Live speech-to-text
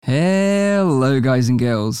Hello, guys and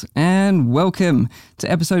girls, and welcome to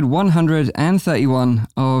episode 131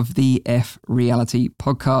 of the F Reality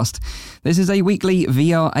Podcast. This is a weekly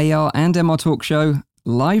VR, AR, and MR talk show,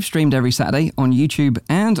 live streamed every Saturday on YouTube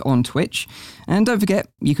and on Twitch. And don't forget,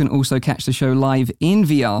 you can also catch the show live in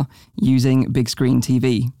VR using Big Screen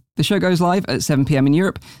TV. The show goes live at 7 p.m. in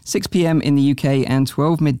Europe, 6 p.m. in the UK, and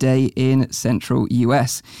 12 midday in central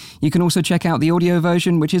US. You can also check out the audio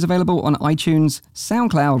version, which is available on iTunes,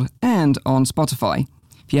 SoundCloud, and on Spotify.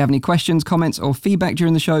 If you have any questions, comments, or feedback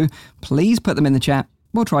during the show, please put them in the chat.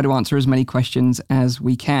 We'll try to answer as many questions as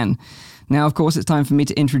we can. Now, of course, it's time for me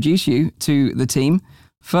to introduce you to the team.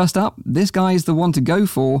 First up, this guy is the one to go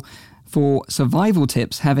for survival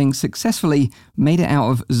tips, having successfully made it out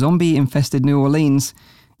of zombie-infested New Orleans,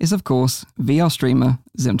 is, of course, VR streamer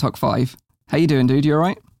Zimtok5. How you doing, dude? You all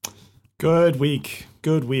right? Good week.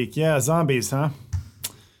 Yeah, zombies, huh?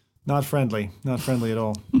 Not friendly at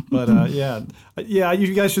all. But yeah,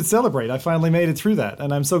 you guys should celebrate. I finally made it through that,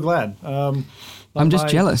 and I'm so glad. I'm just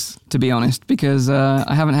jealous, to be honest, because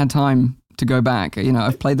I haven't had time to go back. You know,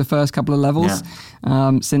 I've played the first couple of levels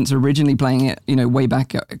since originally playing it, way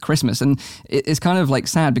back at Christmas. And it's kind of like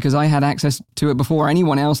sad because I had access to it before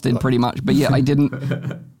anyone else did pretty much, but yet I didn't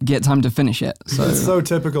get time to finish it. So it's so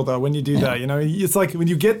typical though when you do that, it's like when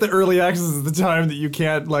you get the early access at the time that you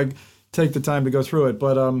can't take the time to go through it.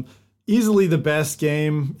 But easily the best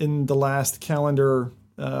game in the last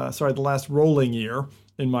the last rolling year,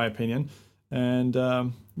 in my opinion. And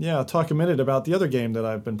I'll talk a minute about the other game that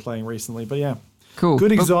I've been playing recently. But yeah, cool.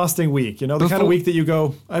 Good exhausting week. The kind of week that you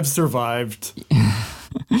go, I've survived.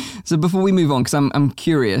 So before we move on, because I'm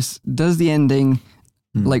curious, does the ending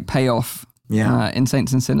pay off in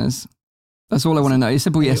Saints and Sinners? That's all I want to know. A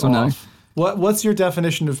simple yes or no. What's your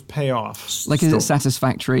definition of payoff? Is it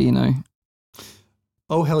satisfactory?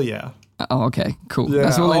 Oh hell yeah. Oh okay, cool. Yeah.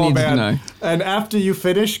 That's all I need to know. And after you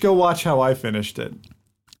finish, go watch how I finished it.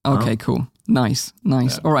 Okay, cool. Nice. Yeah.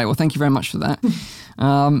 All right, well, thank you very much for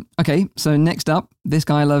that. Okay, so next up, this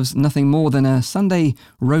guy loves nothing more than a Sunday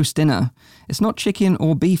roast dinner. It's not chicken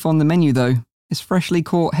or beef on the menu, though. It's freshly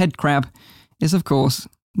caught head crab. It's, of course,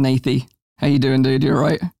 Nathie. How you doing, dude? You all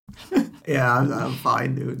right? Yeah, I'm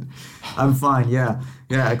fine, dude. I'm fine, yeah.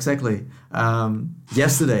 Yeah, exactly.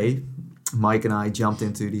 Yesterday, Mike and I jumped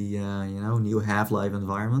into the, new Half-Life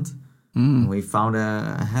environment. And we found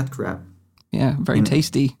a head crab. Yeah, very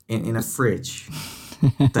tasty. In a fridge.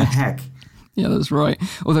 The heck? Yeah, that's right.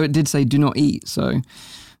 Although it did say do not eat, so...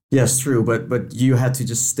 Yes, true, but you had to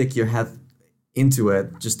just stick your head into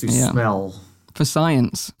it just to smell. For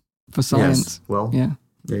science. Yes, well,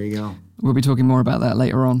 there you go. We'll be talking more about that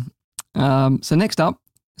later on. So next up,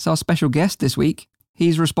 it's our special guest this week.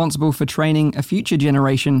 He's responsible for training a future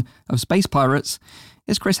generation of space pirates.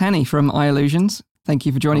 It's Chris Hannay from iLlusions. Thank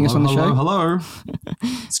you for joining us on the show. Hello.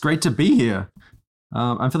 It's great to be here.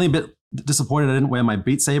 I'm feeling a bit disappointed I didn't wear my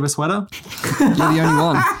Beat Saber sweater. You're the only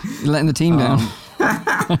one. You're letting the team down.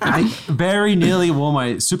 I very nearly wore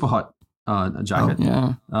my super hot jacket.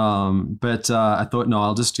 Oh, yeah. But I thought, no,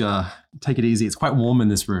 I'll just take it easy. It's quite warm in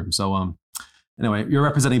this room. So anyway, you're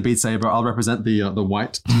representing Beat Saber. I'll represent the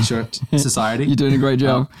white t-shirt society. You're doing a great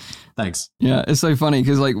job. Thanks. Yeah, it's so funny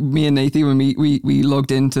because me and Nathie, when we logged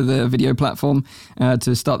into the video platform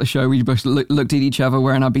to start the show, we both looked at each other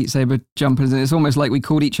wearing our Beat Saber jumpers, and it's almost like we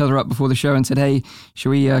called each other up before the show and said, "Hey, should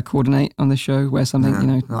we coordinate on the show? Wear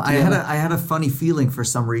something?" Well, I had a funny feeling for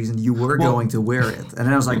some reason you were going to wear it, and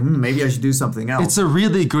then I was like, maybe I should do something else. It's a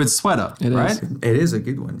really good sweater, right? It is a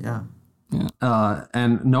good one, yeah. Yeah.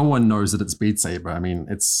 And no one knows that it's Beat Saber. I mean,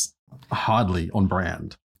 it's hardly on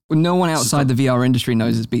brand. No one outside the VR industry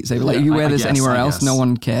knows it's Beat Saber. If you wear this anywhere else, no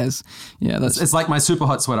one cares. Yeah, it's like my super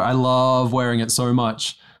hot sweater. I love wearing it so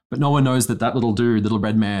much, but no one knows that little dude, little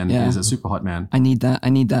red man, is a super hot man. I need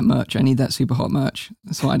that merch. I need that super hot merch.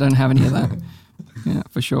 That's why I don't have any of that. Yeah,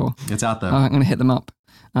 for sure. It's out there. I'm going to hit them up.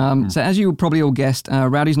 So as you probably all guessed,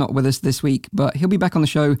 Rowdy's not with us this week, but he'll be back on the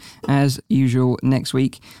show as usual next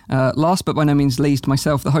week. Last but by no means least,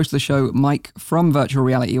 myself, the host of the show, Mike from Virtual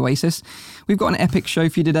Reality Oasis. We've got an epic show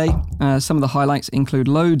for you today. Some of the highlights include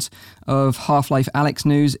loads of Half-Life Alyx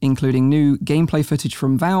news, including new gameplay footage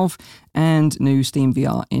from Valve and new Steam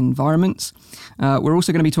VR environments. We're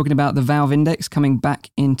also going to be talking about the Valve Index coming back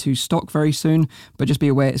into stock very soon, but just be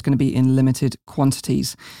aware it's going to be in limited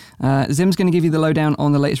quantities. Zim's going to give you the lowdown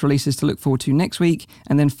on the latest releases to look forward to next week,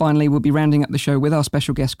 and then finally we'll be rounding up the show with our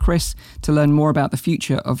special guest Chris to learn more about the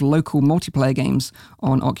future of local multiplayer games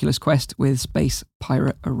on Oculus Quest with Space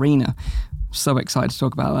Pirate Arena. So excited to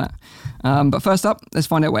talk about that. But first up, let's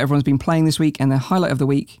find out what everyone's been playing this week and their highlight of the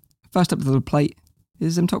week. First up to the plate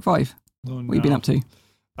is Zimtok5. Oh, no. What have you been up to?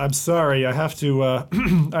 I'm sorry. I have to. I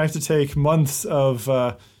have to take months of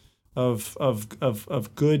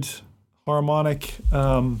good harmonic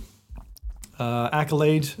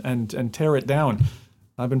accolade and tear it down.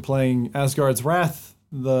 I've been playing Asgard's Wrath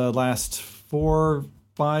the last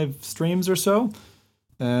 4-5 streams or so,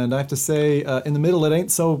 and I have to say, in the middle, it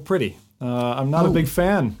ain't so pretty. I'm not a big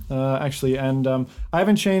fan, actually, and I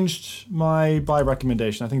haven't changed my buy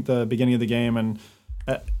recommendation. I think the beginning of the game and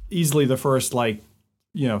easily the first 5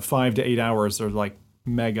 to 8 hours are like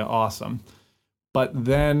mega awesome, but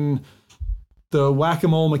then the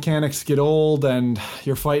whack-a-mole mechanics get old, and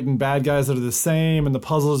you're fighting bad guys that are the same, and the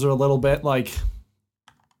puzzles are a little bit like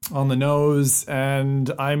on the nose,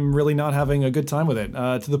 and I'm really not having a good time with it.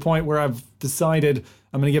 To the point where I've decided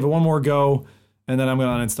I'm going to give it one more go, and then I'm going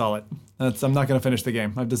to uninstall it. I'm not going to finish the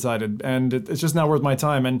game. I've decided, and it's just not worth my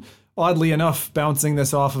time. And oddly enough, bouncing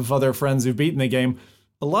this off of other friends who've beaten the game,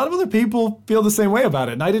 a lot of other people feel the same way about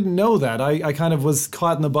it, and I didn't know that. I kind of was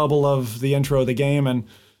caught in the bubble of the intro of the game, and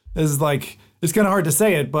it's kind of hard to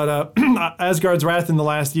say it, but Asgard's Wrath in the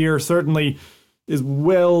last year certainly is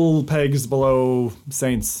well pegs below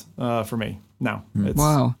Saints for me. No.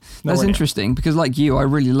 Wow. That's interesting because like you, I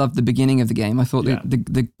really loved the beginning of the game. I thought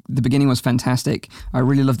the beginning was fantastic. I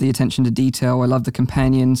really loved the attention to detail. I loved the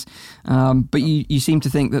companions. But you seem to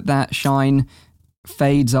think that shine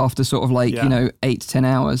fades after sort of 8 to 10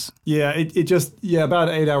 hours. Yeah, it just, about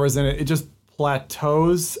 8 hours in it just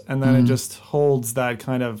plateaus, and then it just holds that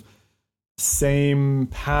kind of same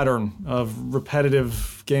pattern of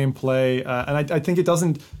repetitive gameplay. And I think it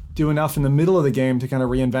doesn't do enough in the middle of the game to kind of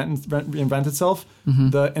reinvent itself.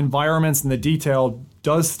 The environments and the detail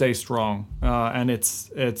does stay strong, and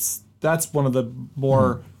that's one of the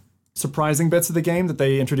more surprising bits of the game, that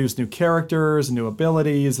they introduce new characters and new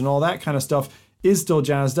abilities and all that kind of stuff is still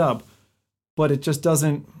jazzed up, but it just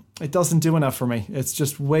doesn't do enough for me. It's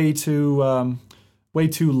just way too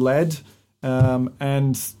led,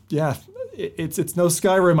 and yeah, it's no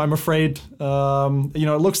Skyrim, I'm afraid.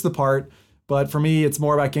 It looks the part, but for me, it's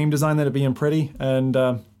more about game design than it being pretty. And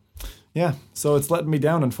so it's letting me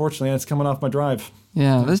down, unfortunately, and it's coming off my drive.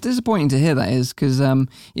 Yeah, that's disappointing to hear. That is because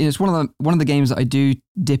it's one of the games that I do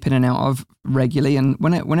dip in and out of regularly, and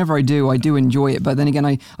whenever I do enjoy it. But then again,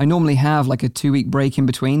 I normally have like a 2-week break in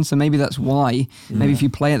between, so maybe that's why. Maybe if you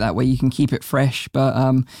play it that way, you can keep it fresh.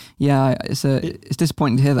 But it's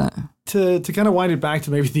disappointing to hear that. To kind of wind it back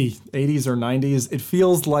to maybe the 80s or 90s, it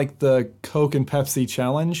feels like the Coke and Pepsi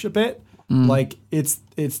challenge a bit. Like it's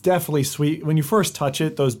definitely sweet. When you first touch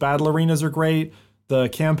it, those battle arenas are great. The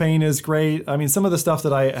campaign is great. I mean, some of the stuff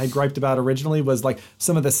that I had griped about originally was like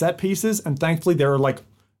some of the set pieces, and thankfully there are like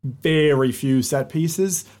very few set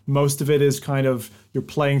pieces. Most of it is kind of you're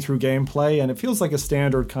playing through gameplay, and it feels like a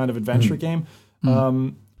standard kind of adventure game,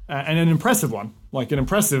 and an impressive one, like an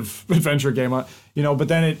impressive adventure game. But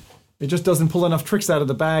then it just doesn't pull enough tricks out of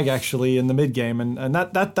the bag actually in the mid game, and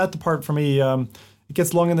that the part for me. It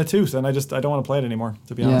gets long in the tooth, and I don't want to play it anymore,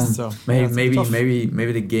 to be honest. So maybe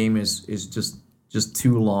the game is just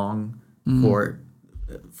too long for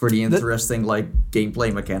the interesting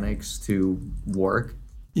gameplay mechanics to work.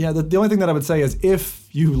 Yeah, the only thing that I would say is if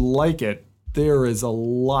you like it, there is a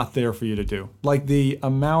lot there for you to do. Like the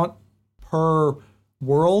amount per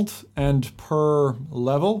world and per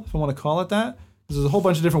level, if I want to call it that. There's a whole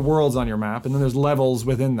bunch of different worlds on your map, and then there's levels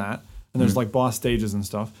within that, and there's boss stages and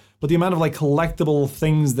stuff. But the amount of collectible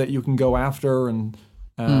things that you can go after and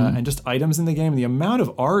just items in the game, the amount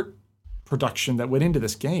of art production that went into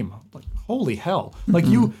this game, holy hell!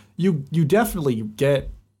 You definitely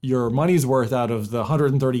get your money's worth out of the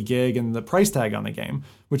 130 gig and the price tag on the game,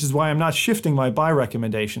 which is why I'm not shifting my buy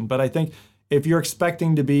recommendation. But I think if you're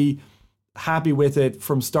expecting to be happy with it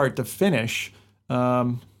from start to finish,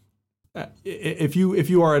 if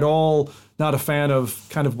you are at all not a fan of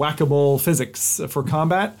kind of whack-a-mole physics for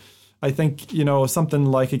combat, I think something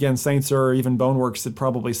like again Saints or even Boneworks would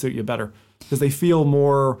probably suit you better because they feel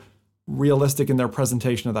more realistic in their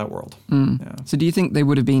presentation of that world. Yeah. So do you think they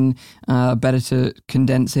would have been better to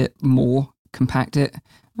condense it more, compact it?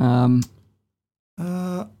 I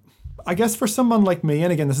guess for someone like me,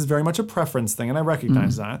 and again this is very much a preference thing, and I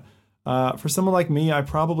recognize that. For someone like me, I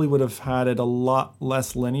probably would have had it a lot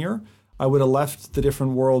less linear. I would have left the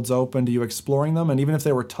different worlds open to you exploring them, and even if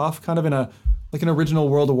they were tough, kind of in an original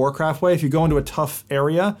World of Warcraft way, if you go into a tough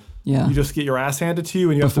area, you just get your ass handed to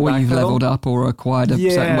you, and you before have to backpedal. You've leveled up or acquired a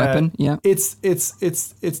certain weapon. Yeah, it's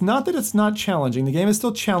not that it's not challenging. The game is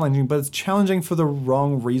still challenging, but it's challenging for the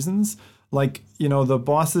wrong reasons. Like, the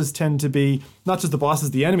bosses tend to be, not just the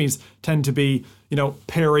bosses, the enemies tend to be,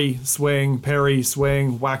 parry, swing,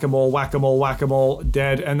 whack-a-mole, whack-a-mole, whack-a-mole,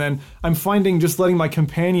 dead. And then I'm finding just letting my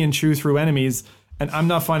companion chew through enemies, and I'm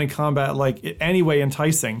not finding combat like anyway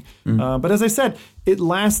enticing. But as I said, it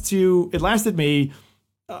lasted me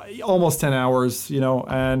almost 10 hours,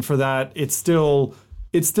 and for that, it's still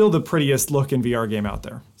the prettiest looking VR game out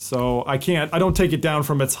there. So I don't take it down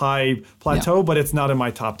from its high plateau, but it's not in my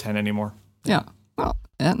top 10 anymore. Yeah. Well,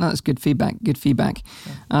 no, that's good feedback. Good feedback.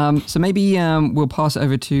 So maybe we'll pass it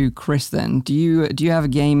over to Chris then. Do you have a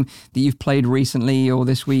game that you've played recently or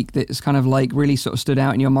this week that's kind of like really sort of stood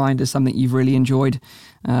out in your mind as something you've really enjoyed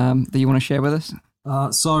that you want to share with us?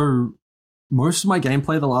 So most of my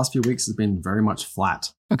gameplay the last few weeks has been very much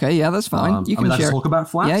flat. Okay, yeah, that's fine. You can share. I talk about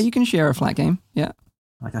flat? Yeah, you can share a flat game. Yeah.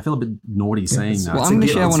 Like, I feel a bit naughty saying that. Well, I'm going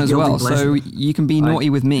to share one as well, so you can be naughty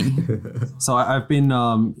with me. So I've been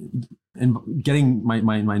getting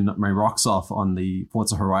my rocks off on the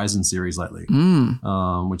Forza Horizon series lately,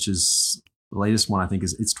 which is the latest one. I think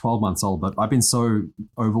it's 12 months old, but I've been so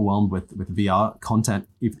overwhelmed with VR content,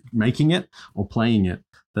 if making it or playing it,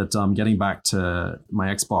 that getting back to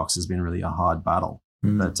my Xbox has been really a hard battle.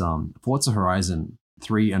 But Forza Horizon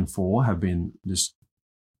 3 and 4 have been just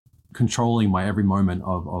controlling my every moment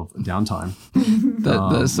of downtime.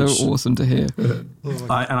 That's so awesome to hear.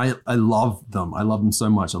 I love them. I love them so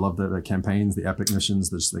much. I love the campaigns, the epic missions,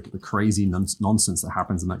 the crazy nonsense that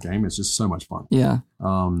happens in that game. It's just so much fun. Yeah.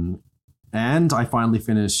 And I finally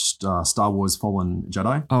finished Star Wars Fallen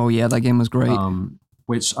Jedi. Oh yeah, that game was great.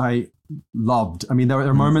 Which I loved. I mean, there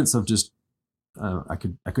are moments of just I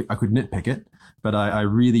could nitpick it, but I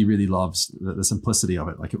really, really loved the simplicity of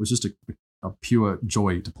it. Like, it was just a pure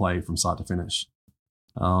joy to play from start to finish.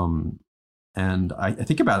 And I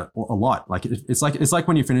think about it a lot. Like, it's like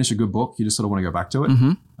when you finish a good book, you just sort of want to go back to it.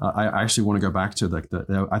 I actually want to go back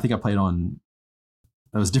to I think I played on,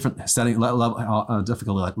 there was different setting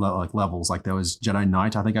difficulty like levels. Like, there was Jedi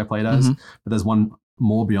Knight, I think I played as, but there's one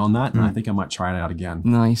more beyond that, and I think I might try it out again.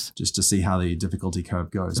 Nice. Just to see how the difficulty curve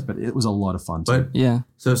goes. But it was a lot of fun too. But yeah.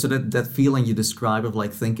 So that feeling you describe of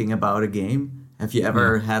like thinking about a game, have you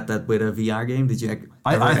ever had that with a VR game? Did you?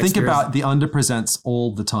 I think about the underpresents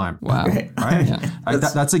all the time. Wow. Okay. Right? Yeah.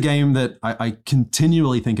 That's a game that I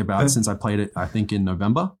continually think about since I played it, I think, in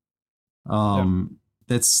November.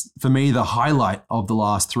 That's, for me, the highlight of the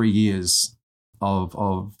last 3 years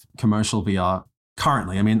of commercial VR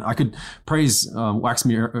currently. I mean, I could praise wax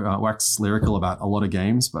lyrical about a lot of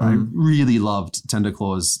games, but I really loved Tender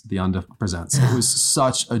Claws The Underpresents. It was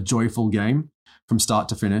such a joyful game from start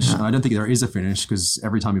to finish. And I don't think there is a finish, because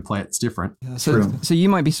every time you play it, it's different. So you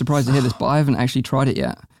might be surprised to hear this, but I haven't actually tried it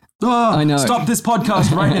yet. Oh, I know. Stop this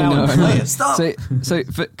podcast right now and play it. Stop. So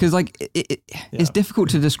because like it's difficult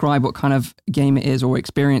to describe what kind of game it is or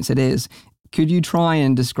experience it is. Could you try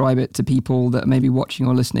and describe it to people that may be watching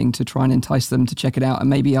or listening to try and entice them to check it out, and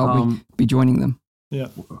maybe I'll be joining them? Yeah.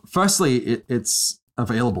 Firstly, it's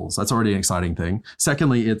available, so that's already an exciting thing.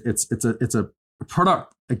 Secondly, it's a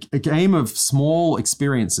product, a game of small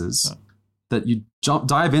experiences that you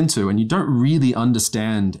dive into, and you don't really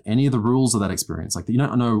understand any of the rules of that experience. Like, you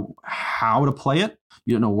don't know how to play it,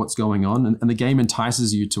 you don't know what's going on, and the game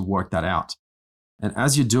entices you to work that out. And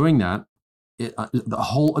as you're doing that,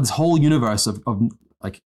 this whole universe of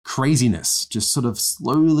like craziness just sort of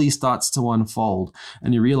slowly starts to unfold,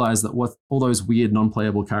 and you realize that what all those weird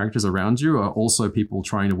non-playable characters around you are also people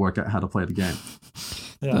trying to work out how to play the game.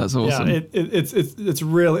 Yeah, that's awesome. Yeah, it's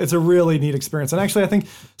a really neat experience, and actually, I think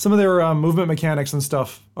some of their movement mechanics and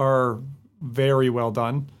stuff are very well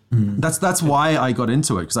done. That's why I got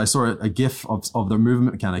into it, because I saw a GIF of the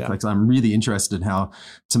movement mechanic. Like, I'm really interested in how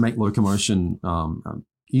to make locomotion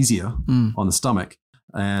easier on the stomach,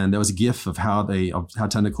 and there was a GIF of how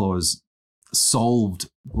Tender Claws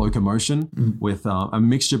solved locomotion with a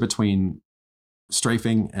mixture between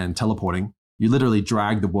strafing and teleporting. You literally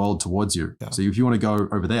drag the world towards you. Yeah. So if you want to go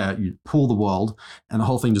over there, you pull the world, and the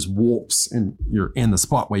whole thing just warps, and you're in the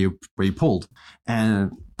spot where you pulled.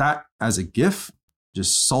 And that, as a GIF,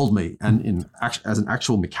 just sold me. And as an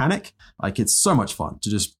actual mechanic, like, it's so much fun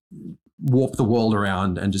to just warp the world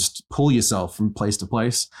around and just pull yourself from place to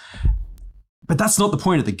place. But that's not the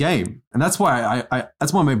point of the game. And that's why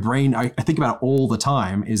that's why my brain, I think about it all the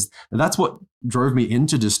time, is that's what drove me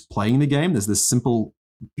into just playing the game. There's this simple,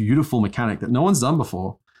 beautiful mechanic that no one's done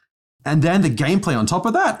before. And then the gameplay on top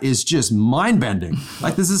of that is just mind-bending.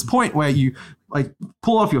 Like, there's this point where you like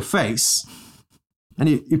pull off your face, and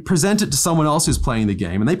you present it to someone else who's playing the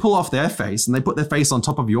game, and they pull off their face and they put their face on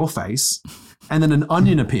top of your face, and then an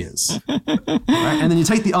onion appears. Right? And then you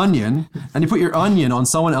take the onion and you put your onion on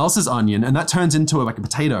someone else's onion, and that turns into like a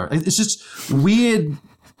potato. It's just weird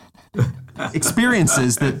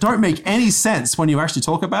experiences that don't make any sense when you actually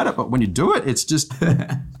talk about it, but when you do it, it's just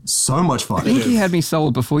so much fun. I think you had me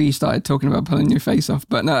sold before you started talking about pulling your face off,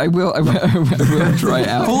 but no, I will try it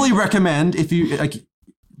out. Fully recommend if you like,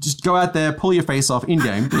 just go out there, pull your face off in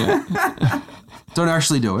game. Yeah. Don't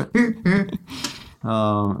actually do it.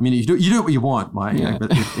 I mean, you do it what you want, Mike. Yeah.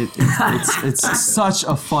 But it's such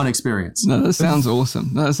a fun experience. No, that sounds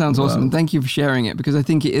awesome. And thank you for sharing it, because I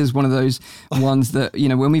think it is one of those ones that, you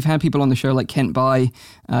know, when we've had people on the show like Kent Bai,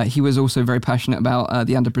 he was also very passionate about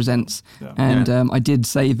the Under Presents. Yeah. And I did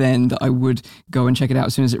say then that I would go and check it out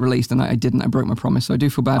as soon as it released, and I didn't. I broke my promise, so I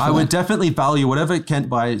do feel bad for that. I would definitely value whatever Kent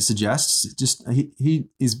Bai suggests. Just he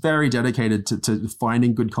is very dedicated to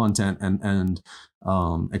finding good content and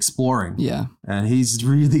exploring. Yeah. And he's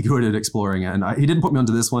really good at exploring. And he didn't put me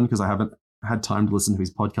onto this one because I haven't had time to listen to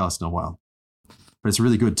his podcast in a while. But it's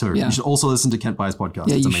really good too. Yeah. You should also listen to Kent Bai's podcast.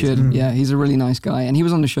 Yeah, it's you amazing. should. Yeah, he's a really nice guy. And he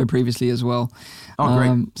was on the show previously as well. Oh,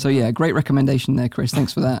 great. So yeah, great recommendation there, Chris.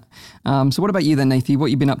 Thanks for that. So what about you then, Nathan? What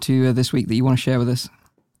have you been up to this week that you want to share with us?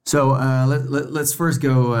 So let's first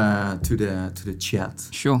go to the chat.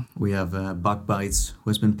 Sure. We have Bug Bites,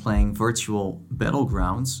 who has been playing Virtual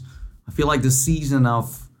Battlegrounds. I feel like the season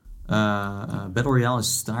of Battle Royale is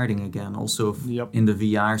starting again, also in the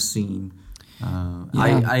VR scene.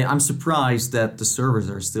 I'm surprised that the servers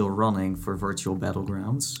are still running for Virtual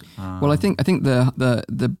Battlegrounds. Well, I think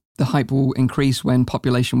the hype will increase when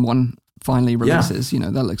Population 1 finally releases. Yeah. You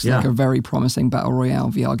know, that looks like a very promising Battle Royale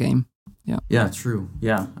VR game. Yeah. Yeah, true.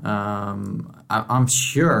 Yeah. I'm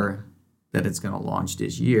sure that it's going to launch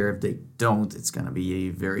this year. If they don't, it's going to be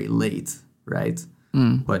very late, right?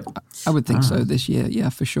 But I would think so this year. Yeah,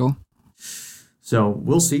 for sure. So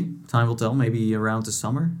we'll see. Time will tell. Maybe around the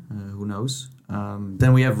summer. Who knows?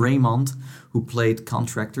 Then we have Raymond, who played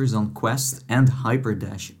Contractors on Quest and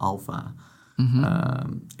Hyperdash Alpha.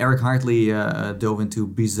 Mm-hmm. Eric Hartley dove into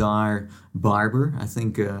Bizarre Barber. I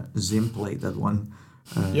think Zim played that one.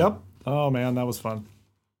 Yep. Oh man, that was fun.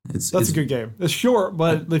 That's a good game. It's short,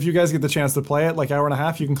 but if you guys get the chance to play it, like hour and a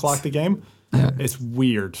half, you can clock the game. Yeah. It's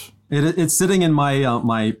weird. It's sitting in my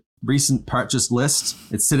my recent purchase list.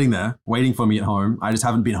 It's sitting there waiting for me at home. I just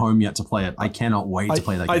haven't been home yet to play it. I cannot wait to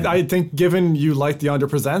play that game. I think given you like the Under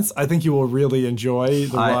Presents, I think you will really enjoy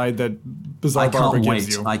the ride that Bizarre Barber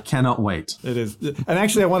gives you. I cannot wait. It is. And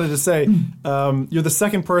actually, I wanted to say, you're the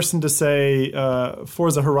second person to say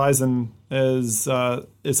Forza Horizon is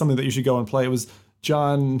something that you should go and play. It was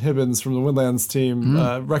John Hibbins from the Windlands team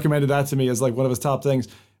recommended that to me as like one of his top things.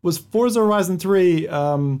 Was Forza Horizon 3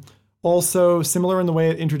 also similar in the way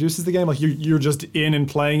it introduces the game? Like you're just in and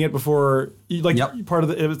playing it before, part of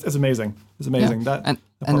it's amazing. It's amazing. Yeah.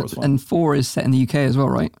 And 4 is set in the UK as well,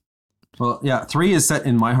 right? Well, yeah, 3 is set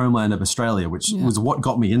in my homeland of Australia, which was what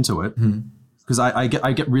got me into it. Because I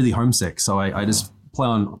get really homesick, so I just play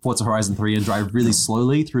on Forza Horizon 3 and drive really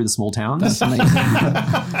slowly through the small towns. That's amazing.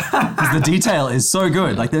 Because the detail is so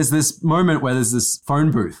good. Like there's this moment where there's this phone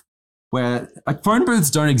booth where like phone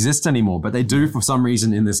booths don't exist anymore, but they do for some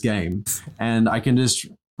reason in this game. And I can just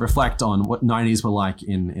reflect on what 90s were like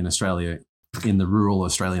in Australia, in the rural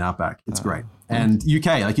Australian outback. It's great. And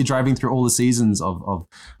UK, like you're driving through all the seasons of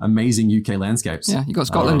amazing UK landscapes. Yeah, you got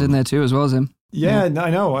Scotland in there too as well as him. Yeah, I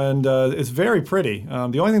know. And it's very pretty.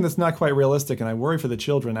 The only thing that's not quite realistic, and I worry for the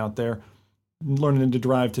children out there learning to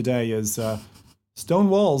drive today, is stone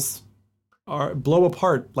walls blow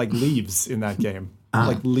apart like leaves in that game.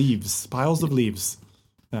 Like leaves, piles of leaves.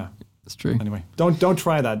 Yeah, it's true. Anyway, don't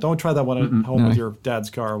try that. Don't try that one at home with your dad's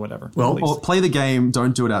car or whatever. Well, or play the game.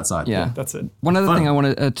 Don't do it outside. Yeah, that's it. One other thing I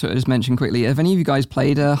want to just mention quickly: have any of you guys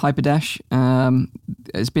played Hyperdash?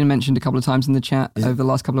 It's been mentioned a couple of times in the chat over the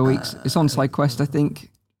last couple of weeks. It's on SideQuest, I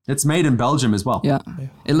think. It's made in Belgium as well. Yeah.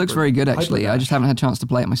 It looks very good, actually. I just haven't had a chance to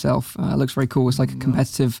play it myself. It looks very cool. It's like a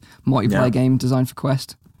competitive multiplayer game designed for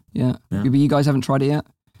Quest. Yeah. You guys haven't tried it yet?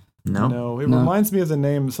 No. It reminds me of the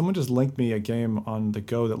name. Someone just linked me a game on the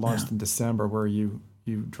Go that launched in December where you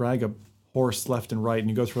drag a horse left and right and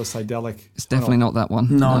you go through a psychedelic. It's definitely not that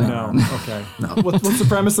one. No. Okay. What's the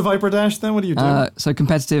premise of Hyperdash then? What do you do? So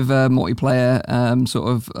competitive multiplayer, sort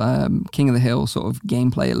of King of the Hill sort of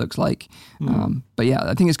gameplay, it looks like. But yeah,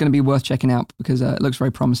 I think it's going to be worth checking out because it looks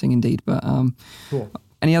very promising indeed. But cool.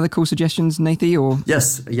 Any other cool suggestions, Nathy? Or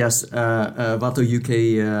Yes. Vato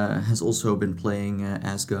UK has also been playing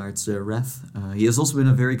Asgard's Wrath. He has also been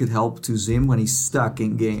a very good help to Zim when he's stuck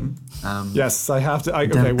in game. Yes, I have to.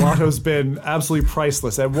 Okay, Watto's been absolutely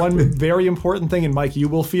priceless. And one very important thing, and Mike, you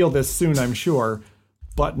will feel this soon, I'm sure.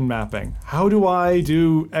 Button mapping. How do I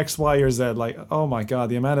do X, Y, or Z? Like, oh my God,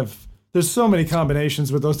 the amount of. There's so many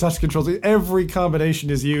combinations with those touch controls. Every combination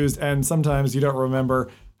is used, and sometimes you don't remember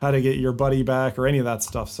how to get your buddy back or any of that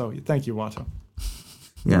stuff. So thank you, Watto.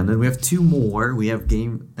 Yeah, and then we have two more. We have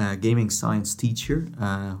gaming science teacher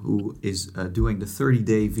who is doing the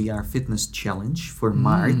 30-day VR fitness challenge for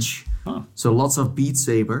March. So lots of Beat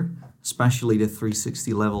Saber, especially the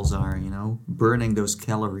 360 levels are, burning those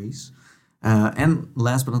calories. And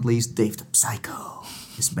last but not least, Dave the Psycho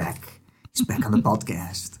is back. He's back on the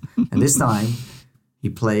podcast. And this time, he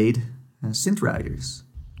played Synth Riders.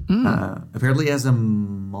 Apparently as a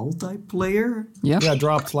multiplayer. yeah,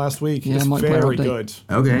 Dropped last week. Yeah, It's multiplayer very update. good.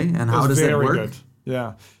 Okay, and how does that Very work? good.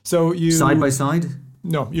 Yeah. So you Side by side?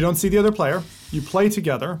 No, you don't see the other player. You play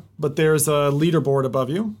together, but there's a leaderboard above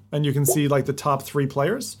you, and you can see like the top 3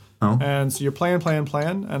 players. Oh. And so you're playing,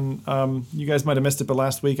 and you guys might have missed it, but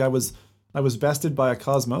last week I was bested by a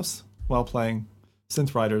Cosmos while playing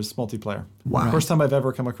Synth Riders multiplayer. Wow. First time I've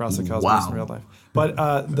ever come across a Cosmos in real life. But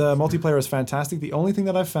the multiplayer is fantastic. The only thing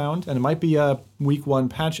that I've found, and it might be a week 1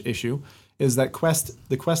 patch issue, is that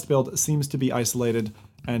the quest build seems to be isolated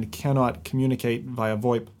and cannot communicate via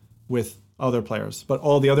VoIP with other players, but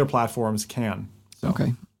all the other platforms can. So.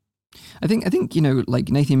 Okay. I think like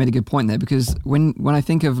Nathan made a good point there, because when I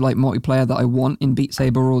think of like multiplayer that I want in Beat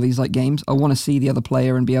Saber or all these like games, I want to see the other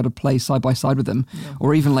player and be able to play side by side with them,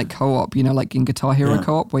 or even like co-op, like in Guitar Hero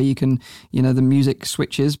co-op, where you can, the music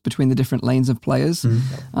switches between the different lanes of players.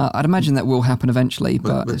 I'd imagine that will happen eventually,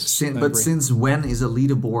 but since when is a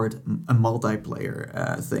leaderboard a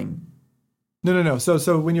multiplayer thing? No.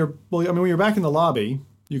 So when you're back in the lobby,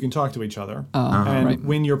 you can talk to each other, and right.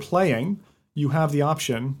 when you're playing, you have the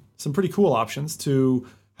option. Some pretty cool options to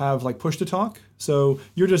have like push to talk. So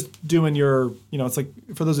you're just doing your, it's like,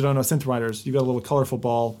 for those who don't know, Synth Riders, you got a little colorful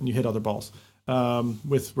ball and you hit other balls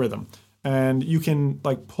with rhythm. And you can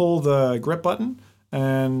like pull the grip button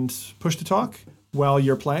and push to talk while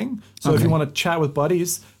you're playing. So if you want to chat with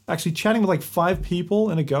buddies, actually chatting with like 5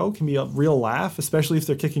 people in a go can be a real laugh, especially if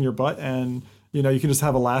they're kicking your butt, and you can just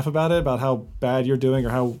have a laugh about it, about how bad you're doing or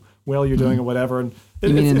how well you're doing or whatever. And you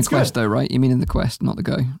mean in the quest good. though, right? You mean in the quest, not the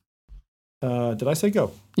go. Did I say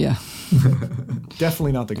go? Yeah.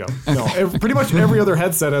 Definitely not the go. No, pretty much every other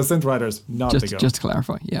headset has Synth Riders, not the go. Just to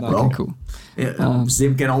clarify. Yeah. No. Okay, cool. Yeah,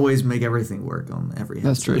 Zim can always make everything work on every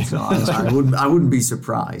headset. That's true. So I wouldn't be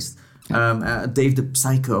surprised. Dave the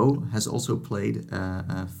Psycho has also played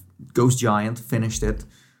Ghost Giant, finished it.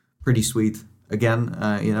 Pretty sweet. Again,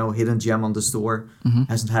 hidden gem on the store.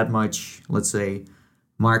 Hasn't had much, let's say,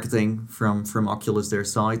 marketing from Oculus their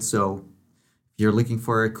side. So if you're looking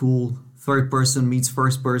for a cool third person meets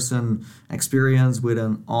first person experience with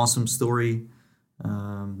an awesome story,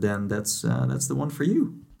 then that's the one for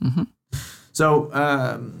you. So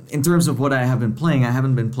in terms of what I have been playing, I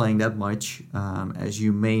haven't been playing that much. As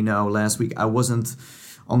you may know, last week I wasn't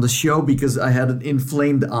on the show because I had an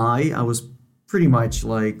inflamed eye. I was pretty much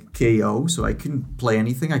like KO, so I couldn't play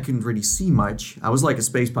anything. I couldn't really see much. I was like a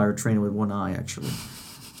space pirate trainer with one eye, actually.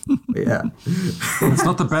 Yeah. It's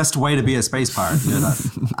not the best way to be a space pirate. You know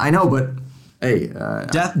that. I know, but hey.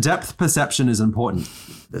 Depth perception is important.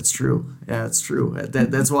 That's true. Yeah, it's true.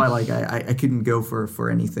 That's why I couldn't go for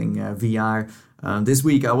anything VR. This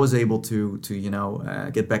week I was able to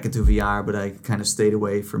get back into VR, but I kind of stayed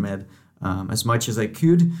away from it as much as I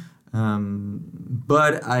could.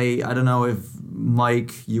 But I don't know if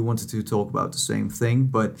Mike, you wanted to talk about the same thing,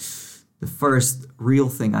 but the first real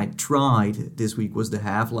thing I tried this week was the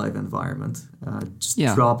Half-Life environment.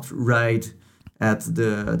 Dropped right at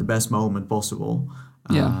the best moment possible.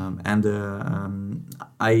 I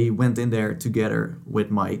went in there together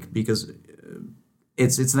with Mike because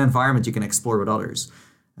it's an environment you can explore with others.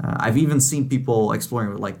 I've even seen people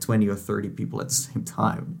exploring with like 20 or 30 people at the same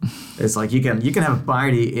time. It's like you can have a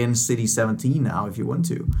party in City 17 now if you want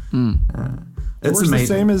to. It's works amazing. the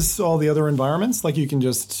same as all the other environments. Like you can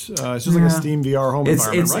just it's just like a Steam VR home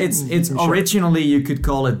environment, right? It's originally you could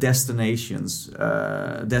call it Destinations.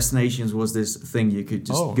 Destinations was this thing you could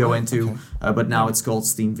just go into, but now it's called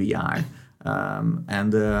Steam VR.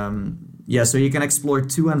 So you can explore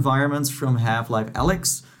 2 environments from Half-Life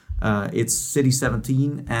Alyx. It's City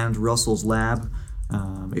 17 and Russell's Lab.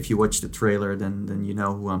 If you watch the trailer, then you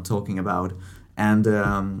know who I'm talking about. And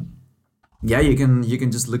you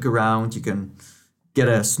can just look around. You can get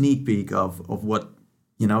a sneak peek of what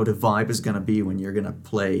the vibe is going to be when you're going to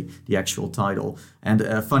play the actual title. And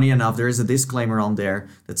funny enough, there is a disclaimer on there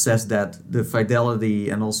that says that the fidelity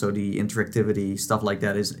and also the interactivity, stuff like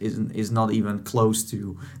that, is not even close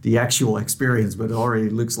to the actual experience, but it already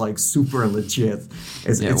looks like super legit.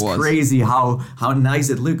 It's crazy how nice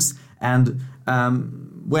it looks. And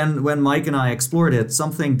when Mike and I explored it,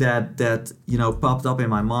 something that popped up in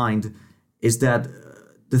my mind is that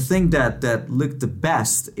the thing that looked the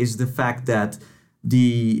best is the fact that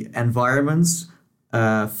the environments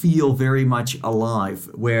feel very much alive,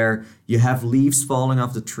 where you have leaves falling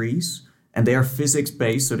off the trees and they are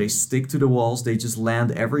physics-based, so they stick to the walls, they just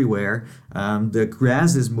land everywhere. The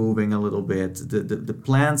grass is moving a little bit, the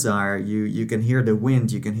plants are, you can hear the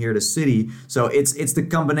wind, you can hear the city. So it's the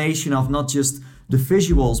combination of not just the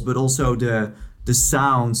visuals, but also the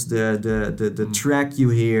sounds, the track you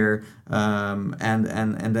hear,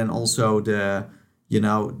 and then also the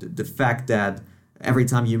fact that every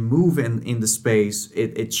time you move in the space,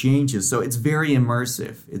 it changes. So it's very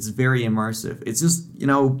immersive. It's just,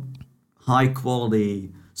 high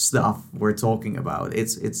quality stuff we're talking about.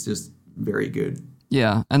 It's just very good.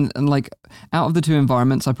 Yeah, and like out of the two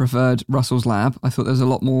environments, I preferred Russell's lab. I thought there was a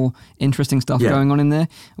lot more interesting stuff going on in there.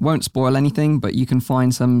 I won't spoil anything, but you can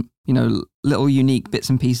find some, little unique bits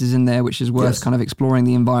and pieces in there, which is worth kind of exploring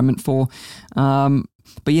the environment for.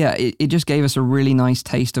 But yeah, it just gave us a really nice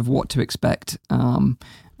taste of what to expect.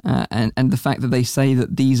 And the fact that they say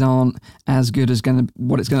that these aren't as good as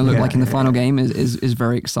what it's going to look like in the final game is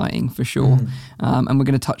very exciting for sure. And we're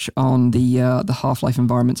going to touch on the Half-Life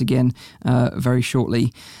environments again very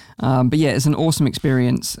shortly. But yeah, it's an awesome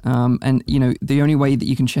experience. And the only way that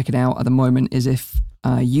you can check it out at the moment is if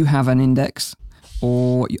you have an index,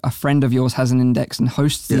 or a friend of yours has an index and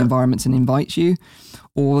hosts the environments and invites you,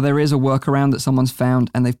 or there is a workaround that someone's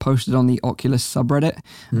found and they've posted on the Oculus subreddit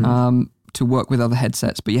to work with other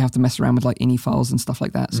headsets, but you have to mess around with like INI files and stuff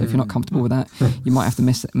like that. So if you're not comfortable with that, you might have to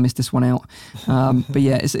miss this one out. But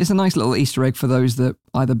yeah, it's a nice little Easter egg for those that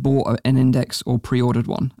either bought an index or pre-ordered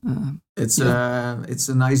one. It's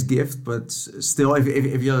a nice gift, but still,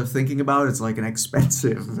 if you're thinking about it, it's like an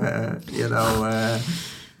expensive,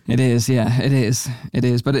 It is, yeah, it is.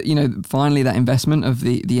 But finally, that investment of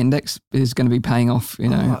the index is going to be paying off.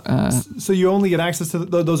 So you only get access to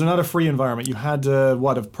those are not a free environment. You had to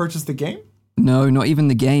have purchased the game? No, not even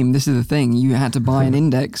the game. This is the thing. You had to buy an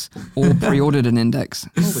index or pre-ordered an index.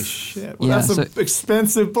 Holy shit! Well, that's some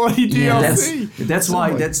expensive bloody DLC. That's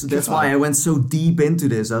why I went so deep into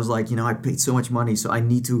this. I was like, I paid so much money, so I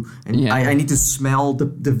need to, I need to smell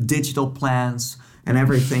the digital plans and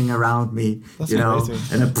everything around me,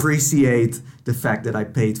 and appreciate the fact that I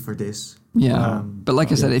paid for this. Yeah, but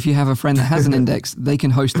like I said, if you have a friend that has an index, they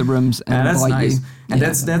can host the rooms and invite you. And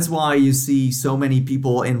that's why you see so many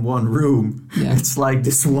people in one room. Yeah. It's like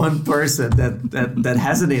this one person that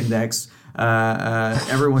has an index.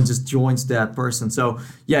 Everyone just joins that person. So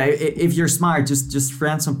yeah, if you're smart, just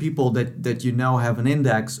friend some people that have an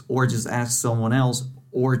index, or just ask someone else,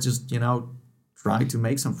 or just try to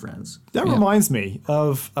make some friends. That reminds me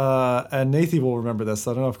of, and Nathan will remember this.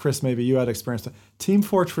 I don't know if Chris, maybe you had experience. Team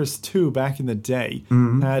Fortress 2 back in the day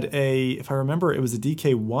had if I remember, it was a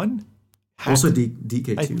DK1. Also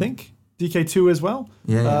DK2. I think. DK2 as well.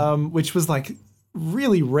 Yeah. Which was like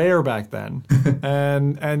really rare back then.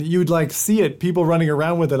 and you'd like see it, people running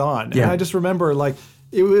around with it on. Yeah. And I just remember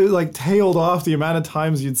it was tailed off the amount of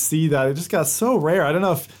times you'd see that. It just got so rare. I don't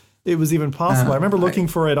know if it was even possible. I remember looking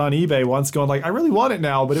for it on eBay once, going like, I really want it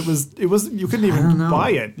now, but it was you couldn't even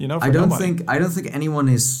buy it. I don't think anyone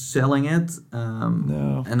is selling it.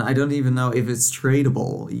 No, and I don't even know if it's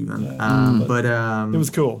tradable even. But it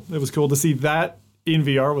was cool. It was cool to see that in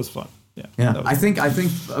VR. Was fun. Yeah. I think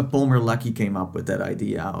Palmer Luckey came up with that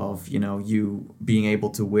idea of you being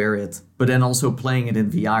able to wear it, but then also playing it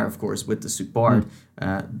in VR, of course, with the support.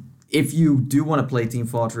 If you do want to play Team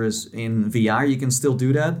Fortress in VR, you can still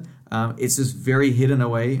do that. It's just very hidden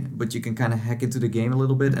away, but you can kind of hack into the game a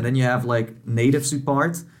little bit. And then you have native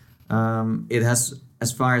support. It has,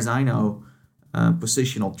 as far as I know,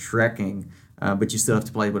 positional tracking, but you still have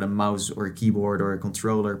to play with a mouse or a keyboard or a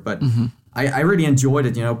controller. But I really enjoyed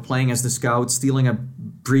it, playing as the scout, stealing a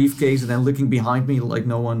briefcase and then looking behind me like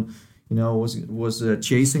no one was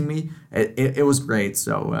chasing me. It was great.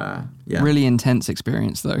 So yeah, really intense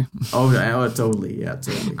experience though. Totally,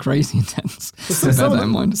 totally crazy intense. Some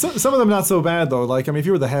of them not so bad though. If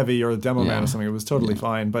you were the heavy or the demo man or something, it was totally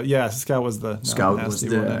fine. But yeah, Scout was the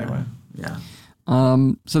one anyway. Yeah.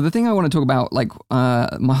 So the thing I want to talk about, like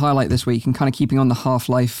my highlight this week, and kind of keeping on the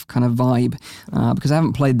Half-Life kind of vibe, because I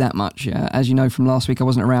haven't played that much. As you know from last week, I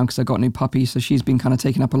wasn't around because I got a new puppy, so she's been kind of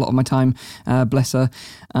taking up a lot of my time, bless her.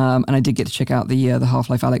 And I did get to check out the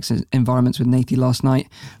Half-Life Alyx environments with Nathy last night.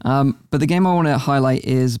 But the game I want to highlight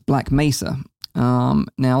is Black Mesa.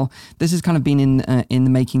 Now, this has kind of been in the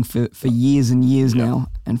making for years and years now,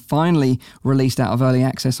 and finally released out of early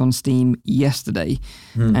access on Steam yesterday.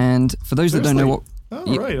 And for those that don't know what... Oh,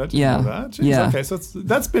 right. I didn't know that. Jeez, okay, so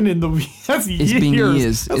that's been in the... That's years. Been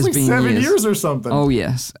years. That's like 7 years or something. Oh,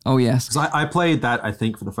 yes. Because I played that, I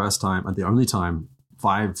think, for the first time, and the only time,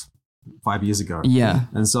 5 years ago. Yeah.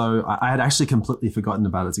 And so I had actually completely forgotten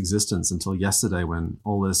about its existence until yesterday when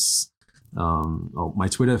all this... my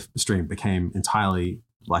Twitter stream became entirely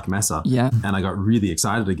Black Mesa, and I got really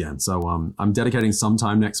excited again. So I'm dedicating some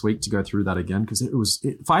time next week to go through that again, because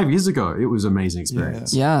 5 years ago it was an amazing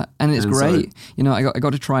experience. Yeah, and it's great. So, I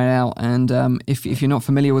got to try it out, and if you're not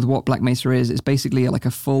familiar with what Black Mesa is, it's basically like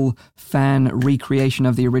a full fan recreation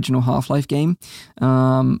of the original Half-Life game.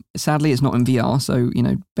 Sadly, it's not in VR, so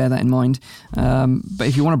bear that in mind. But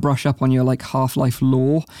if you want to brush up on your like Half-Life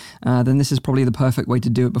lore, then this is probably the perfect way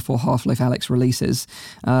to do it before Half-Life Alyx releases.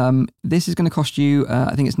 This is going to cost you,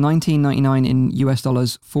 I think it's $19.99 in US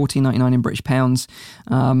dollars, $14.99 in British pounds.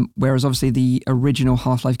 Whereas obviously the original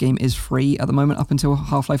Half-Life game is free at the moment up until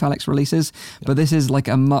Half-Life Alyx releases. But this is like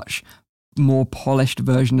a much more polished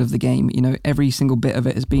version of the game. Every single bit of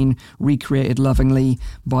it has been recreated lovingly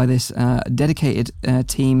by this dedicated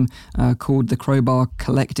team called the Crowbar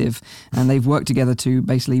Collective, and they've worked together to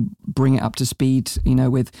basically bring it up to speed,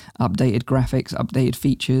 with updated graphics, updated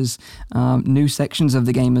features, new sections of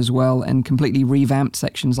the game as well, and completely revamped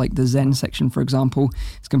sections like the Zen section, for example.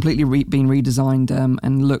 It's completely been redesigned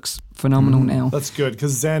and looks phenomenal now. That's good,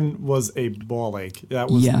 because Zen was a ball ache. That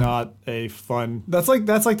was not a fun. That's like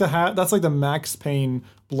the Max Payne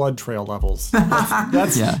Blood Trail levels.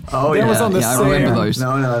 That's that was on the same. I remember those.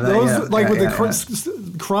 With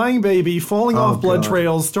the crying baby falling off blood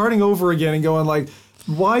trails, starting over again, and going like,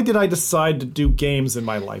 why did I decide to do games in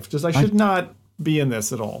my life? I should not be in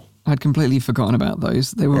this at all. I'd completely forgotten about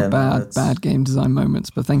those. They were bad game design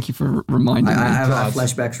moments, but thank you for reminding me. I have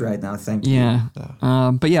flashbacks right now, thank you. Yeah.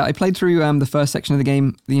 But yeah, I played through the first section of the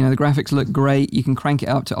game. The graphics look great. You can crank it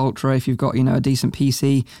up to ultra if you've got, a decent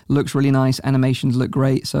PC. Looks really nice. Animations look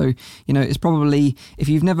great. So, it's probably, if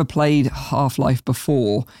you've never played Half-Life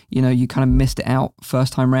before, you kind of missed it out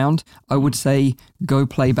first time round. I would say go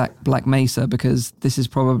play back Black Mesa, because this is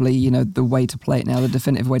probably, the way to play it now, the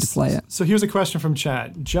definitive way to play it. So here's a question from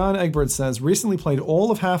chat. John Egbert says, recently played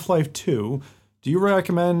all of Half-Life 2. Do you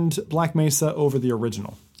recommend Black Mesa over the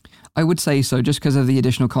original? I would say so, just because of the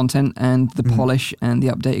additional content and the polish and the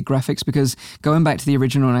updated graphics, because going back to the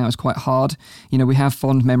original now is quite hard. We have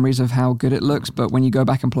fond memories of how good it looks, but when you go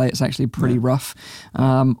back and play it, it's actually pretty rough.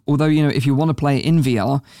 Although, if you want to play it in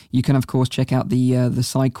VR, you can, of course, check out the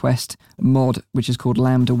side quest mod, which is called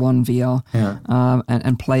Lambda 1 VR,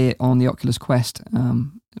 and play it on the Oculus Quest.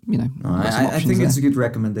 I think it's a good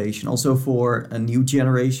recommendation. Also for new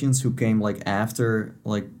generations who came after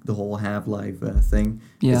the whole Half-Life thing.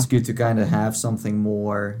 It's good to kind of have something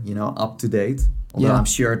more, up to date. Although I'm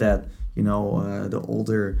sure that, the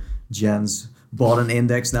older gens bought an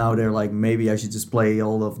Index now. They're like, maybe I should just play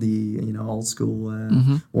all of the, old school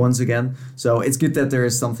ones again. So it's good that there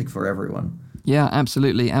is something for everyone. Yeah,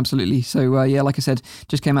 absolutely. So, like I said,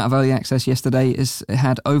 just came out of early access yesterday. It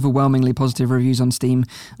had overwhelmingly positive reviews on Steam.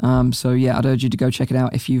 So, I'd urge you to go check it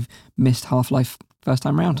out if you've missed Half-Life first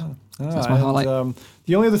time round. That's my highlight.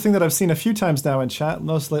 The only other thing that I've seen a few times now in chat,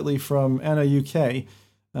 most lately from Anna UK,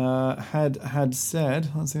 had said,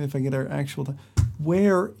 let's see if I get our actual...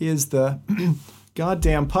 Where is the...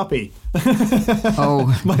 goddamn puppy.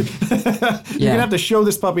 Oh. You're going to have to show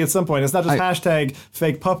this puppy at some point. It's not just hashtag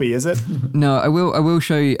fake puppy, is it? No, I will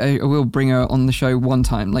show you. I will bring her on the show one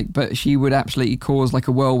time. But she would absolutely cause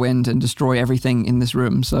a whirlwind and destroy everything in this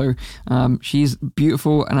room. So she's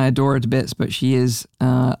beautiful and I adore her to bits, but she is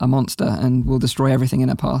a monster and will destroy everything in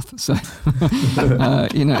her path. So,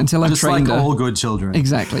 until I've trained her. Just like all good children.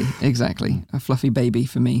 Exactly. A fluffy baby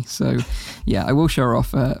for me. So, I will show her off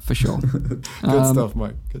for sure. Good stuff,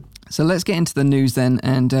 Mike. Good. So let's get into the news then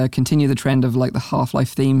and continue the trend of the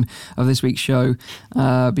Half-Life theme of this week's show,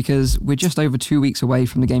 because we're just over 2 weeks away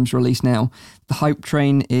from the game's release now. The hype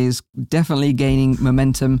train is definitely gaining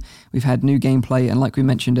momentum. We've had new gameplay, and like we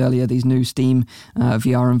mentioned earlier, these new Steam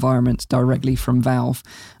VR environments directly from Valve.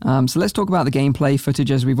 So let's talk about the gameplay footage,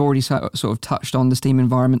 as we've already sort of touched on the Steam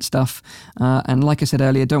environment stuff. And like I said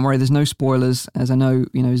earlier, don't worry, there's no spoilers, as I know,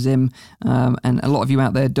 Zim and a lot of you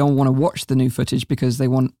out there don't want to watch the new footage because they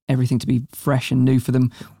want everything to be fresh and new for them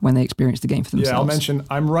when they experience the game for themselves. Yeah, I'll mention,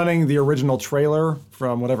 I'm running the original trailer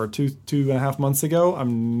from whatever, two and a half months ago.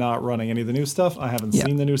 I'm not running any of the new stuff. I haven't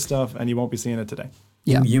seen the new stuff, and you won't be seeing it today.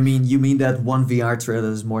 Yeah. You mean that one VR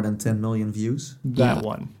trailer is more than 10 million views? That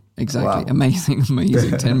one. Exactly. Wow. Amazing,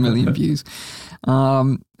 10 million views.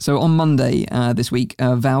 So on Monday this week,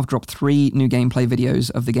 Valve dropped 3 new gameplay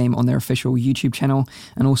videos of the game on their official YouTube channel,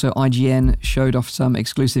 and also IGN showed off some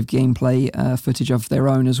exclusive gameplay footage of their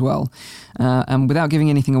own as well. And without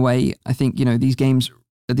giving anything away, I think,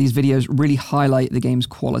 these videos really highlight the game's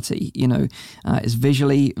quality. It's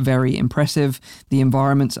visually very impressive. The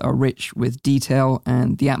environments are rich with detail,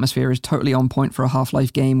 and the atmosphere is totally on point for a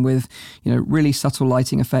Half-Life game with, really subtle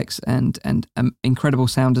lighting effects and incredible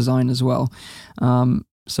sound design as well.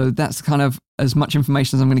 So that's kind of as much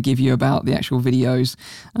information as I'm going to give you about the actual videos.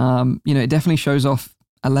 It definitely shows off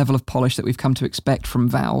a level of polish that we've come to expect from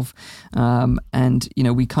Valve. And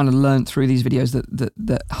we kind of learned through these videos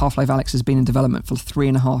that Half-Life Alyx has been in development for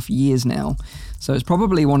 3.5 years now. So it's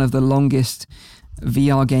probably one of the longest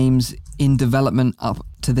VR games in development up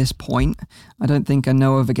to this point. I don't think I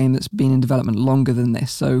know of a game that's been in development longer than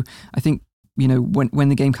this. So I think, when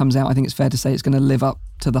the game comes out, I think it's fair to say it's going to live up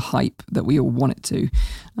to the hype that we all want it to.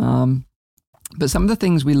 But some of the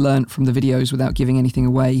things we learned from the videos, without giving anything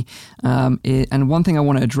away, and one thing I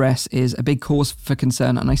want to address is a big cause for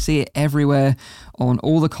concern, and I see it everywhere on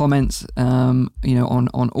all the comments, on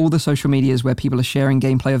all the social medias where people are sharing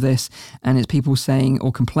gameplay of this, and it's people saying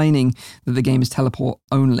or complaining that the game is teleport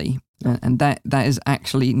only, and that is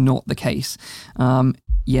actually not the case.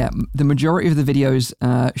 The majority of the videos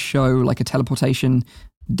show like a teleportation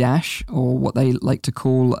dash, or what they like to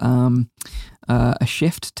call a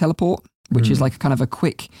shift teleport, which is like kind of a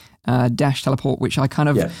quick dash teleport, which I kind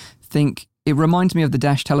of think, it reminds me of the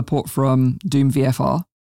dash teleport from Doom VFR.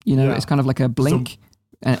 It's kind of like a blink,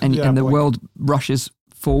 and the blink. World rushes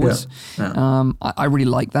forwards. I really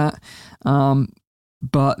like that.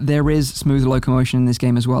 But there is smooth locomotion in this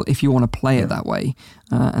game as well, if you want to play it that way.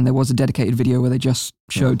 And there was a dedicated video where they just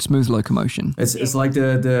showed smooth locomotion. It's like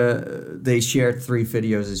they shared 3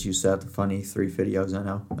 videos, as you said, funny 3 videos, I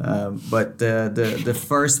know. But the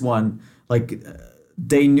first one,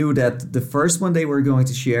 they knew that the first one they were going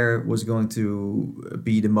to share was going to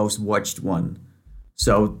be the most watched one.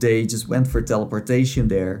 So they just went for teleportation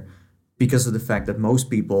there because of the fact that most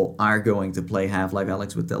people are going to play Half-Life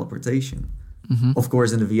Alyx with teleportation. Mm-hmm. Of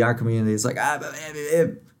course, in the VR community, it's like,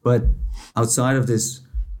 but outside of this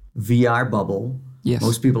VR bubble,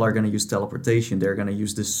 most people are going to use teleportation. They're going to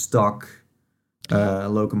use the stock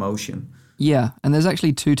locomotion. Yeah, and there's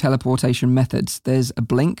actually 2 teleportation methods. There's a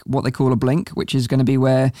blink, what they call a blink, which is going to be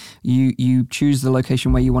where you choose the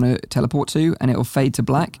location where you want to teleport to, and it will fade to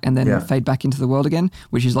black and then fade back into the world again,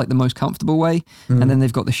 which is like the most comfortable way. Mm. And then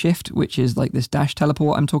they've got the shift, which is like this dash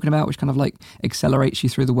teleport I'm talking about, which kind of like accelerates you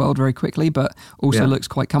through the world very quickly, but also looks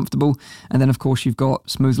quite comfortable. And then, of course, you've got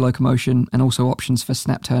smooth locomotion and also options for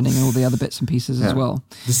snap turning and all the other bits and pieces as well.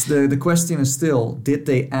 The question is still, did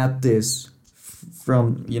they add this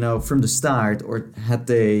from the start, or had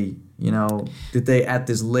they, did they add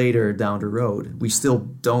this later down the road? We still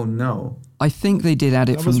don't know. I think they did add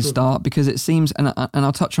it from the start, because it seems, and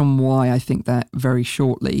I'll touch on why I think that very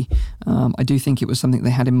shortly. I do think it was something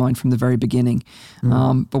they had in mind from the very beginning.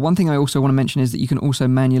 But one thing I also want to mention is that you can also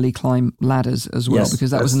manually climb ladders as well,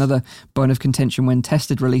 because that was another bone of contention when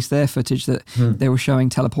Tested released their footage, that they were showing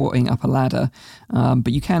teleporting up a ladder.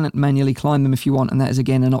 But you can manually climb them if you want, and that is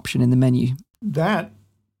again an option in the menu. That,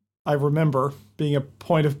 I remember being a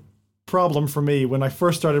point of problem for me when I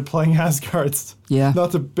first started playing Asgards. Yeah.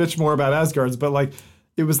 Not to bitch more about Asgards, but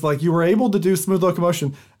it was like you were able to do smooth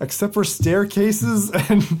locomotion except for staircases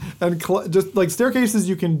and just like staircases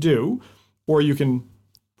you can do, or you can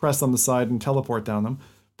press on the side and teleport down them.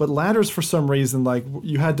 But ladders, for some reason,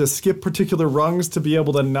 you had to skip particular rungs to be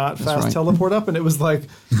able to not teleport up, and it was like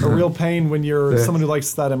a real pain when you're someone who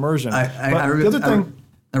likes that immersion.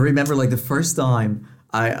 I remember the first time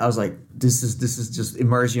I was like, this is just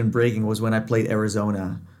immersion breaking, was when I played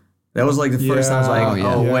Arizona. That was the first time I was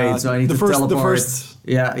like, wait, so I need to teleport.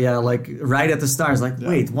 Right at the start, I was like,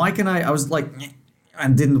 wait, why can I was like,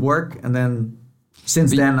 and didn't work. And then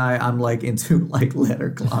Since then, I'm like into like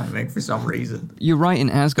ladder climbing for some reason. You're right in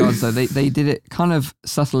Asgard, though. They did it kind of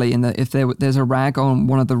subtly in that if there's a rag on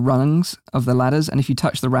one of the rungs of the ladders, and if you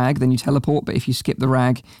touch the rag, then you teleport. But if you skip the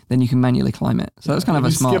rag, then you can manually climb it. So that's kind of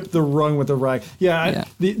a smart. Skip the rung with the rag. Yeah.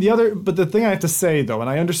 But the thing I have to say though, and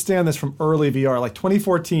I understand this from early VR, like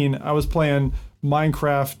 2014, I was playing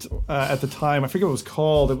Minecraft at the time. I forget what it was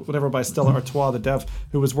called, whatever, by Stella Artois, the dev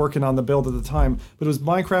who was working on the build at the time. But it was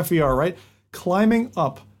Minecraft VR, right? Climbing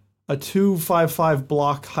up a 255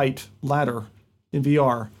 block height ladder in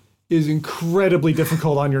VR is incredibly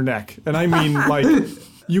difficult on your neck. And I mean, like,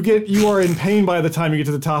 you are in pain by the time you get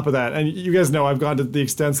to the top of that. And you guys know I've gone to the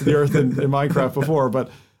extents of the earth in Minecraft before,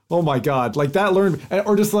 but oh my God, like that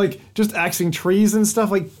or just axing trees and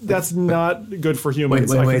stuff, like that's not good for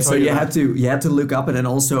humans. Wait. So you had to look up and then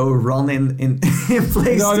also run in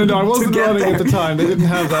place. No, I wasn't running at the time. They didn't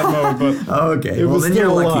have that mode, but okay. It was then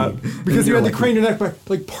still you're a lucky. lot. Because you had to crane your neck back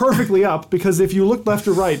like perfectly up, because if you looked left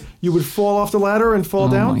or right, you would fall off the ladder and fall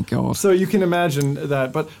down. Oh my God. So you can imagine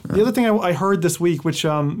that. But the other thing I heard this week, which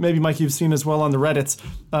maybe Mike you've seen as well on the Reddits,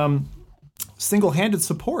 single-handed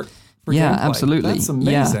support. Yeah, gameplay. absolutely. That's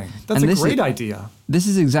amazing. Yeah. That's and a great idea. This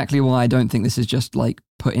is exactly why I don't think this is just like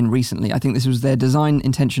put in recently. I think this was their design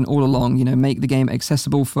intention all along, make the game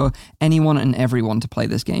accessible for anyone and everyone to play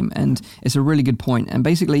this game. And it's a really good point. And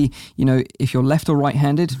basically, if you're left or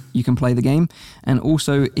right-handed, you can play the game. And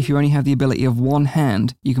also, if you only have the ability of one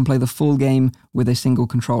hand, you can play the full game with a single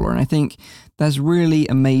controller. And I think that's really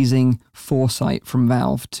amazing foresight from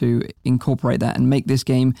Valve to incorporate that and make this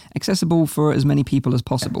game accessible for as many people as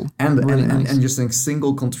possible. And really nice. and just think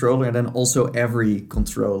single controller and then also every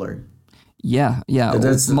controller. Yeah,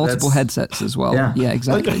 multiple headsets as well. Yeah,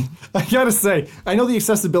 exactly. I gotta say, I know the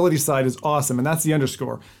accessibility side is awesome, and that's the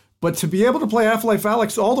underscore. But to be able to play Half-Life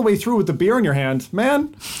Alyx all the way through with the beer in your hand,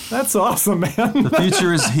 man, that's awesome, man. The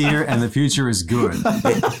future is here, and the future is good.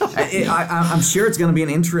 I'm sure it's going to be an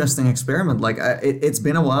interesting experiment. Like, it's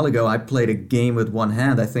been a while ago I played a game with one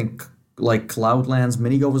hand. I think like Cloudlands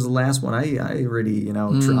Minigo was the last one I really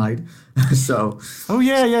tried. So. Oh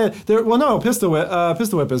yeah. Pistol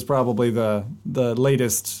Whip is probably the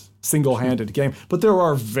latest single-handed game, but there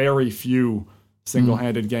are very few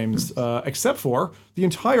single-handed games, except for the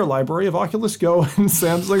entire library of Oculus Go and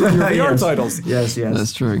Samsung VR titles. Yes.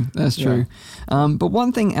 That's true. But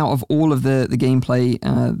one thing out of all of the gameplay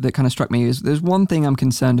that kind of struck me is there's one thing I'm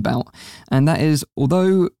concerned about, and that is,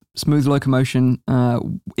 although smooth locomotion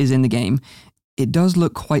is in the game, it does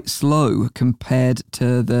look quite slow compared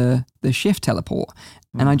to the shift teleport.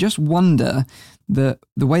 And I just wonder, the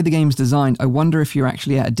way the game's designed, I wonder if you're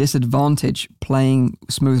actually at a disadvantage playing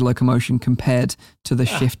smooth locomotion compared to the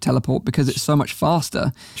shift teleport because it's so much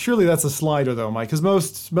faster. Surely that's a slider though, Mike, because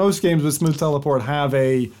most games with smooth teleport have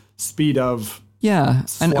a speed of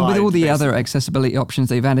and with all the basically. other accessibility options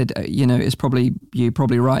they've added, you're probably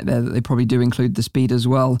right there that they probably do include the speed as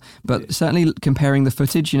well. But certainly comparing the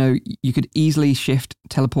footage, you could easily shift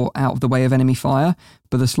teleport out of the way of enemy fire,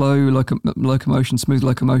 but the slow locomotion, smooth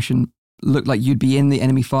locomotion looked like you'd be in the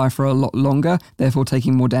enemy fire for a lot longer, therefore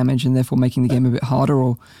taking more damage and therefore making the game a bit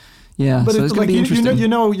harder. But so it's going to be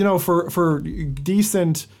interesting. For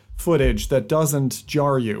decent footage that doesn't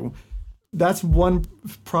jar you, that's one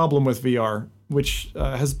problem with VR, which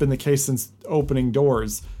has been the case since opening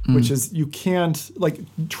doors, which is you can't,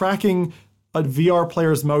 tracking a VR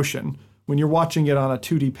player's motion when you're watching it on a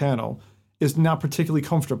 2D panel is not particularly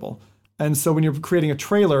comfortable. And so when you're creating a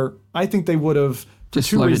trailer, I think they would have, for just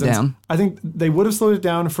two slowed reasons. it down. I think they would have slowed it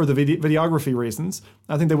down for the videography reasons.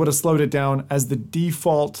 I think they would have slowed it down as the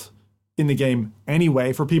default in the game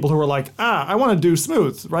anyway for people who are like, I want to do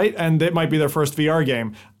smooth, right? And it might be their first VR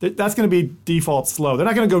game. That's going to be default slow. They're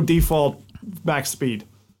not going to go default max speed.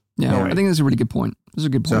 Yeah, I think that's a really good point. That's a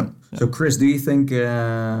good point. So Chris, do you think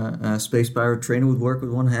Space Pirate Trainer would work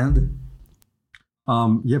with one hand?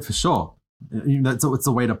 Yeah, for sure. That's it's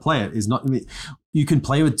the way to play it. Is not. You can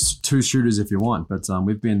play with two shooters if you want, but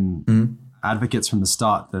we've been advocates from the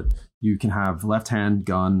start that you can have left-hand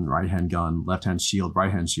gun, right-hand gun, left-hand shield,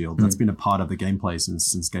 right-hand shield. That's been a part of the gameplay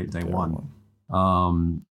since day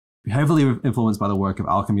one. Heavily influenced by the work of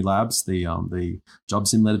Alchemy Labs, the job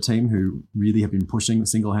simulator team, who really have been pushing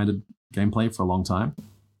single-handed gameplay for a long time.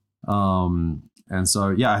 And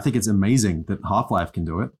so, I think it's amazing that Half-Life can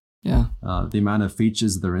do it. Yeah. The amount of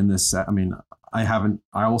features that are in this set. I mean, I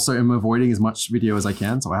also am avoiding as much video as I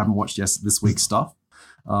can, so I haven't watched this week's stuff.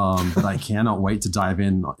 But I cannot wait to dive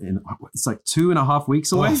in. It's like 2.5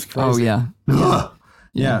 weeks away. Oh yeah.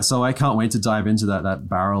 Yeah, so I can't wait to dive into that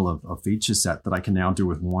barrel of feature set that I can now do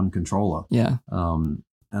with one controller. Yeah.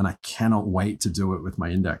 and I cannot wait to do it with my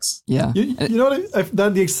index. Yeah. You know what?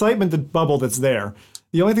 The excitement, the bubble that's there.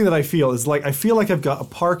 The only thing that I feel is like I feel like I've got a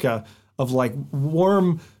parka of like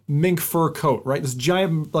warm mink fur coat, right? This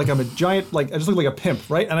giant, like I'm a giant, like I just look like a pimp,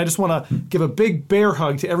 right? And I just want to give a big bear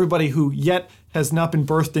hug to everybody who yet has not been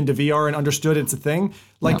birthed into VR and understood it's a thing.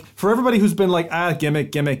 Like for everybody who's been like,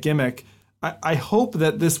 gimmick. I hope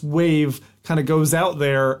that this wave kind of goes out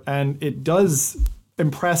there and it does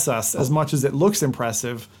impress us as much as it looks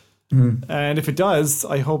impressive. And if it does,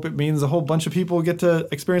 I hope it means a whole bunch of people get to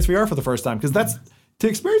experience VR for the first time. Because that's to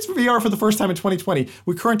experience VR for the first time in 2020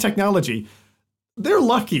 with current technology. They're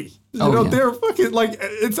lucky. They're fucking like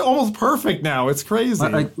it's almost perfect now. It's crazy.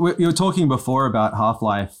 Like you were talking before about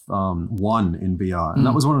Half-Life 1 in VR, and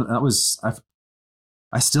that was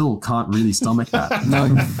I still can't really stomach that.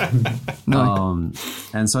 No.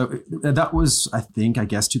 And so that was, I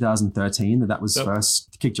guess 2013 that was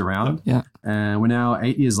first kicked around. Yeah. And we're now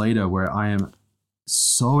 8 years later where I am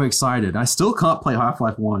so excited. I still can't play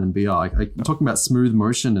Half-Life 1 in VR. I'm talking about smooth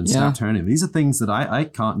motion and snap turning. These are things that I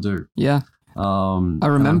can't do. Yeah. I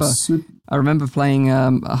remember playing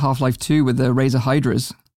Half-Life 2 with the Razer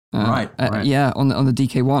Hydras. Right. Yeah, on the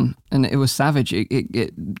DK1, and it was savage.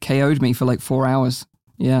 It KO'd me for like 4 hours.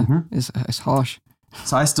 Yeah, it's harsh.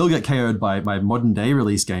 So I still get KO'd by modern day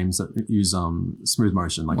release games that use smooth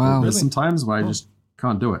motion. Like there's some times where I just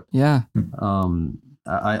can't do it. Yeah.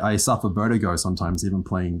 I suffer vertigo sometimes even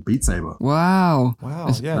playing Beat Saber. Wow.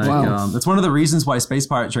 That's one of the reasons why Space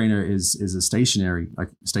Pirate Trainer is a stationary.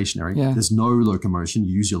 Yeah. There's no locomotion.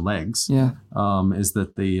 You use your legs. Yeah. Is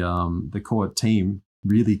that the core team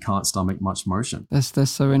really can't stomach much motion. That's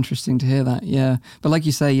so interesting to hear that. Yeah. But like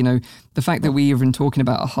you say, the fact that we have been talking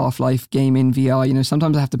about a Half-Life game in VR,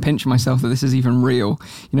 sometimes I have to pinch myself that this is even real,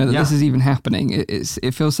 that this is even happening.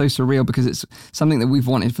 It feels so surreal because it's something that we've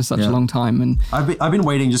wanted for such a long time. And I've been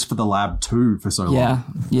waiting just for the Lab 2 for so long.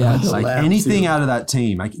 Yeah. Like anything out of that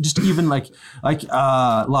team, like just even like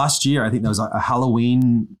last year, I think there was a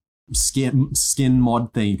Halloween skin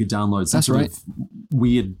mod thing you could download. That's right.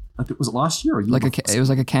 Weird. I think was it last year? Or it was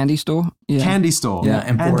like a candy store. Yeah. Candy store. Yeah,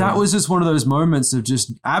 and that was just one of those moments of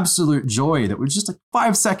just absolute joy that was just like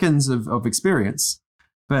 5 seconds of experience.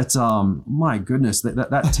 But my goodness,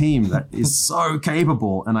 that team that is so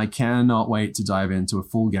capable, and I cannot wait to dive into a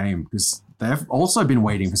full game because they've also been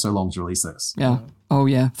waiting for so long to release this. Yeah. Oh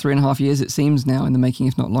yeah, 3.5 years it seems now in the making,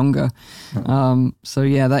 if not longer. So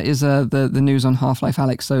yeah, that is the news on Half-Life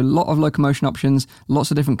Alyx. So a lot of locomotion options, lots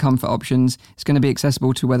of different comfort options. It's going to be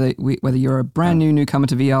accessible to whether you're a brand new newcomer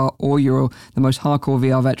to VR or you're the most hardcore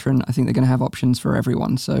VR veteran. I think they're going to have options for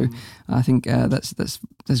everyone. So I think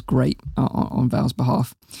that's great on Valve's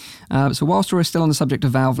behalf. So whilst we're still on the subject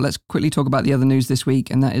of Valve, let's quickly talk about the other news this week,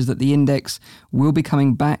 and that is that the Index will be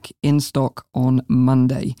coming back in stock on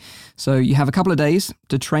Monday. So you have a couple of days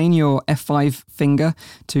to train your F5 finger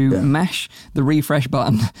to mash the refresh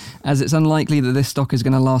button, as it's unlikely that this stock is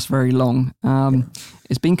going to last very long.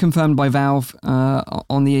 It's been confirmed by Valve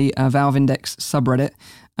on the Valve Index subreddit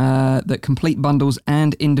that complete bundles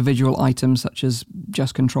and individual items such as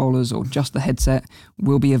just controllers or just the headset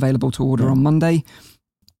will be available to order on Monday.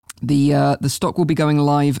 The stock will be going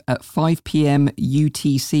live at 5 p.m.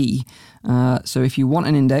 UTC. So if you want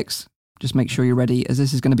an Index, just make sure you're ready, as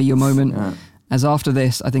this is going to be your moment. As after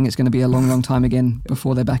this, I think it's going to be a long, long time again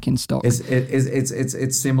before they're back in stock.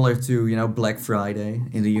 It's similar to Black Friday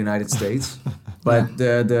in the United States, but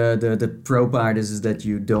the pro part is that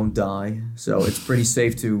you don't die, so it's pretty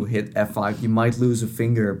safe to hit F5. You might lose a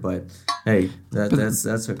finger, but hey,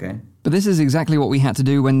 that's okay. But this is exactly what we had to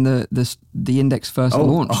do when the Index first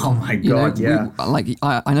launched. Oh my God,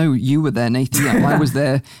 I know you were there, Nathan. I was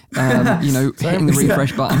there, hitting the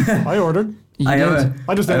refresh button. I ordered.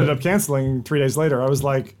 I just ended up canceling 3 days later. I was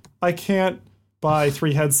like, I can't buy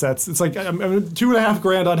 3 headsets. It's like I'm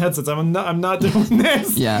 $2,500 on headsets. I'm not doing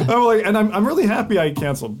this. Yeah. I'm really happy I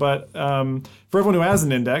canceled. But for everyone who has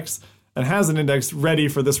an Index and has an Index ready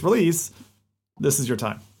for this release, this is your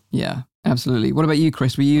time. Yeah, absolutely. What about you,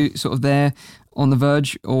 Chris? Were you sort of there on the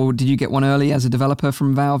verge, or did you get one early as a developer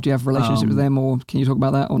from Valve? Do you have a relationship with them, or can you talk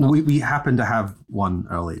about that or not? We happened to have one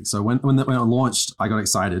early. So when it launched, I got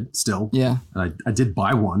excited still. Yeah. And I did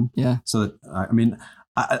buy one. Yeah. So that,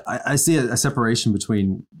 I see a separation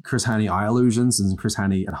between Chris Hani Eye Illusions and Chris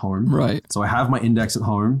Hani at home. Right. So I have my Index at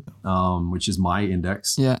home, which is my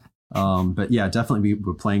Index. Yeah. But yeah, definitely we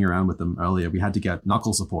were playing around with them earlier. We had to get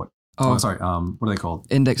knuckle support. Oh, sorry. What are they called?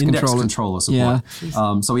 Index controller support.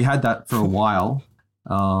 Yeah. So we had that for a while.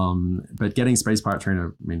 But getting Space Pirate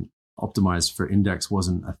Trainer, optimized for index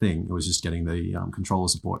wasn't a thing. It was just getting the controller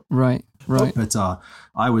support. Right. But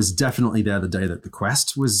I was definitely there the day that the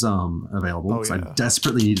Quest was available, because I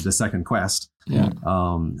desperately needed a second Quest. Yeah.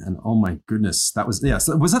 And oh my goodness, that was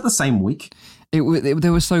So was that the same week? They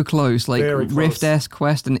were so close. Like Very close. Rift S,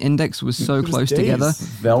 Quest, and Index was so close together.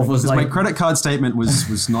 Valve was My credit card statement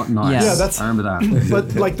was not nice. Yeah, that's- I remember that.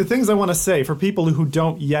 But like the things I want to say for people who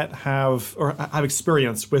don't yet have or have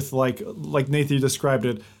experience with like Nathan described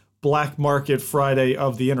it, Black Market Friday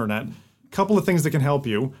of the internet. Couple of things that can help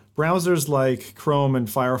you. Browsers like Chrome and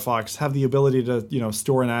Firefox have the ability to,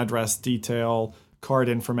 store an address detail, card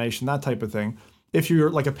information, that type of thing. If you're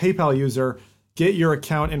like a PayPal user, get your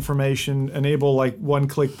account information, enable like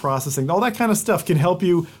one-click processing. All that kind of stuff can help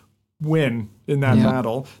you win in that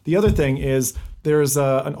battle. The other thing is there's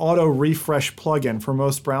an auto refresh plugin for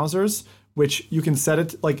most browsers, which you can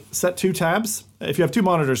set 2 tabs. If you have 2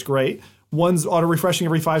 monitors, great. One's auto refreshing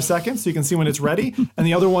every 5 seconds, so you can see when it's ready, and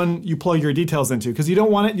the other one you plug your details into, because you don't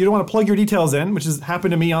want to plug your details in, which has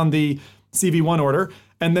happened to me on the CV1 order,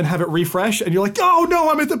 and then have it refresh, and you're like, oh no,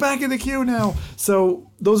 I'm at the back of the queue now. So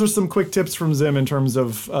those are some quick tips from Zim in terms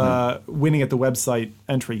of winning at the website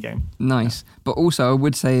entry game. Nice. But also I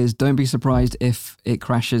would say is don't be surprised if it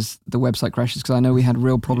crashes, the website crashes, because I know we had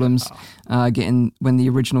real problems getting, when the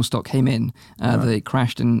original stock came in, that it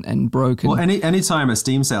crashed and broke. And, Well, anytime a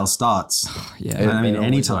Steam sale starts,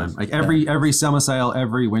 anytime, like every summer sale,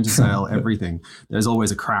 every winter sale, everything, there's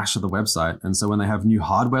always a crash of the website. And so when they have new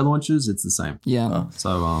hardware launches, it's the same. Yeah.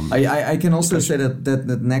 So I can also say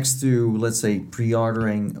that next to, let's say,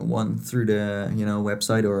 pre-ordering one through the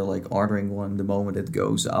website, or like ordering one the moment it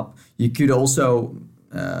goes up, you could also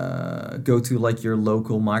go to like your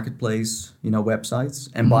local marketplace websites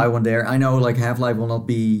and buy one there. I know like Half-Life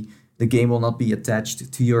the game will not be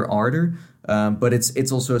attached to your order, but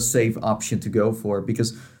it's also a safe option to go for,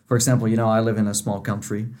 because for example I live in a small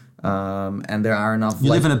country, and there are enough.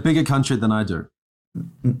 You live in a bigger country than I do.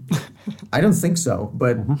 I don't think so,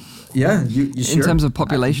 but yeah, you sure? In terms of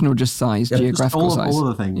population or just size, geographical size? All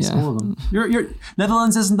of the things, Yeah. all of them. Your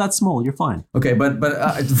Netherlands isn't that small. You're fine. Okay, but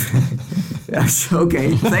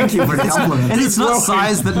okay. Thank you for the compliment. And it's not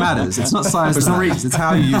size that matters. It's not size that matters. It's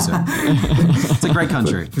how you use it. It's a great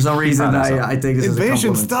country. For some reason, I take this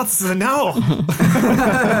Invasion as a compliment. starts now.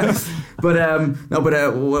 But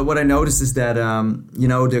what I noticed is that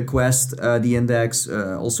the Quest, the Index,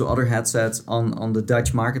 also other headsets on the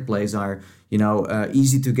Dutch marketplace are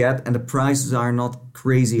easy to get, and the prices are not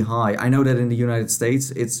crazy high. I know that in the United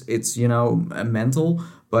States it's mental,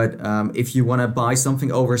 but if you want to buy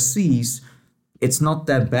something overseas, it's not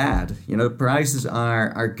that bad. The prices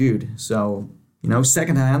are good. So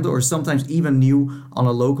secondhand or sometimes even new on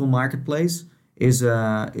a local marketplace is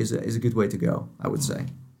a good way to go, I would say.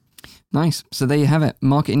 Nice. So there you have it.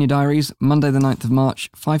 Mark it in your diaries. Monday the 9th of March,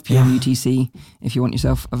 5 p.m. UTC, if you want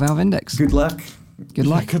yourself a Valve Index. Good luck. Good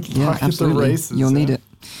luck. Good luck at the absolutely. races, You'll need it.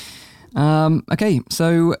 Okay,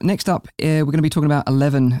 so next up, we're going to be talking about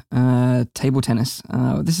 11 table tennis.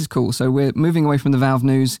 This is cool. So we're moving away from the Valve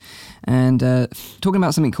news and talking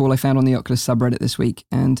about something cool I found on the Oculus subreddit this week.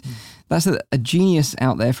 And that's a genius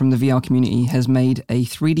out there from the VR community has made a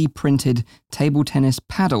 3D printed table tennis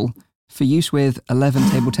paddle for use with 11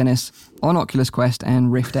 table tennis on Oculus Quest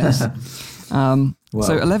and Rift S.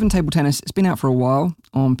 So 11 table tennis, it's been out for a while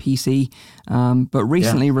on PC, but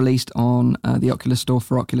recently released on the Oculus Store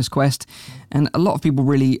for Oculus Quest. And a lot of people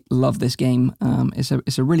really love this game.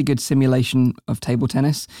 It's a really good simulation of table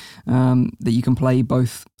tennis that you can play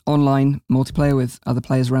both online multiplayer with other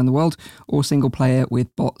players around the world, or single player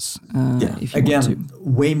with bots if you want to.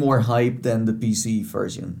 Way more hype than the PC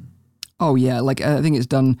version. Oh yeah, like I think it's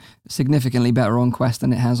done significantly better on Quest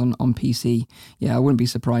than it has on PC. Yeah, I wouldn't be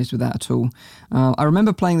surprised with that at all. I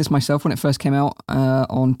remember playing this myself when it first came out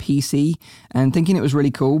on PC and thinking it was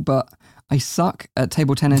really cool, but I suck at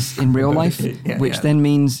table tennis in real life, which then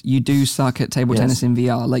means you do suck at table tennis in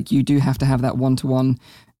VR. Like you do have to have that one-to-one,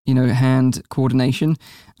 hand coordination,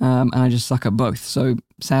 and I just suck at both. So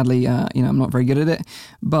sadly, I'm not very good at it,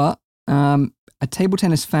 but a table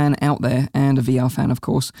tennis fan out there, and a VR fan, of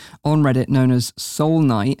course, on Reddit known as Soul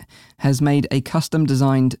Knight, has made a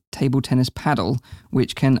custom-designed table tennis paddle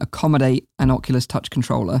which can accommodate an Oculus Touch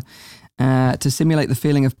controller to simulate the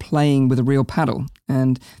feeling of playing with a real paddle.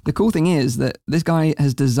 And the cool thing is that this guy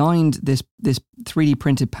has designed this 3D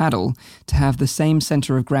printed paddle to have the same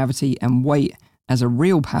center of gravity and weight as a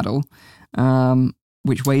real paddle,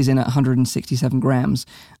 which weighs in at 167 grams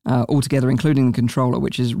altogether, including the controller,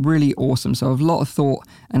 which is really awesome. So a lot of thought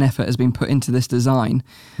and effort has been put into this design.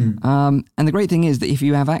 And the great thing is that if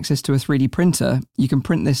you have access to a 3D printer, you can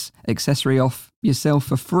print this accessory off yourself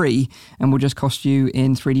for free and will just cost you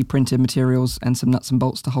in 3D printed materials and some nuts and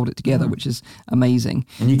bolts to hold it together, which is amazing.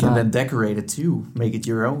 And you can then decorate it too, make it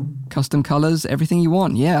your own. Custom colors, everything you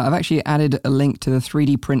want. Yeah, I've actually added a link to the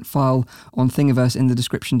 3D print file on Thingiverse in the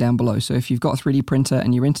description down below. So if you've got a 3D printer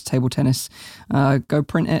and you're into table tennis, go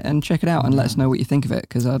print it and check it out and let us know what you think of it,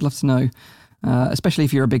 because I'd love to know. Especially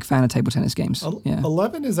if you're a big fan of table tennis games.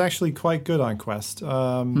 11 is actually quite good on Quest.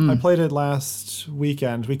 I played it last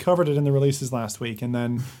weekend. We covered it in the releases last week, and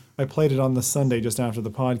then I played it on the Sunday just after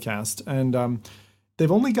the podcast. And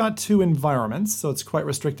they've only got 2 environments, so it's quite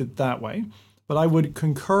restricted that way. But I would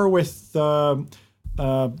concur with the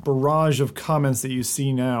barrage of comments that you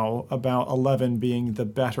see now about 11 being the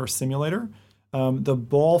better simulator. The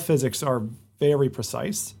ball physics are very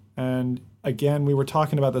precise, and again, we were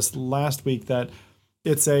talking about this last week, that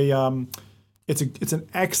it's an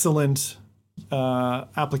excellent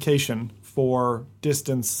application for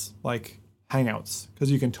distance like hangouts, because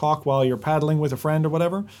you can talk while you're paddling with a friend or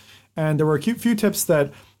whatever. And there were a few tips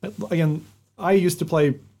that, again, I used to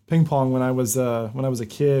play ping pong when I was a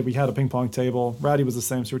kid. We had a ping pong table. Rowdy was the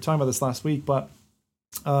same. So we were talking about this last week, but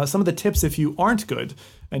some of the tips if you aren't good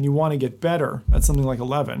and you want to get better at something like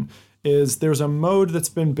 11 is there's a mode that's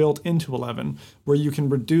been built into 11 where you can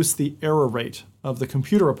reduce the error rate of the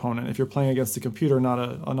computer opponent if you're playing against a computer, not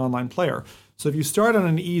an online player. So if you start on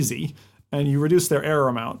an easy and you reduce their error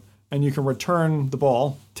amount and you can return the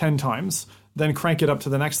ball 10 times, then crank it up to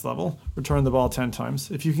the next level, return the ball 10 times.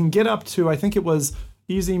 If you can get up to, I think it was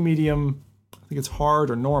easy, medium, I think it's hard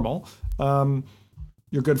or normal,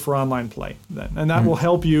 you're good for online play then. And that will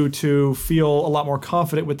help you to feel a lot more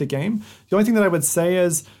confident with the game. The only thing that I would say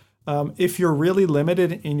is, if you're really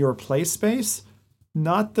limited in your play space,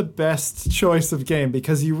 not the best choice of game,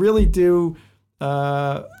 because you really do,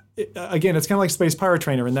 again, it's kind of like Space Pirate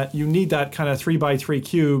Trainer in that you need that kind of 3x3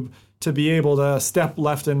 cube to be able to step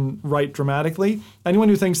left and right dramatically. Anyone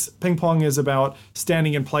who thinks ping pong is about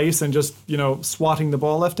standing in place and just, swatting the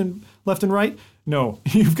ball left and right, no,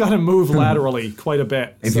 you've got to move laterally quite a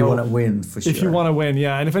bit. If you want to win, for sure. If you want to win,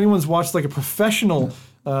 yeah. And if anyone's watched like a professional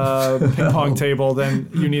ping pong table, then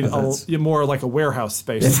you need more like a warehouse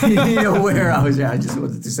space. You need a warehouse, yeah, I just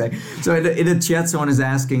wanted to say. So in the chat, someone is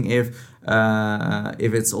asking if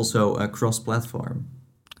it's also a cross-platform.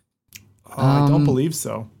 I don't believe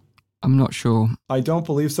so. I'm not sure. I don't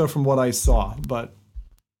believe so from what I saw, but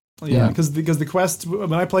yeah, because the Quest,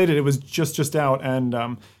 when I played it, it was just out,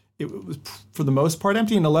 and it was for the most part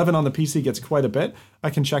empty. And 11 on the PC gets quite a bit. I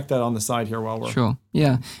can check that on the side here while we're sure.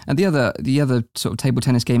 Yeah, and the other sort of table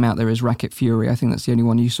tennis game out there is Racket Fury. I think that's the only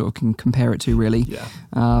one you sort of can compare it to, really. Yeah.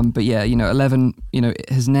 But yeah, 11, it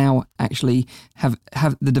has now actually have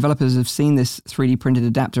the developers have seen this 3D printed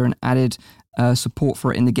adapter and added support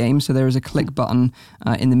for it in the game. So there is a click button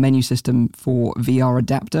in the menu system for VR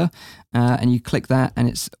adapter, and you click that and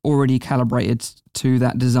it's already calibrated to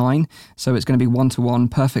that design. So it's going to be one-to-one,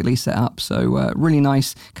 perfectly set up. So really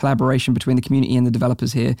nice collaboration between the community and the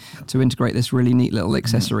developers here to integrate this really neat little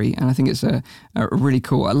accessory. And I think it's a really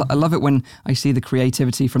cool. I love it when I see the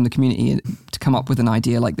creativity from the community to come up with an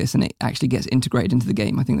idea like this and it actually gets integrated into the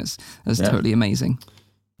game. I think that's totally amazing.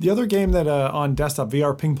 The other game that on desktop,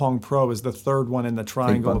 VR Ping Pong Pro, is the third one in the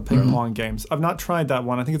triangle of ping pong games. I've not tried that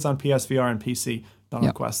one. I think it's on PSVR and PC, not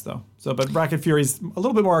on Quest though. So, but Racket Fury is a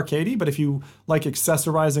little bit more arcadey. But if you like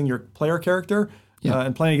accessorizing your player character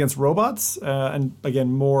and playing against robots, and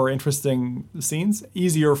again more interesting scenes,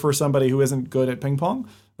 easier for somebody who isn't good at ping pong.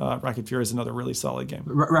 Racket Fury is another really solid game.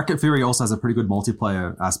 Racket Fury also has a pretty good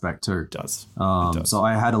multiplayer aspect too. It does. So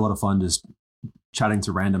I had a lot of fun just chatting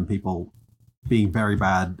to random people, being very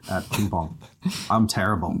bad at ping pong. I'm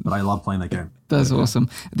terrible, but I love playing that game. That's awesome.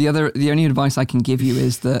 The only advice I can give you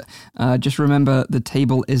is that just remember the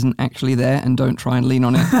table isn't actually there and don't try and lean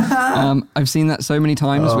on it. I've seen that so many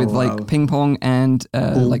times with like ping pong and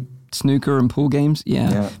like snooker and pool games.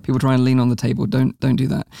 Yeah, people try and lean on the table. Don't do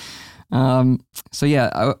that. So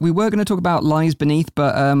yeah, we were going to talk about Lies Beneath,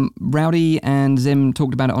 but Rowdy and Zim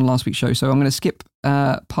talked about it on last week's show, so I'm going to skip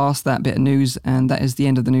past that bit of news, and that is the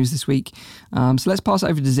end of the news this week. So let's pass it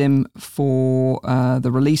over to Zim for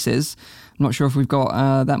the releases. I'm not sure if we've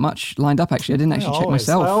got that much lined up. Actually, I didn't actually check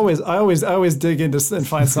myself. I always dig into and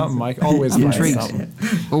find something, Mike. Always I'm intrigued.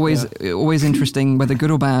 Always interesting, whether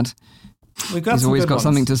good or bad. He's always got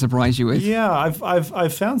something to surprise you with. Yeah,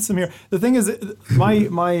 I've found some here. The thing is,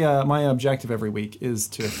 my objective every week is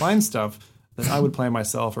to find stuff that I would play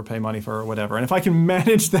myself or pay money for or whatever. And if I can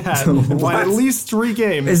manage that, and find at least 3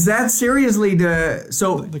 games. Is that seriously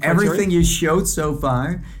the everything you showed so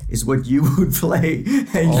far is what you would play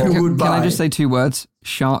and you would buy? Can I just say 2 words?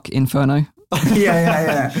 Shark Inferno.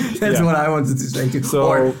 yeah. That's Yeah. what I wanted to say too. So-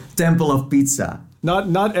 or Temple of Pizza.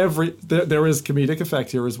 Not every there is comedic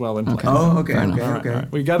effect here as well in play. Oh, okay, Fair okay, enough. okay. All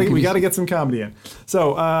right. We got to get some comedy in.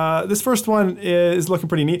 So this first one is looking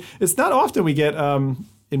pretty neat. It's not often we get,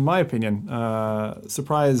 in my opinion,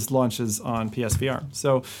 surprise launches on PSVR.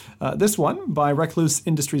 So this one by Recluse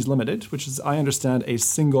Industries Limited, which is, I understand, a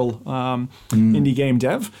single indie game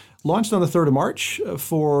dev, launched on the 3rd of March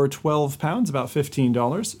for £12, about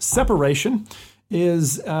 $15. Separation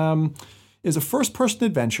is a first-person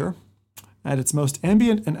adventure at its most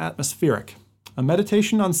ambient and atmospheric. A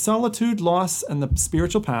meditation on solitude, loss, and the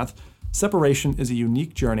spiritual path, Separation is a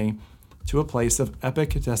unique journey to a place of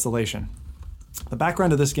epic desolation. The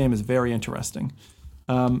background of this game is very interesting.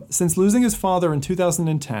 Since losing his father in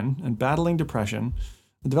 2010 and battling depression,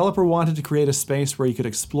 the developer wanted to create a space where he could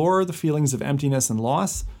explore the feelings of emptiness and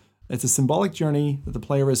loss. It's a symbolic journey that the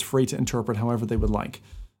player is free to interpret however they would like.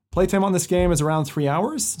 Playtime on this game is around 3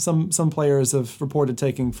 hours. Some players have reported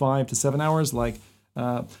taking 5 to 7 hours, like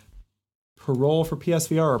Parole for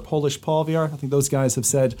PSVR or Polish Paul VR. I think those guys have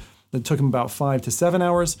said that it took them about 5 to 7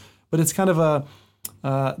 hours. But it's kind of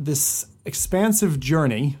this expansive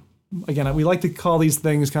journey. Again, we like to call these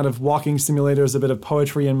things kind of walking simulators, a bit of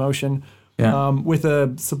poetry in motion, with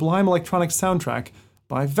a sublime electronic soundtrack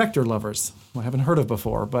by Vector Lovers, who I haven't heard of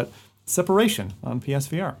before, but Separation on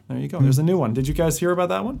PSVR. There you go. There's a new one. Did you guys hear about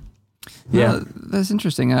that one? Yeah, that's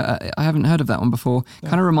interesting. I haven't heard of that one before.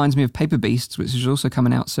 Kind of reminds me of Paper Beasts, which is also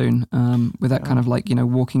coming out soon, with that kind of like,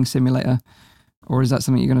 walking simulator. Or is that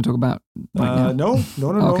something you're going to talk about right now?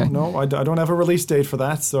 No. I don't have a release date for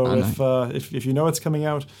that. So if you know it's coming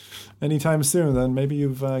out anytime soon, then maybe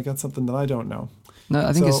you've got something that I don't know. No,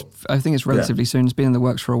 I think it's relatively soon. It's been in the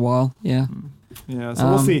works for a while. Yeah. Yeah, so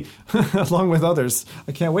we'll see, along with others.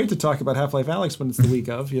 I can't wait to talk about Half-Life Alyx when it's the week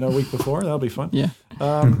of, week before. That'll be fun. Yeah.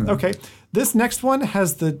 Okay, this next one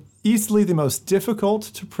has easily the most difficult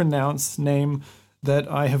to pronounce name that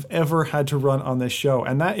I have ever had to run on this show.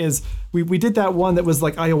 And that is, we did that one that was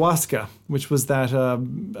like ayahuasca, which was that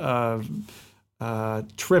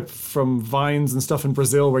trip from vines and stuff in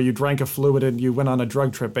Brazil where you drank a fluid and you went on a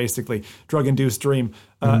drug trip, basically, drug-induced dream.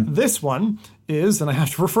 This one is, and I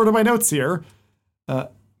have to refer to my notes here,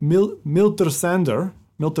 Miltersander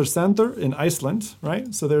in Iceland,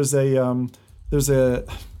 right? So there's a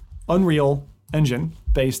Unreal Engine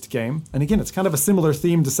based game, and again, it's kind of a similar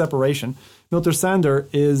theme to Separation. Miltersander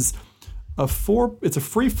is it's a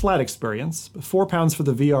free flat experience, £4 for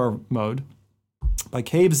the VR mode, by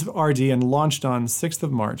Caves RD and launched on 6th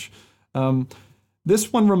of March.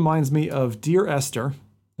 This one reminds me of Dear Esther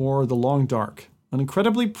or The Long Dark, an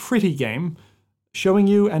incredibly pretty game showing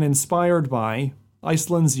you and inspired by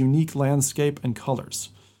Iceland's unique landscape and colors.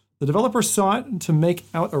 The developer sought to make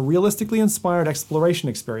out a realistically inspired exploration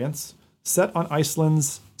experience set on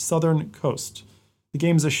Iceland's southern coast. The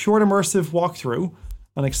game is a short immersive walkthrough,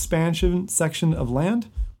 an expansion section of land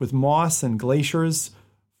with moss and glaciers,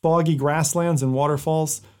 foggy grasslands and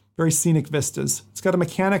waterfalls, very scenic vistas. It's got a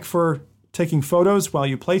mechanic for taking photos while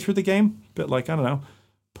you play through the game, a bit like, I don't know,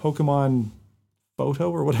 Pokemon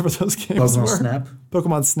Photo or whatever those games were.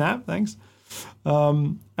 Pokemon Snap, thanks.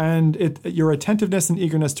 And your attentiveness and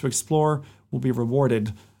eagerness to explore will be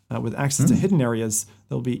rewarded with access to hidden areas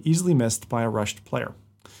that will be easily missed by a rushed player.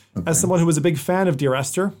 Okay. As someone who was a big fan of Dear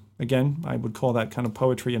Esther, again, I would call that kind of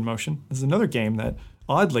poetry in motion. This is another game that,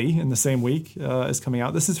 oddly, in the same week is coming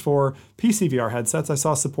out. This is for PC VR headsets. I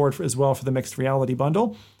saw support as well for the mixed reality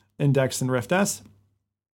bundle, Index and Rift S.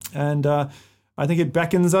 And I think it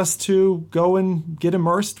beckons us to go and get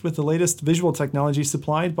immersed with the latest visual technology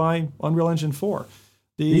supplied by Unreal Engine 4.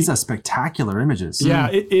 These are spectacular images. Yeah,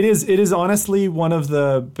 it is honestly one of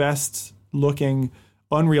the best looking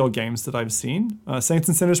Unreal games that I've seen. Saints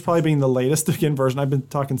and Sinners probably being the latest again version. I've been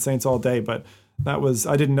talking Saints all day, but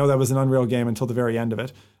I didn't know that was an Unreal game until the very end of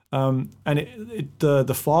it. And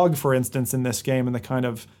the fog, for instance, in this game and the kind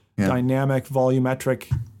of dynamic,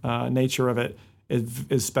 volumetric nature of it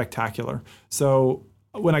is spectacular. So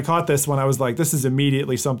when I caught this one, I was like, this is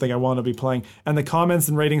immediately something I want to be playing. And the comments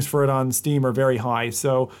and ratings for it on Steam are very high.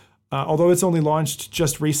 So although it's only launched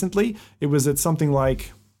just recently, it was at something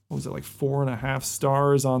like, what was it, like 4.5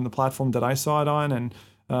 stars on the platform that I saw it on. And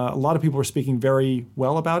a lot of people were speaking very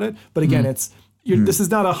well about it. But again, this is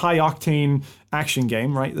not a high octane action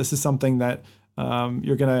game, right? This is something that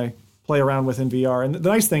you're going to play around with in VR. And the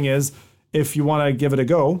nice thing is, if you want to give it a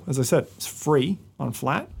go, as I said, it's free on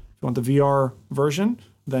flat. If you want the VR version,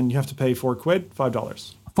 then you have to pay £4,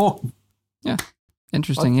 $5. Yeah.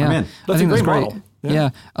 Interesting, yeah. That's a great model. Yeah,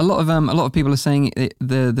 a lot of people are saying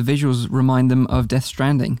the visuals remind them of Death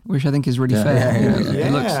Stranding, which I think is really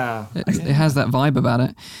fair. It has that vibe about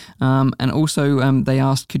it. And also, they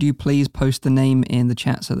asked, could you please post the name in the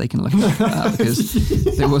chat so they can look it up,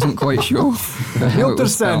 because they wasn't quite sure.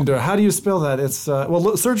 Miltersander, how do you spell that? It's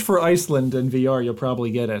search for Iceland in VR, you'll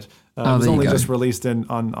probably get it. It was only just released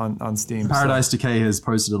on Steam. Paradise Decay has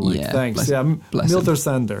posted a link. Yeah, thanks.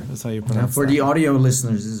 Miltersander, that's how you pronounce it. For the audio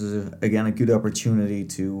listeners, this is again a good opportunity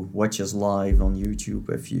to watch us live on YouTube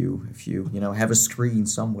if you have a screen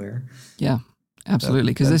somewhere. Yeah.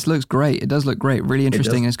 Absolutely, because this looks great. It does look great, really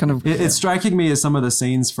interesting. It's kind of it's striking me as some of the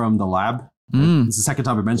scenes from the lab. It's the second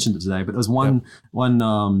time I mentioned it today, but there's one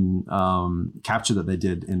capture that they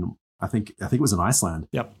did in I think it was in Iceland.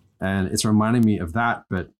 Yep. And it's reminding me of that,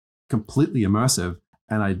 but completely immersive.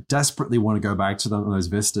 And I desperately want to go back to those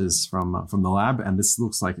vistas from the lab. And this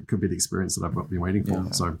looks like it could be the experience that I've been waiting for.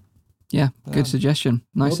 Yeah. So. Yeah, good suggestion.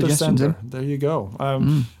 Nice suggestion, Tim. There you go.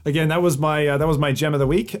 Again, that was my gem of the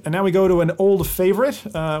week, and now we go to an old favorite,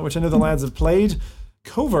 which I know the lads have played.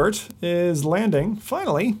 Covert is landing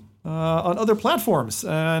finally on other platforms,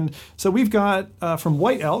 and so we've got from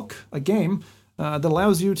White Elk a game that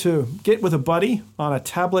allows you to get with a buddy on a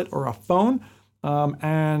tablet or a phone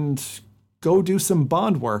and go do some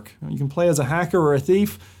Bond work. You can play as a hacker or a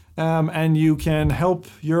thief, and you can help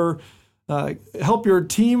your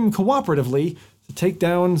team cooperatively to take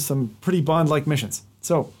down some pretty Bond-like missions.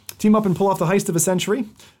 So, team up and pull off the heist of a century.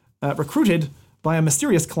 Recruited by a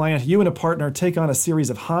mysterious client, you and a partner take on a series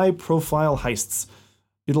of high-profile heists.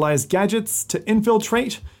 Utilize gadgets to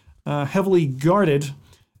infiltrate heavily guarded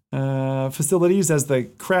facilities as the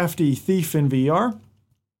crafty thief in VR.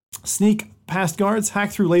 Sneak past guards,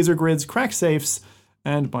 hack through laser grids, crack safes,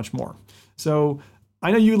 and a bunch more. So, I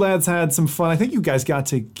know you lads had some fun. I think you guys got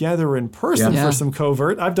together in person for some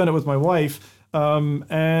Covert. I've done it with my wife.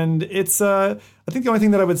 And it's, I think the only thing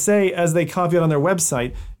that I would say as they caveat on their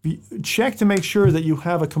website, check to make sure that you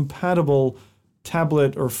have a compatible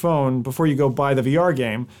tablet or phone before you go buy the VR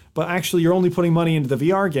game. But actually, you're only putting money into the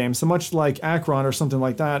VR game. So much like Akron or something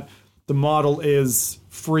like that, the model is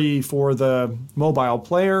free for the mobile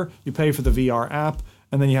player. You pay for the VR app.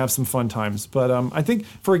 And then you have some fun times. But I think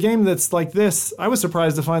for a game that's like this, I was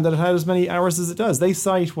surprised to find that it had as many hours as it does. They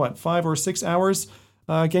cite, 5 or 6 hours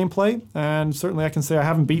gameplay? And certainly I can say I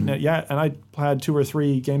haven't beaten it yet. And I had 2 or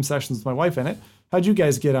 3 game sessions with my wife in it. How'd you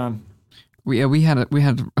guys get on? We had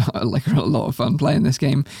like a lot of fun playing this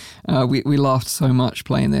game. We laughed so much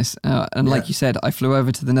playing this, and like you said, I flew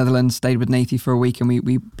over to the Netherlands, stayed with Nathy for a week, and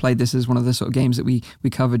we played this as one of the sort of games that we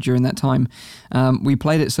covered during that time. We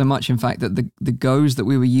played it so much, in fact, that the Goes that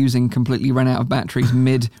we were using completely ran out of batteries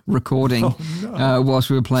mid-recording whilst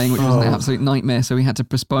we were playing, which was an absolute nightmare. So we had to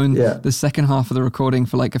postpone the second half of the recording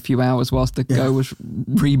for like a few hours whilst the Go was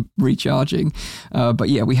recharging. But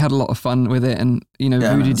yeah, we had a lot of fun with it, and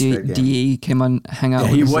Voodoo DE came and hang out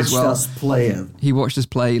with us as well. He watched us play. He watched us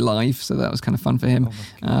play live, so that was kind of fun for him.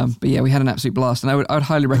 But yeah, we had an absolute blast, and I would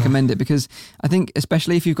highly recommend it, because I think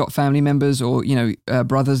especially if you've got family members or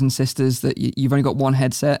brothers and sisters that you've only got one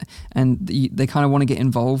headset and they kind of want to get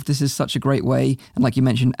involved, this is such a great way. And like you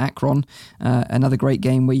mentioned, Akron, another great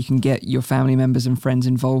game where you can get your family members and friends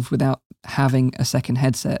involved without having a second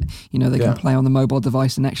headset. They can play on the mobile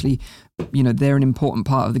device, and actually they're an important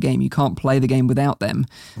part of the game. You can't play the game without them.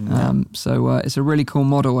 So it's a really cool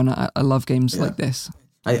model, and I love games like this.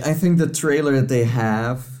 I think the trailer that they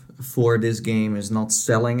have for this game is not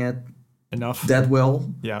selling it enough that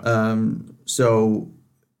well. So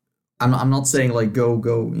I'm not saying like go.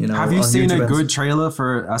 Have you seen a good trailer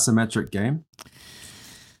for an asymmetric game?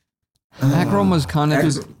 Akron was kind of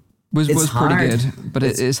was pretty good, but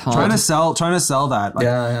it is hard. Trying to sell that. Like,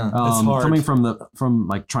 it's hard. Coming from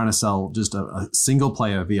like trying to sell just a single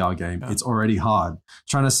player VR game, it's already hard.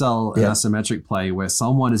 Trying to sell an asymmetric play where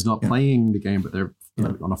someone is not playing the game, but they're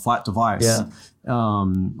on a flat device.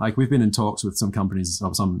 Like we've been in talks with some companies,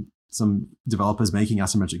 some developers making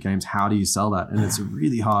asymmetric games. How do you sell that? And it's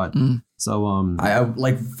really hard. So I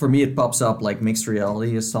like, for me it pops up like mixed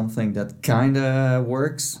reality is something that kind of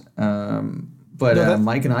works. But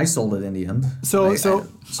Mike and I sold it in the end. So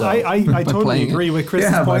I totally agree with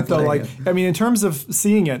Chris's point, though. Like, I mean, in terms of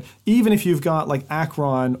seeing it, even if you've got like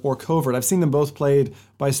Akron or Covert, I've seen them both played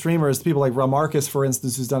by streamers. People like Ramarcus, for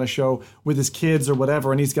instance, who's done a show with his kids or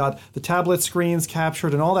whatever, and he's got the tablet screens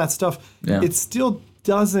captured and all that stuff. It still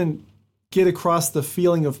doesn't get across the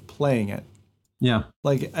feeling of playing it. Yeah.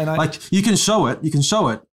 Like you can show it.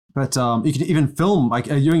 But you can even film, like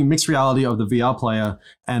doing mixed reality of the VR player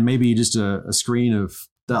and maybe just a screen of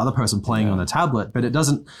the other person playing on the tablet, but it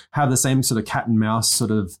doesn't have the same sort of cat and mouse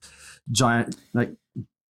sort of giant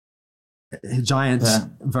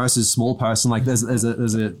versus small person. Like there's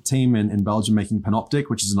a team in Belgium making Panoptic,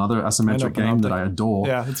 which is another asymmetric game that I adore.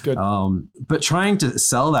 Yeah, it's good. But trying to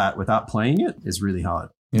sell that without playing it is really hard.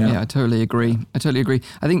 Yeah, I totally agree. I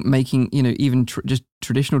think making, even just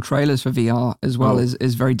traditional trailers for VR as well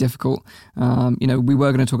is very difficult. We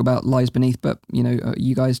were going to talk about Lies Beneath, but,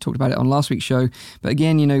 you guys talked about it on last week's show. But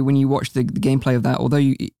again, when you watch the gameplay of that, although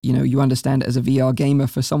you understand it as a VR gamer,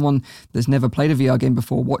 for someone that's never played a VR game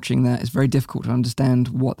before, watching that, it's very difficult to understand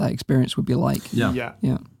what that experience would be like.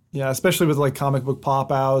 Yeah, especially with like comic book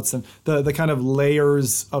pop-outs and the kind of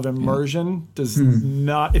layers of immersion does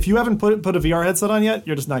not. If you haven't put a VR headset on yet,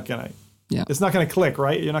 you're just not gonna. Yeah, it's not gonna click,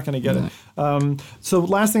 right? You're not gonna get it. So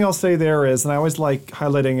last thing I'll say there is, and I always like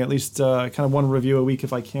highlighting at least kind of one review a week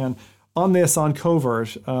if I can on this on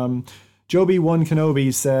Covert. Joby One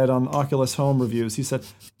Kenobi said on Oculus Home Reviews, he said,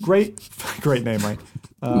 great name, right?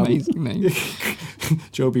 Amazing name.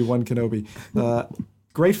 Joby One Kenobi.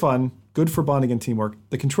 Great fun. Good for bonding and teamwork.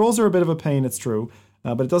 The controls are a bit of a pain, it's true,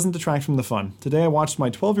 but it doesn't detract from the fun. Today I watched my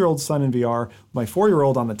 12-year-old son in VR, my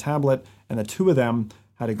 4-year-old on the tablet, and the two of them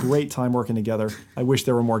had a great time working together. I wish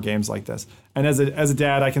there were more games like this. And as a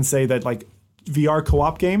dad, I can say that like VR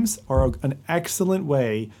co-op games are an excellent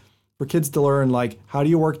way for kids to learn like how do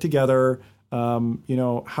you work together, how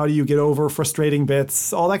do you get over frustrating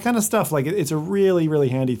bits, all that kind of stuff. Like it's a really, really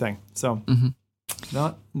handy thing. So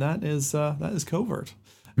that is Covert.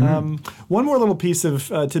 One more little piece of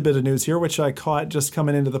tidbit of news here, which I caught just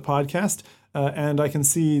coming into the podcast, and I can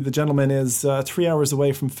see the gentleman is 3 hours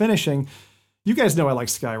away from finishing. You guys know I like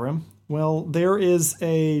Skyrim. Well, there is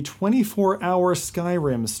a 24-hour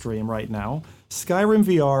Skyrim stream right now. Skyrim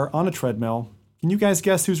VR on a treadmill. Can you guys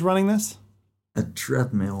guess who's running this? A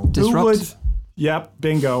treadmill. Disrupt? Yep,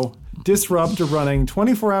 bingo. Disrupt running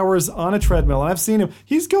 24 hours on a treadmill. And I've seen him.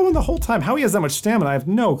 He's going the whole time. How he has that much stamina, I have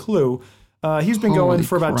no clue. He's been going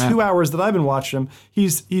for about 2 hours that I've been watching him.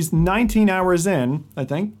 He's 19 hours in, I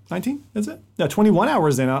think. 19, is it? Yeah, 21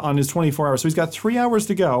 hours in on his 24 hours. So he's got 3 hours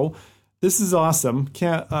to go. This is awesome.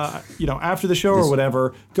 Can't after the show or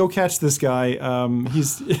whatever, go catch this guy.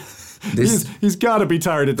 He's got to be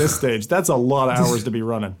tired at this stage. That's a lot of hours to be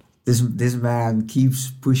running. This man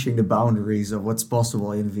keeps pushing the boundaries of what's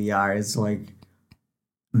possible in VR. It's like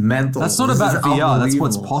mental. That's not about VR. That's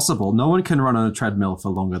what's possible. No one can run on a treadmill for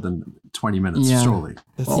longer than 20 minutes, surely.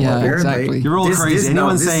 Exactly. You're all crazy.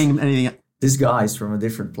 Anyone saying anything? This guy's from a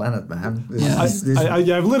different planet, man.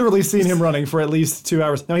 I've literally seen him running for at least 2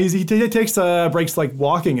 hours. Now he takes breaks like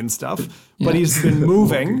walking and stuff, but he's been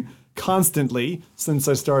moving constantly since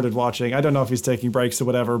I started watching. I don't know if he's taking breaks or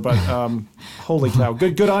whatever, but holy cow,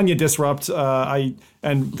 good on you, Disrupt.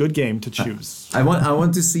 And good game to choose. I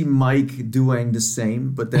want to see Mike doing the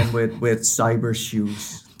same, but then with cyber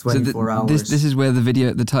shoes. 24 hours. This is where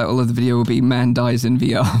the title of the video will be "Man Dies in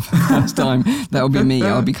VR" for the first time. That will be me.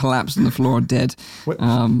 I'll be collapsed on the floor, dead.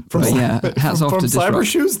 Hats off to Disrupt. Cyber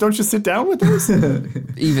shoes? Don't you sit down with those?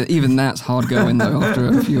 even that's hard going though. After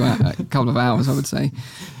a couple of hours, I would say.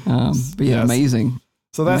 Amazing.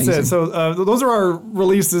 So that's it. So those are our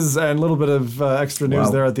releases and a little bit of extra news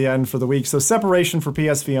there at the end for the week. So Separation for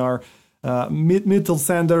PSVR,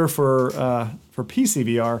 Mittelsander for PC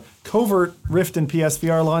VR, Covert Rift and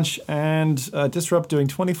PSVR launch, and Disrupt doing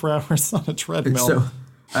 24 hours on a treadmill. So,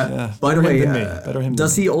 by the way,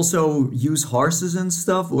 does he also use horses and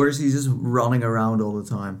stuff, or is he just running around all the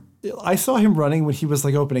time? I saw him running when he was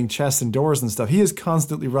like opening chests and doors and stuff. He is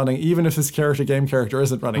constantly running, even if his game character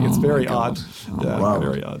isn't running. It's very odd.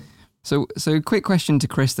 Very odd. So quick question to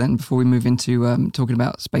Chris then, before we move into talking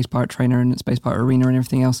about Space Pirate Trainer and Space Pirate Arena and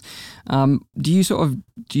everything else. Do you sort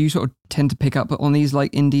of tend to pick up on these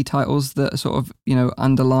like indie titles that are sort of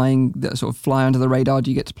underlying, that sort of fly under the radar? Do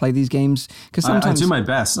you get to play these games? Because sometimes I do my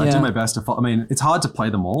best. I do my best to follow. I mean, it's hard to play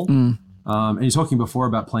them all. And you're talking before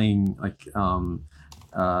about playing like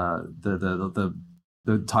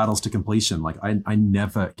the titles to completion. Like I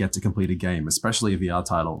never get to complete a game, especially a VR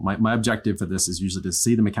title. My objective for this is usually to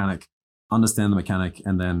see the mechanic, understand the mechanic,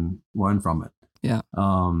 and then learn from it. Yeah.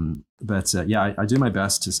 I do my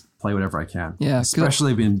best to play whatever I can. Yeah.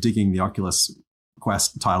 Especially been digging the Oculus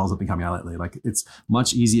Quest titles that have been coming out lately. Like it's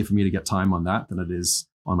much easier for me to get time on that than it is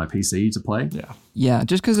on my PC to play. Yeah,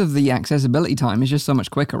 just because of the accessibility time, it's just so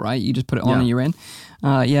much quicker, right? You just put it on and you're in.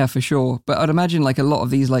 For sure. But I'd imagine like a lot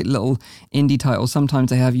of these like little indie titles,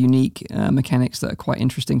 sometimes they have unique mechanics that are quite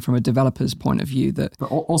interesting from a developer's point of view. But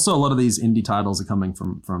also a lot of these indie titles are coming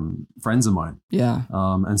from friends of mine. Yeah.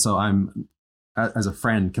 And so I'm as a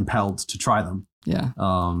friend compelled to try them. Yeah.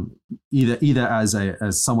 Either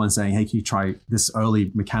as someone saying, hey, can you try this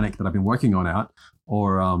early mechanic that I've been working on out,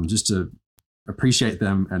 or just to appreciate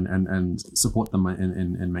them and support them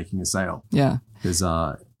in making a sale. Yeah. Because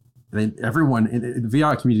everyone in the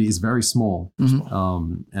VR community is very small,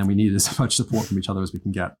 and we need as much support from each other as we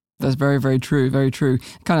can get. That's very, very true. Very true.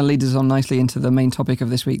 Kind of leads us on nicely into the main topic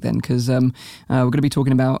of this week then, because we're going to be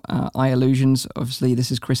talking about Eye Illusions. Obviously,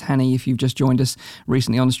 this is Chris Hannay. If you've just joined us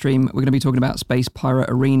recently on the stream, we're going to be talking about Space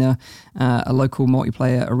Pirate Arena, a local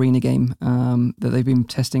multiplayer arena game that they've been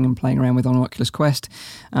testing and playing around with on Oculus Quest.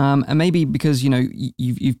 And maybe because,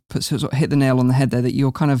 you've sort of hit the nail on the head there, that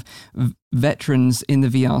you're kind of veterans in the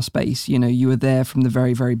VR space. You were there from the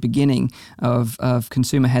very, very beginning of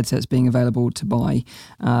consumer headsets being available to buy,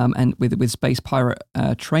 and with Space Pirate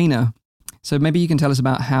Trainer. So maybe you can tell us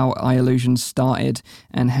about how Eye Illusions started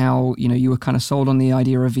and how you were kind of sold on the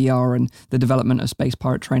idea of VR and the development of Space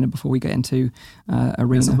Pirate Trainer before we get into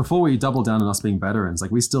Arena. Yeah, so before we double down on us being veterans,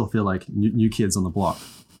 we still feel like new kids on the block,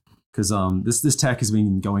 because this tech has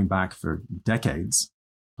been going back for decades.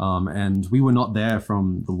 And we were not there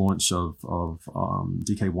from the launch of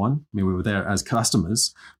DK1. I mean, we were there as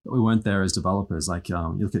customers, but we weren't there as developers.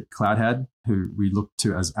 You look at Cloudhead, who we look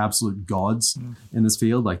to as absolute gods in this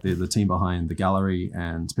field, like the team behind The Gallery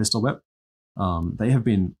and Pistol Whip. They have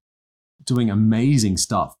been doing amazing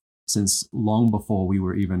stuff since long before we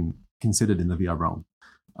were even considered in the VR realm.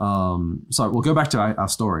 So we'll go back to our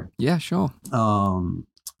story. Yeah, sure.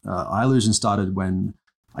 Eye Illusion started when,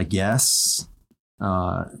 I guess,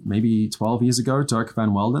 maybe 12 years ago, Dirk Van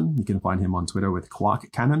Welden, you can find him on Twitter with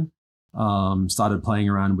Quark Cannon, started playing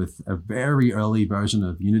around with a very early version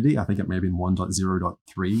of Unity. I think it may have been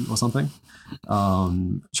 1.0.3 or something,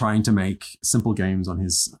 trying to make simple games on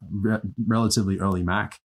his relatively early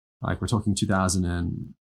Mac. We're talking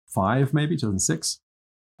 2005, maybe 2006.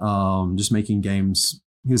 Just making games.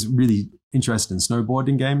 He was really interested in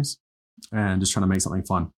snowboarding games and just trying to make something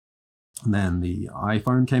fun. And then the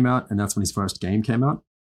iPhone came out, and that's when his first game came out.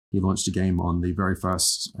 He launched a game on the very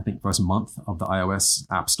first month of the iOS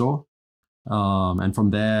App Store. And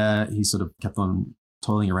from there, he sort of kept on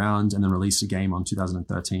toiling around and then released a game on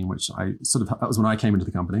 2013, which that was when I came into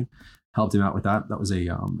the company, helped him out with that. That was a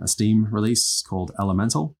Steam release called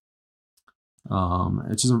Elemental.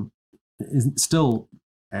 Which is still,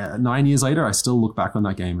 9 years later, I still look back on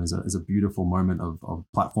that game as a beautiful moment of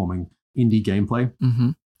platforming indie gameplay.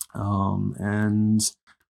 Mm-hmm. And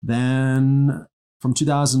then from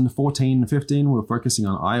 2014 to 15, we were focusing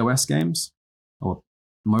on iOS games or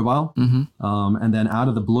mobile. Mm-hmm. And then out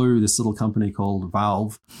of the blue, this little company called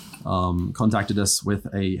Valve contacted us with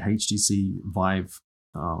a HTC Vive.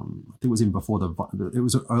 I think it was even before it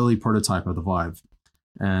was an early prototype of the Vive.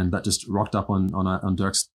 And that just rocked up on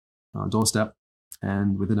Dirk's doorstep.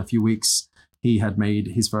 And within a few weeks, he had made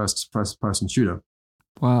his first-person shooter.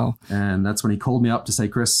 Wow. And that's when he called me up to say,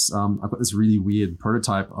 Chris, I've got this really weird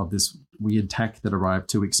prototype of this weird tech that arrived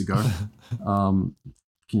 2 weeks ago. Can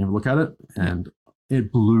you have a look at it? And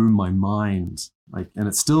it blew my mind. And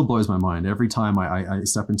it still blows my mind. Every time I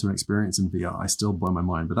step into an experience in VR, I still blow my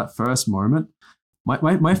mind. But that first moment,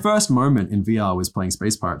 my first moment in VR was playing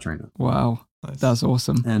Space Pirate Trainer. Wow. Nice. That's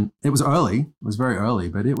awesome. And it was early. It was very early,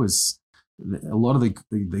 but it was a lot of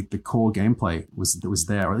the core gameplay was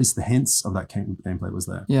there, or at least the hints of that gameplay was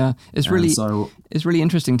there. Yeah, it's really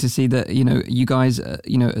interesting to see that you guys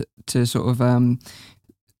to sort of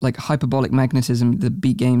like Hyperbolic Magnetism, the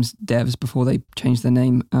Beat Games devs before they changed their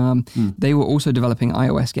name, they were also developing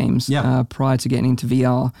iOS games prior to getting into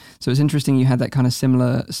VR. So it's interesting you had that kind of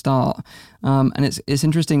similar start. And it's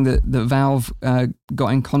interesting that Valve got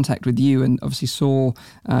in contact with you and obviously saw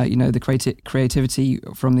the creativity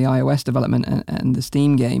from the iOS development and the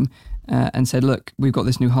Steam game, and said, look, we've got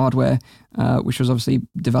this new hardware, which was obviously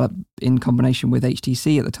developed in combination with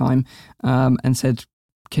HTC at the time, and said,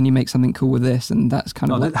 can you make something cool with this? And that's kind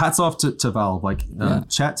of hats off to Valve.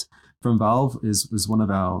 Chet from Valve was one of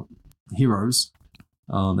our heroes.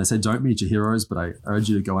 They said, don't meet your heroes, but I urge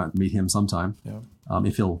you to go out and meet him sometime. Yeah.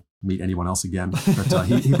 If he'll meet anyone else again. But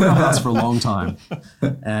he been with us for a long time.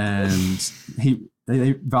 And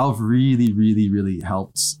Valve really, really, really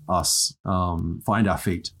helped us find our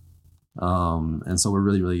feet. And so we're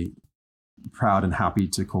really, really proud and happy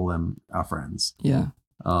to call them our friends. Yeah.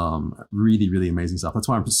 Really, really amazing stuff. That's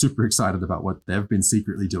why I'm super excited about what they've been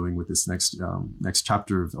secretly doing with this next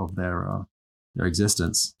chapter of their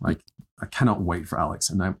existence. I cannot wait for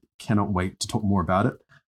Alex, and I cannot wait to talk more about it.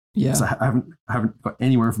 Yeah, I haven't got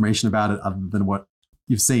any more information about it other than what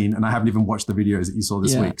you've seen, and I haven't even watched the videos that you saw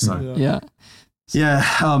this week. So yeah.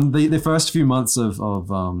 The first few months of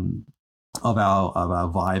of our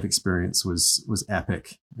Vive experience was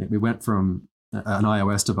epic. We went from an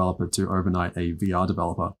iOS developer to overnight a VR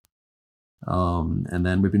developer. And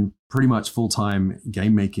then we've been pretty much full-time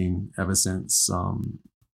game making ever since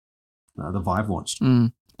the Vive launched.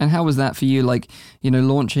 And how was that for you? Like,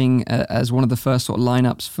 launching as one of the first sort of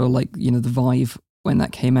lineups for like, the Vive when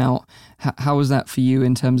that came out. How was that for you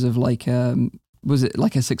in terms of like, was it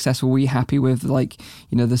like a successful? Were you happy with like,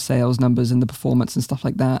 the sales numbers and the performance and stuff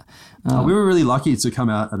like that? We were really lucky to come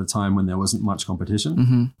out at a time when there wasn't much competition.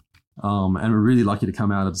 Mm-hmm. And we're really lucky to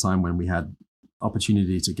come out at a time when we had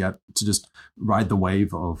opportunity to just ride the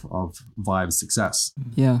wave of Vive's success.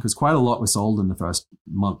 Yeah. Because quite a lot was sold in the first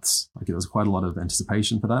months. Like there was quite a lot of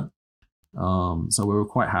anticipation for that. So we were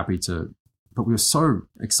quite happy but we were so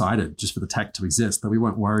excited just for the tech to exist that we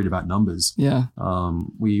weren't worried about numbers. Yeah.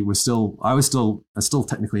 I still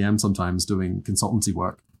technically am sometimes doing consultancy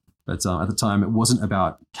work, but at the time it wasn't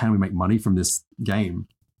about can we make money from this game.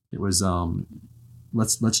 It was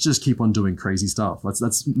let's just keep on doing crazy stuff.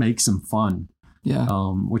 Let's make some fun. Yeah.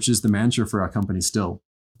 Which is the mantra for our company still.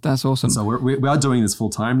 That's awesome. So we are doing this full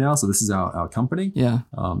time now. So this is our company. Yeah.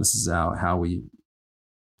 This is how we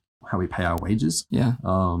pay our wages. Yeah.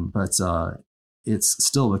 But it's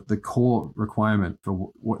still the core requirement for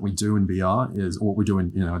what we do in VR is, or what we do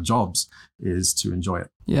in our jobs is to enjoy it.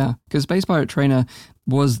 Yeah. Because Space Pirate Trainer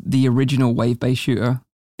was the original wave-based shooter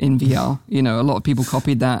in VR. A lot of people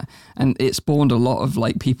copied that, and it spawned a lot of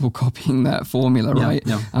like people copying that formula, right?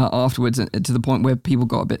 Yeah. Afterwards, to the point where people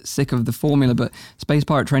got a bit sick of the formula. But Space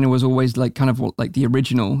Pirate Trainer was always like kind of like the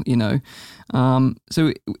original,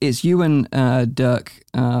 So it's you and Dirk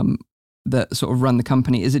that sort of run the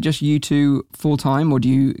company. Is it just you two full time, or do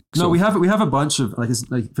you? No, we have a bunch of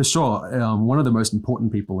like for sure. One of the most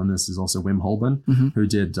important people in this is also Wim Holben, who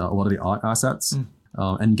did a lot of the art assets.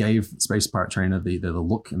 And gave Space Pirate Trainer the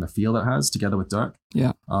look and the feel it has together with Dirk.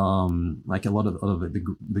 Yeah. Like a lot of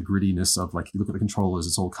the grittiness of like, you look at the controllers,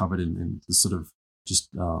 it's all covered in this sort of just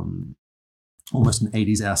almost an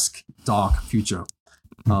 80s-esque dark future,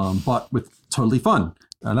 but with totally fun.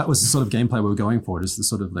 And that was the sort of gameplay we were going for, just the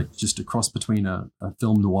sort of like just a cross between a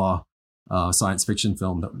film noir science fiction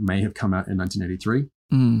film that may have come out in 1983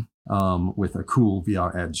 with a cool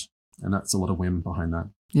VR edge. And that's a lot of Wim behind that.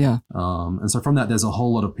 Yeah. And so from that, there's a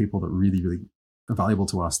whole lot of people that really, really are valuable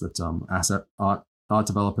to us. That asset art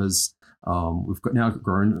developers. We've got now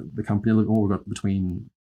grown the company a little more. We've got between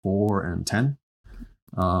 4 and 10,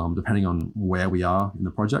 depending on where we are in the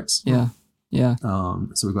projects. Yeah. Yeah.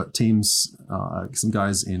 So we've got teams, some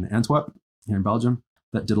guys in Antwerp here in Belgium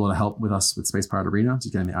that did a lot of help with us with Space Pirate Arena to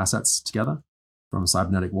getting the assets together from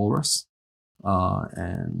Cybernetic Walrus.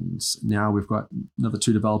 And now we've got another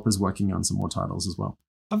 2 developers working on some more titles as well.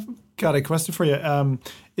 I've got a question for you.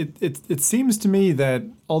 It seems to me that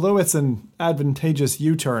although it's an advantageous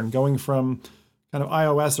U-turn going from kind of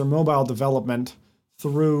iOS or mobile development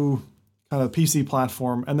through kind of PC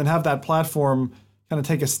platform, and then have that platform kind of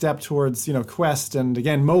take a step towards Quest and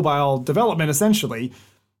again mobile development essentially,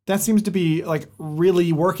 that seems to be like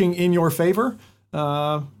really working in your favor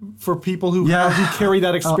for people who carry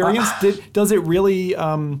that experience. Does it really?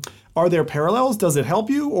 Are there parallels? Does it help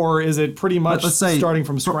you, or is it pretty much starting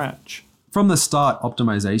from scratch? From the start,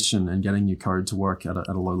 optimization and getting your code to work at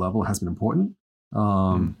a low level has been important.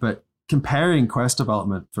 But comparing Quest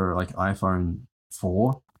development for like iPhone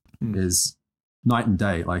 4 is night and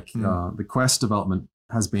day. Like the Quest development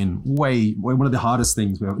has been way one of the hardest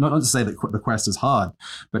things. Not to say that the Quest is hard,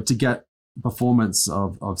 but to get performance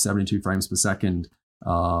of 72 frames per second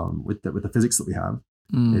with the physics that we have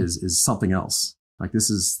is something else. Like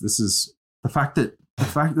this is the fact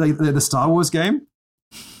like the Star Wars game.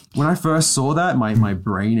 When I first saw that, my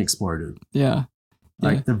brain exploded. Yeah.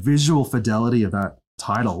 Like the visual fidelity of that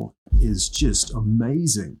title is just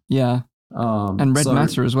amazing. Yeah. And Red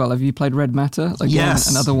Matter as well. Have you played Red Matter? Like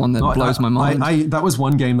yes. Another one that blows my mind. I that was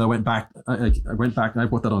one game that I went back and I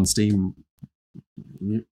bought that on Steam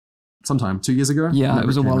sometime 2 years ago. Yeah, it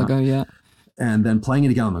was a while ago. Yeah. And then playing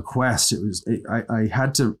it again on the Quest, I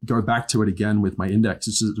had to go back to it again with my index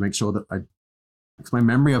just to make sure that because my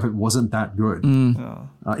memory of it wasn't that good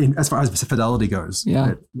as far as fidelity goes.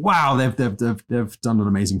 Yeah. Wow, they've done an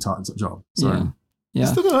amazing job. So, I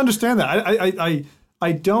still don't understand that.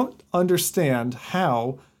 I don't understand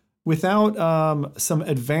how, without some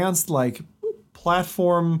advanced like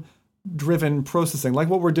platform driven processing, like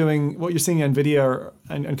what you're seeing NVIDIA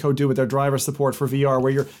and Code do with their driver support for VR,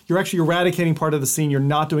 where you're actually eradicating part of the scene, you're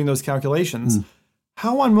not doing those calculations.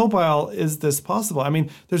 How on mobile is this possible? I mean,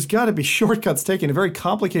 there's got to be shortcuts taken, very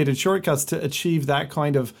complicated shortcuts to achieve that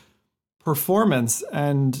kind of performance,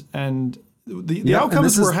 and the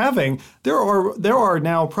outcomes we're having, there are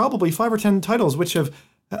now probably 5 or 10 titles which have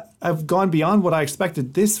gone beyond what I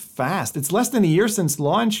expected this fast. It's less than a year since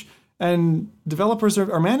launch, and developers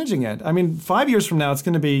are managing it. I mean, 5 years from now, it's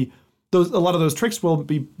going to be a lot of those tricks will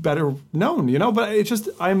be better known, But it's just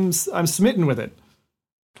I'm smitten with it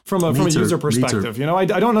from a user perspective. I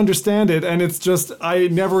don't understand it, and it's just I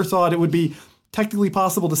never thought it would be technically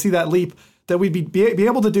possible to see that leap, that we'd be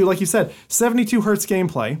able to do, like you said, 72 hertz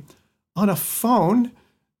gameplay on a phone,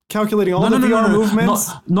 calculating all the VR movements.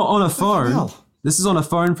 Not on a phone. This is on a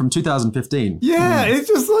phone from 2015. Yeah, it's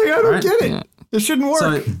just like I don't get it. It shouldn't work.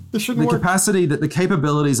 So it shouldn't work. The capacity, the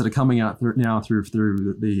capabilities that are coming out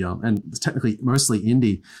through the and technically mostly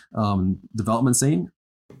indie development scene,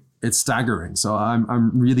 it's staggering. So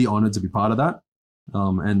I'm really honored to be part of that,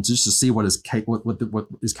 and just to see what is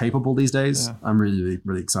capable these days. Yeah. I'm really,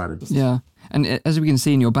 really excited. Yeah, and as we can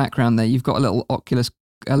see in your background there, you've got a little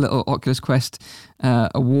Oculus Quest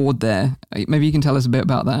award there. Maybe you can tell us a bit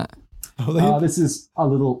about that. This is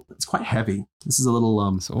it's quite heavy. This is a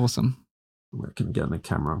little it's awesome. Where can I get in the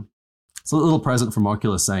camera? It's a little present from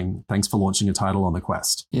Oculus saying thanks for launching a title on the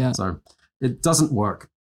Quest. Yeah. So it doesn't work.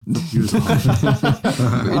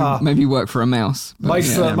 Maybe work for a mouse.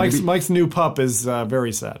 Mike's new pup is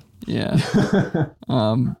very sad. Yeah.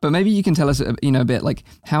 But maybe you can tell us a bit like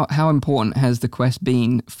how important has the Quest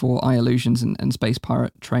been for iLlusions and Space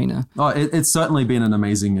Pirate Trainer? Oh, it's certainly been an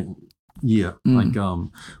amazing year. Like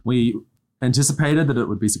we anticipated that it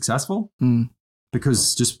would be successful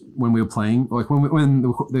because just when we were playing, like when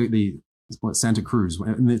the Santa Cruz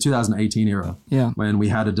in the 2018 era, when we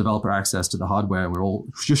had a developer access to the hardware and we we're all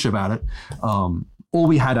shush about it, all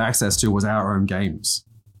we had access to was our own games,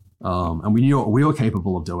 and we knew what we were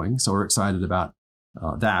capable of doing, so we're excited about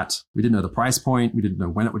that. We didn't know the price point, we didn't know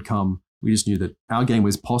when it would come, we just knew that our game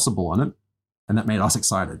was possible on it, and that made us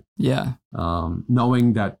excited.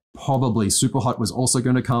 Knowing that probably Superhot was also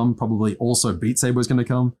going to come, probably also Beat Saber was going to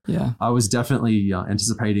come. I was definitely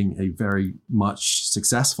anticipating a very much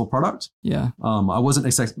successful product. I wasn't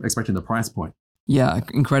expecting the price point.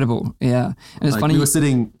 Incredible. And it's funny. We were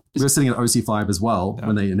sitting at OC5 as well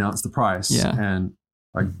when they announced the price, and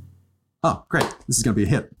like, oh, great, this is going to be a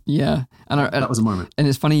hit. And that was a moment. And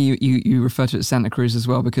it's funny you refer to it as Santa Cruz as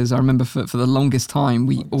well, because I remember for the longest time,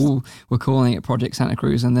 we all were calling it Project Santa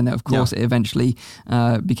Cruz. And then, of course, it eventually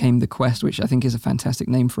became the Quest, which I think is a fantastic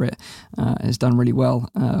name for it. It's done really well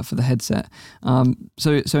for the headset.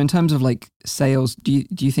 So in terms of like sales, do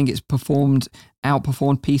you think it's outperformed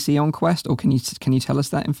PC on Quest, or can you tell us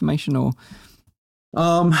that information? Or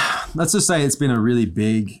let's just say it's been a really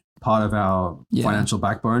big part of our financial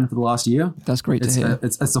backbone for the last year. That's great to hear.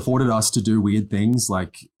 It's afforded us to do weird things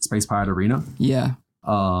like Space Pirate Arena.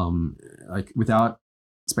 Like without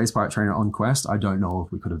Space Pirate Trainer on Quest, I don't know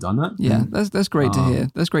if we could have done that. That's great to hear.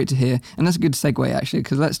 That's great to hear. And that's a good segue actually,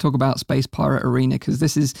 because let's talk about Space Pirate Arena, because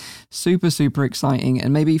this is super, super exciting.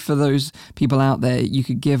 And maybe for those people out there, you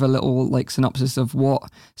could give a little like synopsis of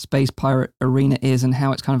what Space Pirate Arena is and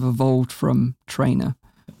how it's kind of evolved from Trainer.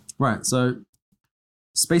 Right. So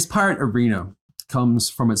Space Pirate Arena comes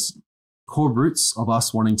from its core roots of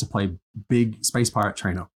us wanting to play big Space Pirate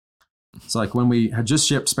Trainer. So like when we had just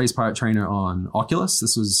shipped Space Pirate Trainer on Oculus,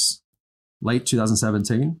 this was late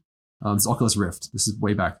 2017. This Oculus Rift. This is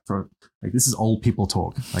way back for this is old people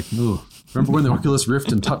talk. Like, remember when the Oculus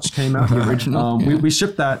Rift and Touch came out? The original. We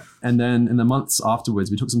shipped that, and then in the months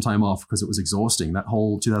afterwards, we took some time off because it was exhausting. That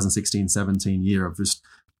whole 2016-17 year of just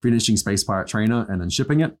finishing Space Pirate Trainer and then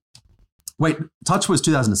shipping it. Wait, Touch was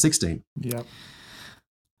 2016.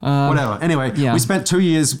 Whatever. Anyway, we spent 2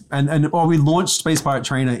 years and we launched Space Pirate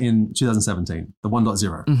Trainer in 2017, the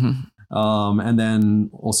 1.0. And then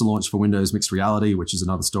also launched for Windows Mixed Reality, which is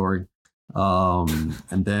another story.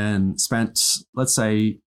 And then spent, let's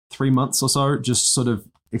say, 3 months or so just sort of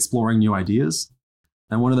exploring new ideas.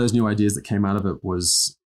 And one of those new ideas that came out of it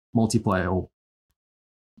was multiplayer, or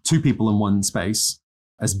 2 people in one space,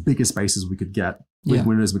 as big a space as we could get with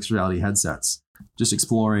Windows Mixed Reality headsets. Just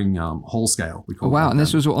exploring whole scale. We call it. Wow, and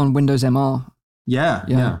this was on Windows MR.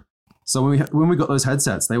 Yeah. So when we got those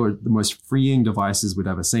headsets, they were the most freeing devices we'd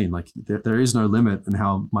ever seen. Like there is no limit in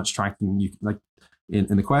how much tracking you like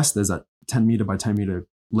in the Quest. There's that 10 meter by 10 meter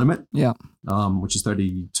limit, which is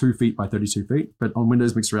 32 feet by 32 feet. But on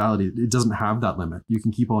Windows Mixed Reality, it doesn't have that limit. You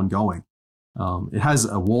can keep on going. It has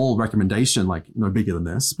a wall recommendation, like no bigger than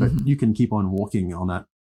this, but you can keep on walking on that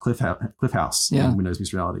cliff house in Windows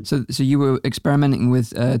Mixed Reality. So you were experimenting with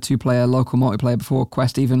 2-player local multiplayer before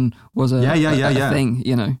Quest even was a thing,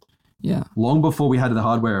 you know? Yeah. Long before we had the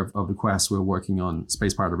hardware of the Quest, we were working on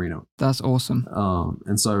Space Pirate Arena. That's awesome.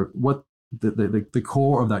 And so what the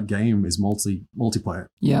core of that game is multiplayer.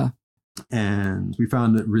 Yeah. And we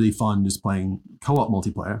found it really fun just playing co-op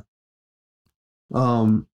multiplayer.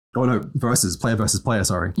 Player versus player,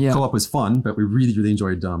 sorry. Yeah. Co-op was fun, but we really, really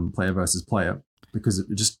enjoyed player versus player because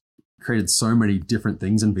it just created so many different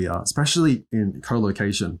things in VR, especially in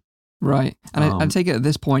co-location. Right. And I take it at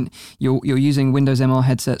this point, you're using Windows MR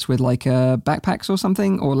headsets with like backpacks or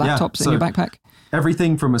something, or laptops in your backpack?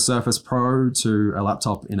 Everything from a Surface Pro to a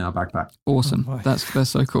laptop in our backpack. Awesome. That's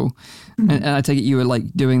so cool. And I take it you were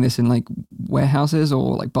like doing this in like warehouses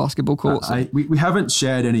or like basketball courts? We haven't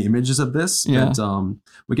shared any images of this, but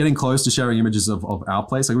we're getting close to sharing images of our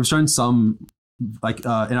place. Like we've shown some, like in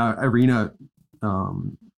our arena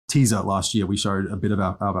teaser last year, we showed a bit of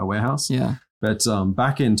our warehouse. Yeah. But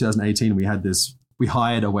back in 2018, we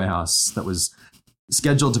hired a warehouse that was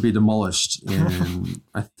scheduled to be demolished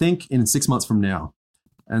in 6 months from now.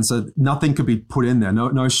 And so nothing could be put in there.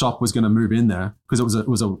 No shop was going to move in there because it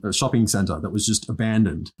was a shopping center that was just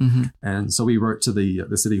abandoned. Mm-hmm. And so we wrote to the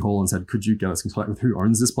city hall and said, could you get us in contact with who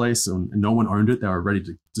owns this place? And no one owned it. They were ready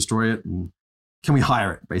to destroy it. And can we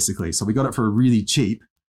hire it, basically? So we got it for really cheap,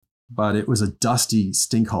 but it was a dusty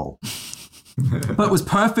stink hole. But it was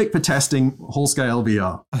perfect for testing whole-scale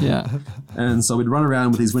VR. Yeah. And so we'd run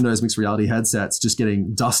around with these Windows mixed reality headsets, just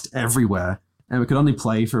getting dust everywhere. And we could only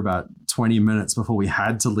play for about 20 minutes before we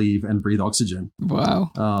had to leave and breathe oxygen.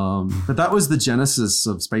 Wow. But that was the genesis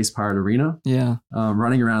of Space Pirate Arena. Yeah.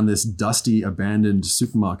 Running around this dusty, abandoned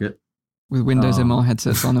supermarket. With Windows MR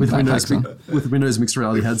headsets on and backpacks on. With Windows mixed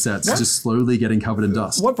reality headsets, just slowly getting covered in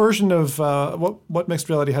dust. What version of what mixed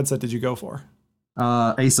reality headset did you go for?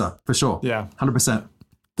 Acer, for sure. Yeah. 100%.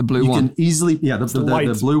 The blue you one. Can easily,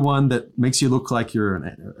 the blue one that makes you look like you're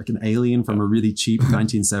an alien from a really cheap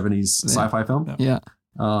 1970s sci-fi film. Yeah.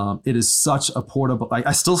 It is such a portable,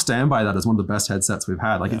 I still stand by that as one of the best headsets we've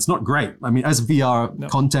had. Like, it's not great. I mean, as VR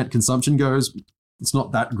content consumption goes, it's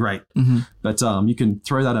not that great, but you can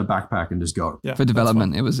throw that in a backpack and just go. Yeah, for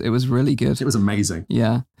development, it was really good. It was amazing.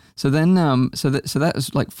 Yeah. So then, so that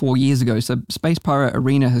was like 4 years ago. So Space Pirate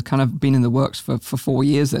Arena has kind of been in the works for 4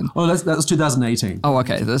 years then. Oh, that was 2018. Oh,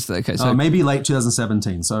 okay. That's okay. So maybe late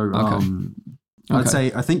 2017. So I'd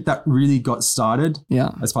say I think that really got started.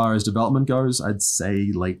 Yeah. As far as development goes, I'd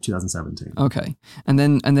say late 2017. Okay. And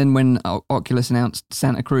then when Oculus announced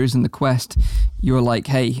Santa Cruz and the Quest, you were like,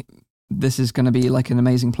 hey, this is going to be like an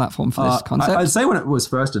amazing platform for this concept? I'd say when it was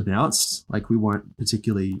first announced, like we weren't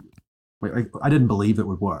particularly, I didn't believe it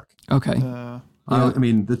would work. Okay. I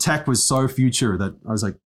mean, the tech was so future that I was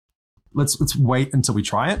like, let's wait until we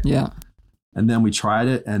try it. Yeah. And then we tried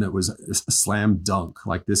it and it was a slam dunk.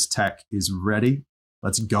 Like, this tech is ready.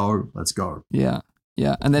 Let's go. Yeah.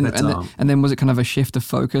 Yeah. And then was it kind of a shift of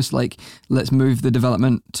focus? Like, let's move the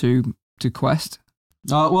development to Quest?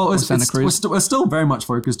 Well, we're still very much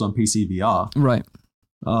focused on PC VR. Right.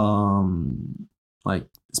 Like,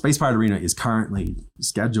 Space Pirate Arena is currently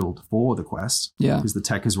scheduled for the Quest. Yeah. Because the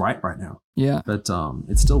tech is right now. Yeah. But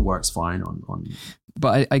it still works fine on.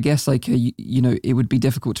 But I guess like, it would be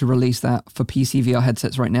difficult to release that for PC VR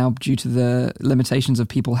headsets right now due to the limitations of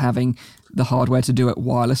people having the hardware to do it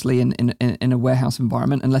wirelessly in a warehouse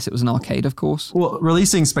environment, unless it was an arcade, of course. Well,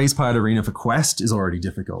 releasing Space Pirate Arena for Quest is already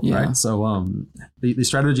difficult, right? So the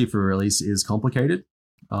strategy for release is complicated,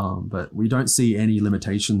 but we don't see any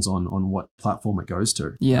limitations on what platform it goes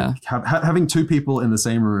to. Yeah. Like, having two people in the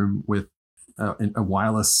same room with a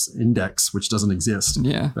wireless index, which doesn't exist.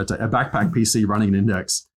 Yeah. But a backpack PC running an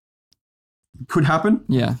index could happen.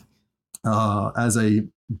 Yeah. As a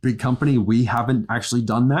big company, we haven't actually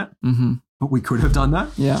done that, but we could have done that.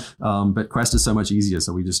 Yeah. But Quest is so much easier,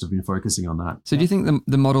 so we just have been focusing on that. So do you think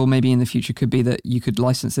the model maybe in the future could be that you could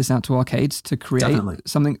license this out to arcades to create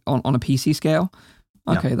something on a PC scale?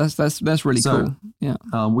 Okay, that's really cool. Yeah.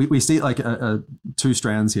 We see like two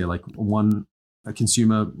strands here, like one a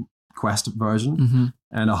consumer Quest version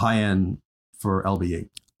and a high-end for LBE.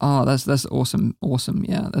 Oh, that's awesome.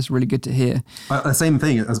 Yeah, that's really good to hear. The same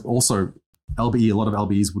thing as also LBE, a lot of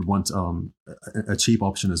LBEs would want a cheap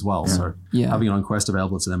option as well. So having it on Quest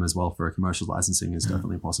available to them as well for a commercial licensing is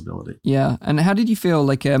definitely a possibility. Yeah. And how did you feel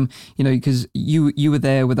like, because you were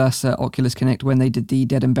there with us at Oculus Connect when they did the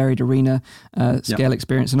Dead and Buried Arena scale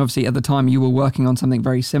experience. And obviously at the time you were working on something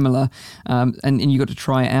very similar and you got to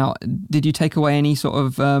try it out. Did you take away any sort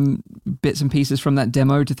of bits and pieces from that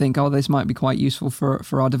demo to think, this might be quite useful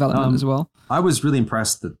for our development as well? I was really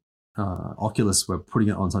impressed that Oculus were putting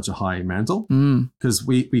it on such a high mantle because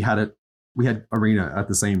we had Arena at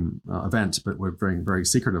the same event, but we're very, very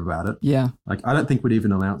secretive about it. Yeah. Like, I don't think we'd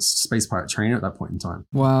even announced Space Pirate Trainer at that point in time.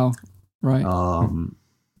 Wow. Right.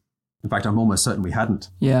 In fact, I'm almost certain we hadn't.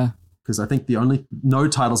 Yeah. because I think no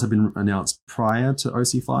titles have been announced prior to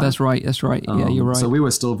OC5. That's right. Yeah, you're right. So we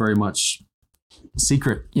were still very much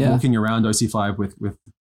secret, walking around OC5 with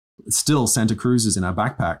still Santa Cruzes in our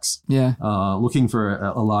backpacks. Yeah. Looking for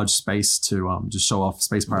a large space to just show off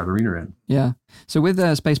Space Pirate Arena in. Yeah. So with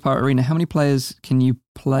Space Pirate Arena, how many players can you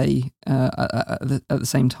play at the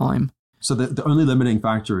same time? So the only limiting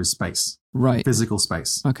factor is space. Right. Physical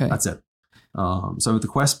space. Okay. That's it. So with the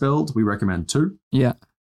Quest build, we recommend 2. Yeah.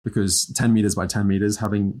 Because 10 meters by 10 meters,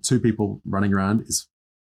 having 2 people running around is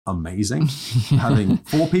amazing. Having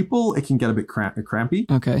 4 people, it can get a bit crampy.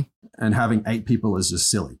 Okay. And having 8 people is just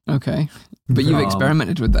silly. Okay. But you've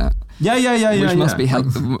experimented with that. Yeah. Which must be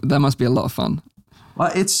that must be a lot of fun.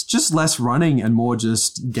 Well, it's just less running and more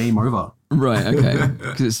just game over. Right, okay.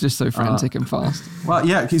 Because it's just so frantic and fast. Well,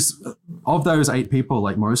 yeah, because of those 8 people,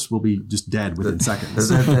 like most will be just dead within seconds.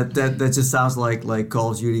 That just sounds like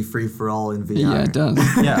Call of Duty Free for All in VR. Yeah, it does.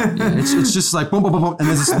 Yeah. It's just like boom, boom, boom, boom, and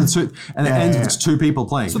there's this, and it ends with 2 people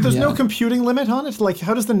playing. So there's no computing limit on it? Like,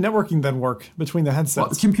 how does the networking then work between the headsets?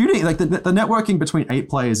 Well, computing, like the networking between 8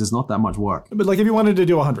 players is not that much work. But like if you wanted to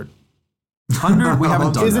do 100? 100, we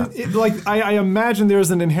haven't done Isn't that. it, like I imagine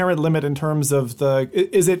there's an inherent limit in terms of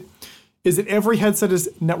is it every headset is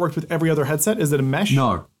networked with every other headset? Is it a mesh?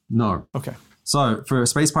 No. Okay. So for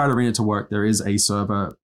Space Pirate Arena to work, there is a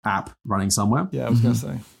server app running somewhere. Yeah, I was gonna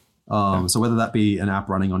say. So whether that be an app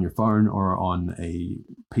running on your phone or on a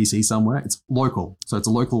PC somewhere, it's local. So it's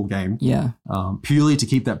a local game. Yeah. Purely to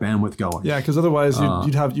keep that bandwidth going. Yeah, because otherwise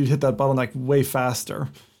you'd hit that bottleneck way faster.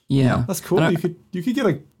 Yeah. That's cool. You could get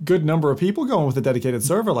a good number of people going with a dedicated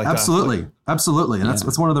server like Absolutely. that. Absolutely. And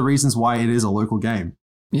that's one of the reasons why it is a local game.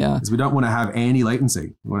 Yeah. Is we don't want to have any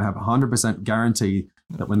latency. We want to have 100% guarantee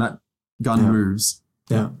that when that gun moves,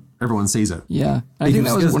 everyone sees it. Yeah. I think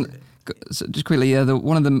that was one. So just quickly,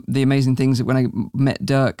 one of the amazing things that when I met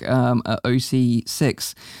Dirk at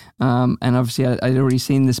OC6, and obviously I'd already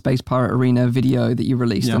seen the Space Pirate Arena video that you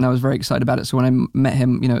released, and I was very excited about it. So when I met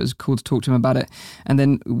him, it was cool to talk to him about it. And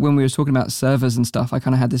then when we were talking about servers and stuff, I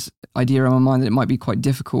kind of had this idea in my mind that it might be quite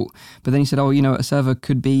difficult. But then he said, a server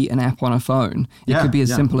could be an app on a phone. It could be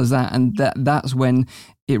as simple as that. And that's when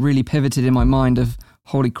it really pivoted in my mind of,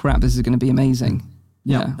 holy crap, this is going to be amazing.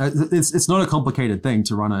 Yeah. It's not a complicated thing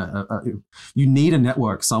to run you need a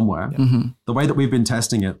network somewhere. Mm-hmm. The way that we've been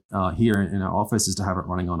testing it here in our office is to have it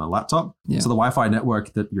running on a laptop. Yeah. So the Wi-Fi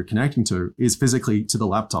network that you're connecting to is physically to the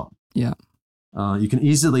laptop. Yeah. You can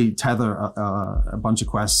easily tether a bunch of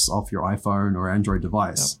quests off your iPhone or Android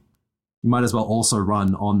device. Yep. You might as well also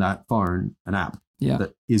run on that phone an app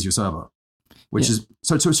that is your server, which is,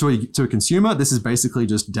 so to a consumer, this is basically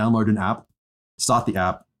just download an app, start the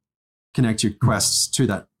app, connect your quests to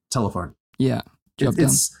that telephone. Yeah.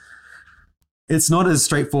 It's not as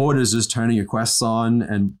straightforward as just turning your quests on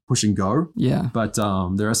and pushing go. Yeah. But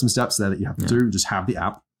there are some steps there that you have to do. Just have the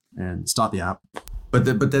app and start the app. But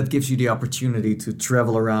that gives you the opportunity to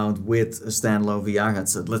travel around with a standalone VR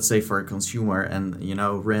headset. Let's say for a consumer, and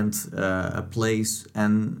rent a place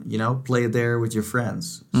and play it there with your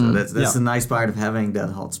friends. So that's the nice part of having that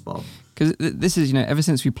hotspot. Because this is, ever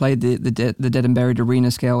since we played the Dead and Buried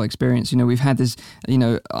arena scale experience, we've had this,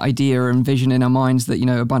 idea and vision in our minds that,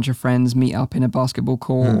 a bunch of friends meet up in a basketball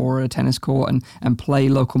court or a tennis court and play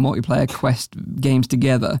local multiplayer Quest games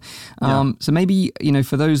together. So maybe,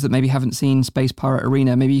 for those that maybe haven't seen Space Pirate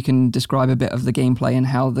Arena, maybe you can describe a bit of the gameplay and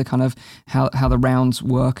how the kind of, how the rounds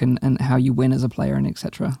work and how you win as a player and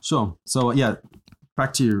etc. Sure. So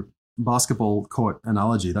back to your basketball court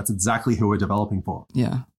analogy, that's exactly who we're developing for.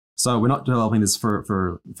 Yeah. So we're not developing this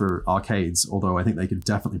for arcades, although I think they could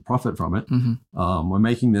definitely profit from it. Mm-hmm. We're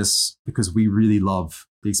making this because we really love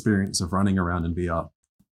the experience of running around in VR.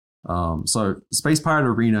 So Space Pirate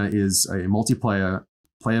Arena is a multiplayer,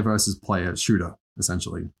 player versus player shooter,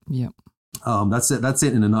 essentially. Yeah. That's it. That's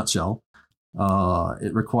it in a nutshell.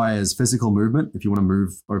 It requires physical movement. If you want to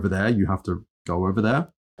move over there, you have to go over there.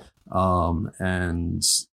 And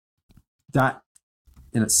that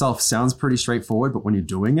in itself sounds pretty straightforward, but when you're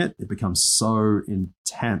doing it, it becomes so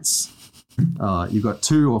intense. You've got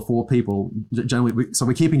 2 or 4 people generally, so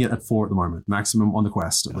we're keeping it at 4 at the moment, maximum on the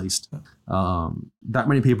Quest at least. That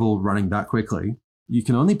many people running that quickly, you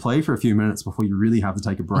can only play for a few minutes before you really have to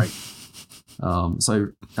take a break. So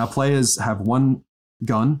our players have one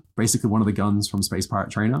gun, basically one of the guns from Space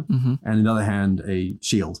Pirate Trainer, and on the other hand, a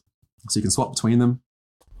shield. So you can swap between them,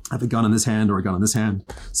 have a gun in this hand or a gun in this hand,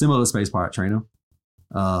 similar to Space Pirate Trainer.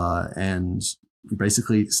 And you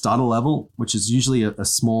basically start a level, which is usually a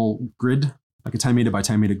small grid, like a 10 meter by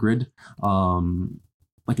 10 meter grid,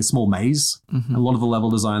 like a small maze. Mm-hmm. A lot of the level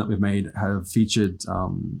design that we've made have featured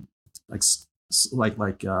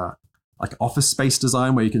like office space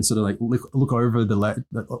design where you can sort of like look over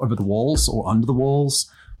over the walls or under the walls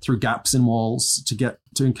through gaps in walls to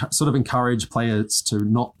sort of encourage players to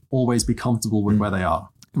not always be comfortable with where they are.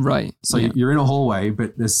 Right. So you're in a hallway,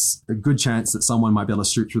 but there's a good chance that someone might be able to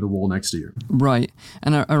shoot through the wall next to you. Right.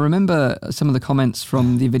 And I remember some of the comments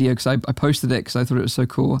from the video because I posted it because I thought it was so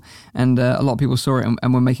cool. And a lot of people saw it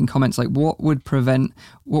and were making comments like, what would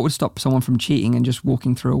stop someone from cheating and just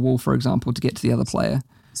walking through a wall, for example, to get to the other player?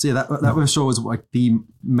 So yeah, that for sure was like the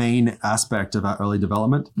main aspect of our early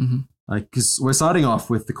development. Like, because we're starting off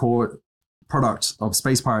with the core product of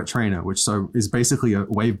Space Pirate Trainer, which is basically a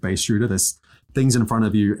wave-based shooter. There's things in front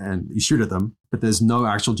of you and you shoot at them, but there's no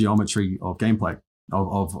actual geometry of gameplay,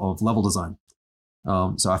 of level design.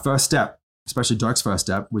 So our first step, especially Dirk's first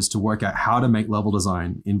step, was to work out how to make level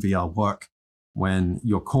design in VR work when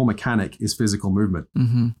your core mechanic is physical movement.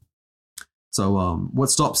 So what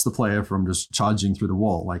stops the player from just charging through the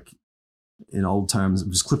wall, like in old terms,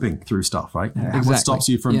 just clipping through stuff, right? Exactly. What stops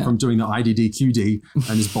you from doing the IDD QD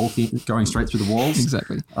and just bulking, going straight through the walls?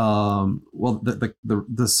 Exactly. Well,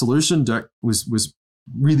 the solution Dirk was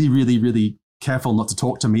really, really, really careful not to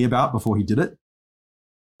talk to me about before he did it.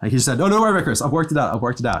 Like he just said, "Oh, don't worry about Chris. I've worked it out.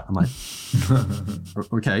 I'm like,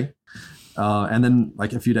 okay. And then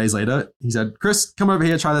like a few days later, he said, "Chris, come over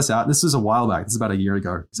here, try this out." This was a while back. This is about a year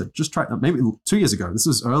ago. He said, "Just try." Maybe 2 years ago. This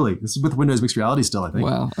was early. This is with Windows Mixed Reality still, I think.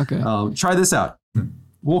 Wow. Okay. Try this out.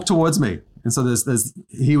 Walk towards me. And so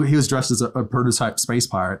he was dressed as a prototype space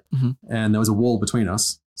pirate, and there was a wall between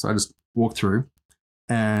us. So I just walked through,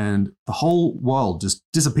 and the whole world just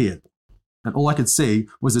disappeared, and all I could see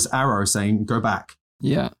was this arrow saying "Go back."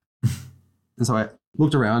 Yeah. And so I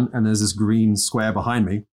looked around, and there's this green square behind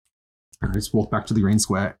me. And I just walked back to the green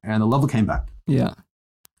square, and the level came back. Yeah.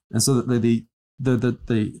 And so the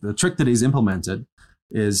trick that he's implemented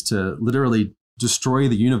is to literally destroy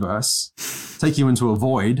the universe, take you into a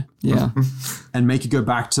void, and make you go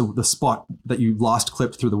back to the spot that you last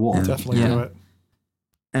clipped through the wall. Definitely do it.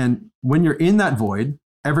 And when you're in that void,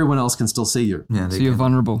 everyone else can still see you. Yeah, so you're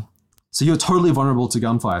vulnerable. So you're totally vulnerable to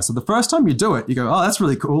gunfire. So the first time you do it, you go, "Oh, that's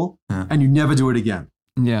really cool," and you never do it again.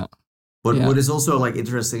 Yeah. But what is also like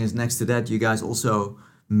interesting is next to that, you guys also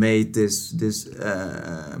made this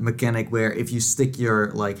mechanic where if you stick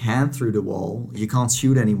your like hand through the wall, you can't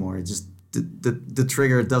shoot anymore. It just the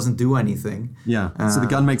trigger doesn't do anything. Yeah. So the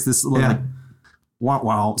gun makes this little like wow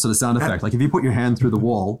wow sort of sound effect. Like if you put your hand through the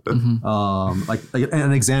wall, like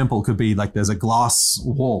an example could be like there's a glass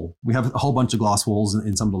wall. We have a whole bunch of glass walls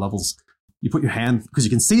in some of the levels. You put your hand because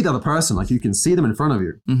you can see the other person, like you can see them in front of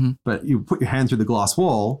you, but you put your hand through the glass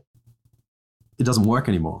wall. It doesn't work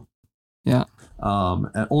anymore. Yeah.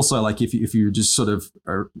 And also, like if you just sort of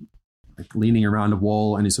are like leaning around a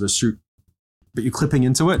wall and you sort of shoot, but you're clipping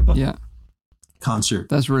into it. Yeah. Can't shoot.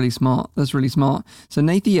 That's really smart. So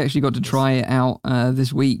Nathan actually got to try it out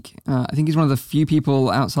this week. I think he's one of the few people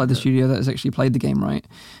outside the studio that has actually played the game, right?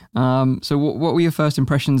 So what were your first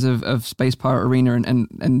impressions of Space Pirate Arena,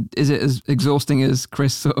 and is it as exhausting as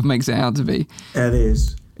Chris sort of makes it out to be? It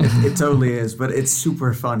is. It totally is, but it's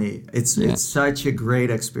super funny. It's such a great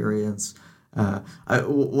experience.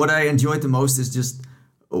 What I enjoyed the most is just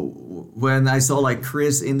when I saw like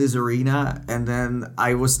Chris in this arena, and then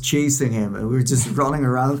I was chasing him, and we were just running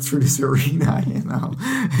around through this arena. You know,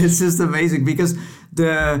 it's just amazing because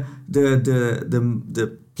the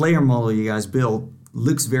player model you guys built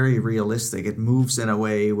looks very realistic. It moves in a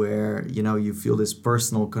way where you feel this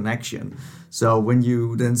personal connection. So when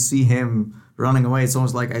you then see him running away, it's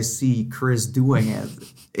almost like I see Chris doing it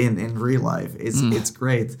in real life. It's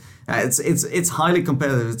great. It's highly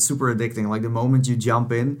competitive. It's super addicting. Like the moment you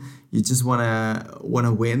jump in, you just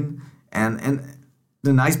wanna win. And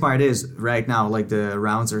the nice part is right now, like the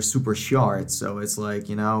rounds are super short, so it's like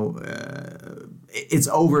it's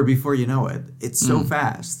over before you know it. It's so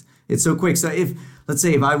fast. It's so quick. So let's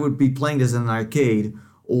say if I would be playing this in an arcade,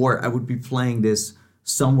 or I would be playing this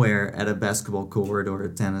somewhere at a basketball court or a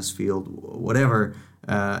tennis field, whatever,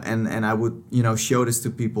 and I would show this to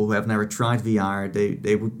people who have never tried VR,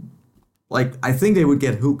 they would I think they would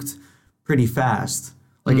get hooked pretty fast.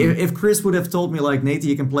 Like if Chris would have told me like, "Nathan,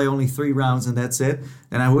 you can play only 3 rounds and that's it,"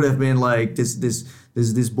 and I would have been like this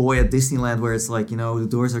boy at Disneyland where it's like the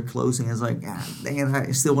doors are closing. It's like, dang it,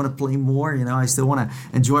 I still want to play more. I still want to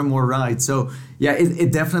enjoy more rides. So yeah,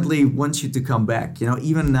 it definitely wants you to come back.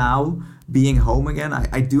 Even now, being home again,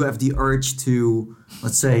 I do have the urge to,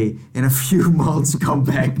 let's say, in a few months, come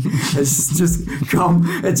back. It's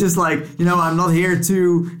just like, I'm not here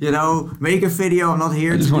to, make a video. I'm not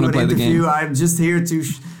here to do an interview. I'm just here to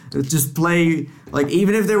just play Like,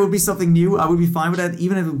 even if there would be something new, I would be fine with that.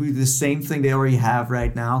 Even if it would be the same thing they already have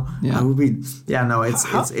right now, I would be. Yeah, no, it's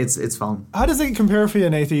fun. How does it compare for you,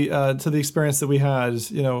 Nathie, to the experience that we had,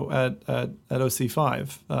 at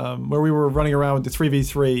OC5, where we were running around with the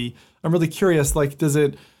 3v3? I'm really curious. Like, does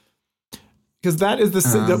it? Because that is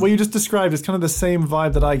that what you just described is kind of the same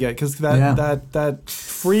vibe that I get. Because that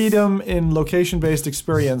freedom in location-based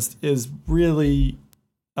experience is really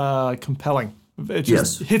compelling. It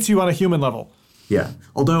just hits you on a human level. Yeah,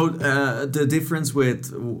 although the difference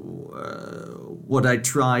with what I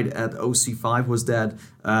tried at OC5 was that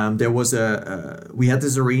there was we had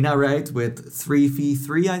this arena, right, with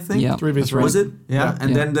 3v3, I think. Yeah, 3v3. Was it? Yeah,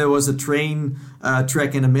 and then there was a train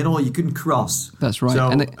track in the middle you couldn't cross. That's right, so,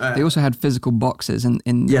 and they also had physical boxes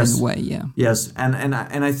in the way, yeah. Yes, and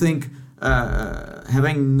I think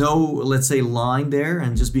having no, let's say, line there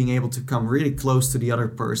and just being able to come really close to the other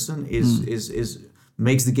person is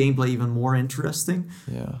makes the gameplay even more interesting.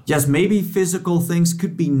 Yeah. Yes, maybe physical things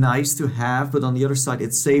could be nice to have, but on the other side,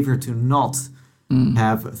 it's safer to not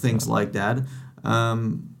have things like that.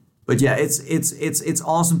 But yeah, it's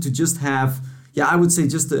awesome to just have. Yeah, I would say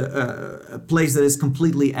just a place that is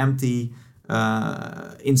completely empty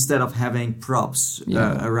instead of having props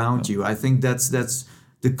around you. I think that's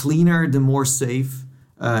the cleaner, the more safe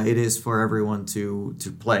it is for everyone to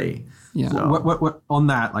play. Yeah. So. What on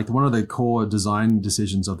that, like one of the core design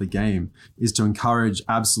decisions of the game is to encourage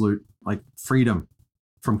absolute like freedom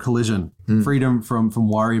from collision, freedom from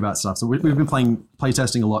worry about stuff. So we've been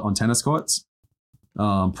playtesting a lot on tennis courts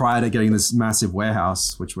prior to getting this massive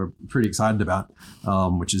warehouse, which we're pretty excited about,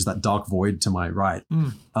 which is that dark void to my right.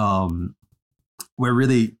 We're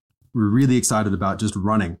really excited about just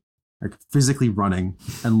running, like physically running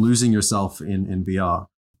and losing yourself in VR.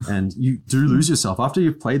 And you do lose yourself after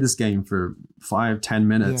you've played this game for 5-10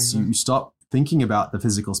 minutes. You stop thinking about the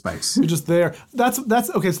physical space. You're just there. That's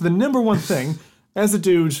okay. So the number one thing, as a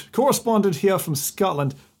dude, correspondent here from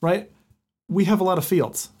Scotland, right? We have a lot of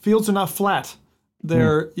fields. Fields are not flat.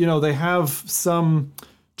 They're they have some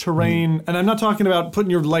terrain, and I'm not talking about putting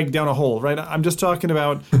your leg down a hole, right? I'm just talking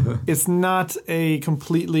about it's not a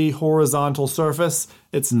completely horizontal surface.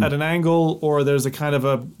 It's at an angle, or there's a kind of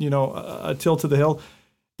a tilt to the hill.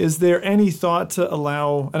 Is there any thought to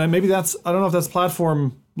allow, and maybe I don't know if that's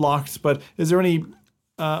platform locked, but is there any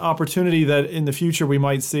opportunity that in the future we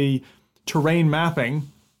might see terrain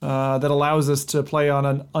mapping that allows us to play on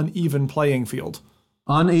an uneven playing field?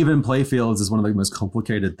 Uneven play fields is one of the most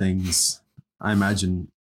complicated things, I imagine,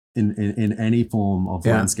 in any form of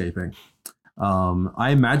landscaping. I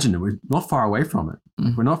imagine we're not far away from it.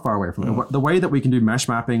 We're not far away from it. The way that we can do mesh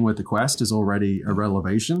mapping with the Quest is already a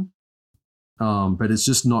revelation. But it's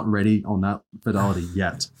just not ready on that fidelity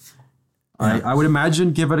yet. I would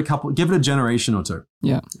imagine give it a generation or two.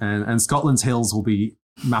 Yeah. And Scotland's hills will be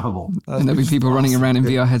mappable. And there'll be people running around in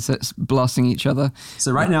VR headsets blasting each other.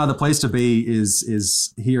 So right now the place to be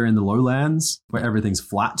is here in the lowlands where everything's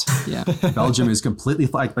flat. Yeah. Belgium is completely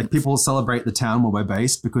flat. Like people celebrate the town where we're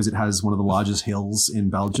based because it has one of the largest hills in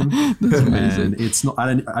Belgium. That's amazing. And it's not,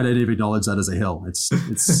 I don't even acknowledge that as a hill. It's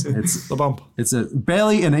the bump. It's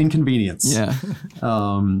barely an inconvenience. Yeah.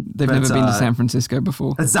 They've never been to San Francisco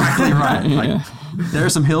before. Exactly right. Like there are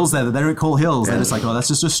some hills there that they don't call hills. They're just like, oh, that's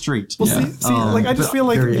just a street. Well, see, like I just feel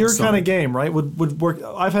like your kind of game, right, would work.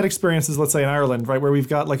 I've had experiences, let's say in Ireland, right, where we've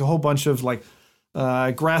got like a whole bunch of like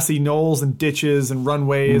grassy knolls and ditches and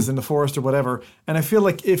runways in the forest or whatever. And I feel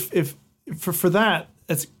like if for that,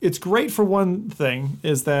 it's great for one thing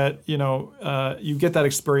is that you get that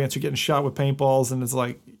experience. You're getting shot with paintballs, and it's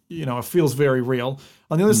like it feels very real.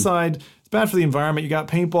 On the other side, it's bad for the environment. You got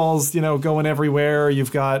paintballs, going everywhere.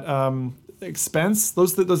 You've got expense.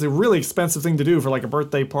 Those are a really expensive thing to do for like a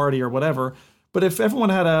birthday party or whatever. But if everyone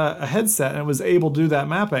had a headset and was able to do that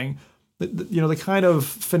mapping, the kind of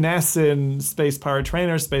finesse in space-powered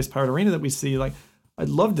trainers, space-powered arena that we see, like I'd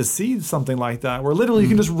love to see something like that, where literally you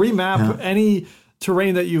can just remap any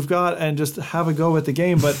terrain that you've got and just have a go at the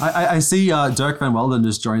game. But I see Dirk Van Welden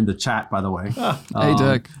just joined the chat, by the way. Hey,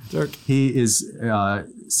 Dirk. He is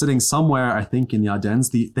sitting somewhere, I think, in the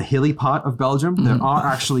Ardennes, the hilly part of Belgium. There are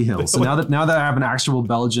actually hills. So now that I have an actual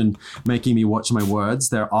Belgian making me watch my words,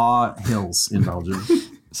 there are hills in Belgium.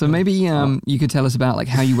 So maybe you could tell us about like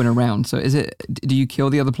how you went around. So do you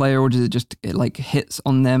kill the other player, or does it just like hits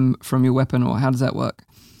on them from your weapon, or how does that work?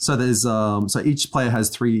 So there's so each player has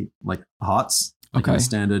 3 like hearts, like in a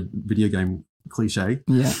standard video game cliche.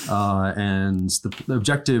 Yeah. And the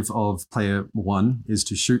objective of player 1 is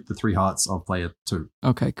to shoot the 3 hearts of player 2.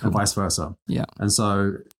 Okay, cool. And vice versa. Yeah. And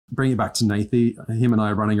so bring it back to Nathie, him and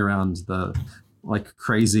I are running around like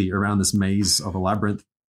crazy around this maze of a labyrinth.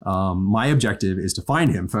 My objective is to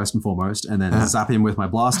find him first and foremost, and then zap him with my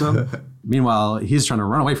blaster. Meanwhile, he's trying to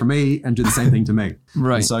run away from me and do the same thing to me.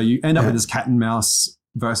 Right. And so you end up with this cat and mouse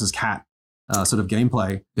versus cat sort of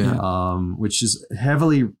gameplay, which is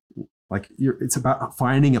heavily it's about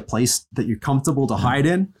finding a place that you're comfortable to hide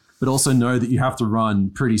in, but also know that you have to run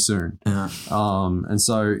pretty soon. Yeah. And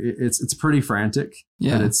so it's pretty frantic.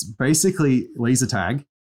 Yeah. But it's basically laser tag,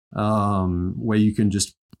 where you can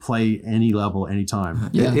just play any level anytime.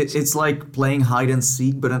 Yeah. It's like playing hide and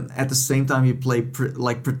seek, but at the same time you play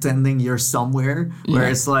pretending you're somewhere, where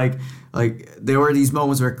it's like there were these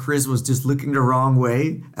moments where Chris was just looking the wrong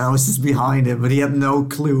way and I was just behind him, but he had no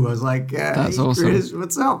clue. I was like, that's hey, awesome. Chris,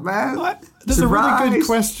 what's up, man? There's a really good Surprise!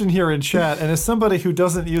 question here in chat, and as somebody who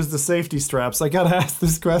doesn't use the safety straps, I gotta ask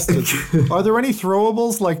this question. Are there any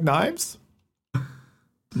throwables like knives?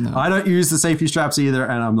 No. I don't use the safety straps either,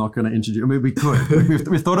 and I'm not going to introduce. I mean, we could.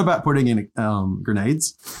 We've thought about putting in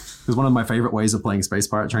grenades, because one of my favorite ways of playing Space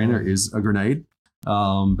Pirate Trainer is a grenade.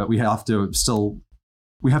 But we have to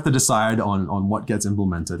decide on what gets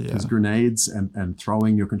implemented, because grenades and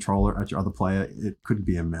throwing your controller at your other player, it could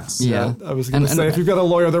be a mess. Yeah. I was going to say, if you've got a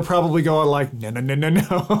lawyer, they're probably going like, no.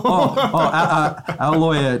 Our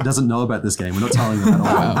lawyer doesn't know about this game. We're not telling them at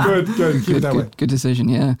all. Good. Keep it that way. Good decision,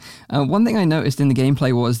 yeah. One thing I noticed in the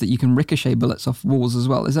gameplay was that you can ricochet bullets off walls as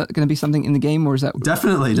well. Is that going to be something in the game, or is that...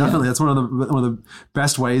 Definitely. That's one of the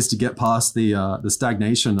best ways to get past the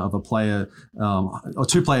stagnation of a player or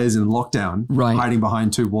two players in lockdown, hiding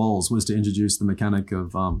behind two walls, was to introduce the mechanic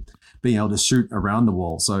of being able to shoot around the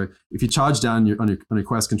wall. So if you charge down on your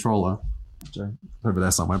Quest controller, over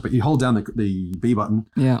there somewhere, but you hold down the B button,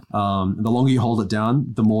 the longer you hold it down,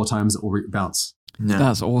 the more times it will bounce. Yeah.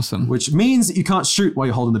 That's awesome. Which means that you can't shoot while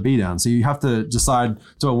you're holding the B down. So you have to decide,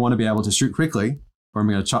 do I want to be able to shoot quickly, or am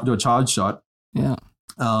I going to do a charge shot? Yeah.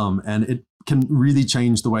 And it can really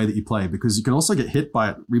change the way that you play, because you can also get hit by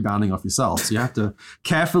it rebounding off yourself. So you have to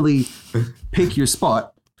carefully pick your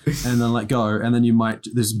spot and then let go. And then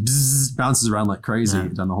there's bounces around like crazy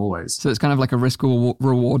down the hallways. So it's kind of like a risk or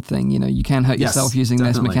reward thing. You can hurt yourself using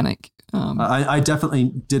this mechanic. I definitely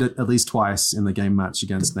did it at least twice in the game match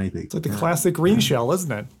against Nathan. It's like the classic green shell,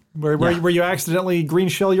 isn't it? Where you accidentally green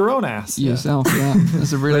shell your own ass. Yourself, yeah.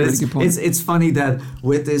 That's a really good point. It's funny that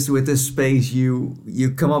with this space,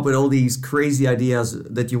 you come up with all these crazy ideas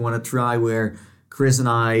that you want to try, where Chris and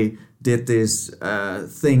I did this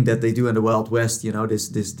thing that they do in the Wild West,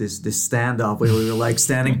 this stand-up where we were like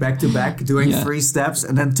standing back to back, doing 3 steps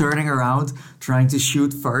and then turning around, trying to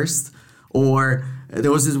shoot first. Or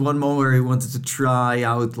there was this one moment where he wanted to try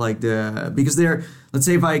out because let's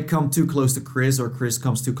say if I come too close to Chris or Chris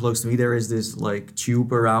comes too close to me, there is this like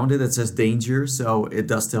tube around it that says danger. So it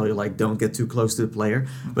does tell you like, don't get too close to the player.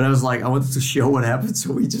 But I was like, I wanted to show what happened.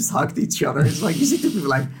 So we just hugged each other. It's like, you see two people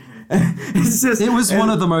like, it was one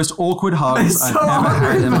of the most awkward hugs I've ever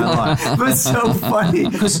had in my life. But so funny.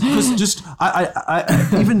 Because just I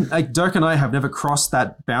even like Dirk and I have never crossed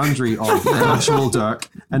that boundary of virtual Dirk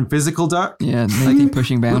and physical Dirk. Yeah, making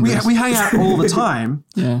pushing boundaries. We hang out all the time,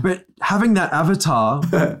 but having that avatar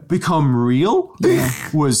become real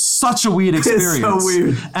was such a weird experience. It's so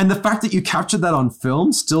weird. And the fact that you captured that on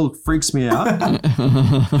film still freaks me out.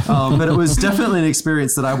 But it was definitely an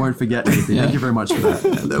experience that I won't forget. Nathan. Thank you very much for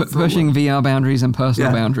that. Pushing VR boundaries and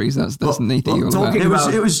personal boundaries. That's neat that you're all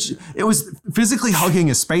about. It was physically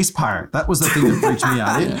hugging a space pirate. That was the thing that freaked me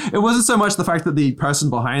out. It wasn't so much the fact that the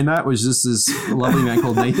person behind that was just this lovely man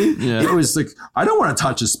called Nathan. It was like, I don't want to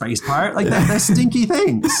touch a space pirate. Like they're stinky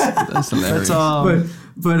things. That's hilarious.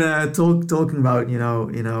 But talking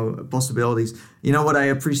about possibilities. What I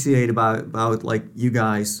appreciate about like you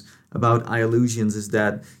guys about iLusions is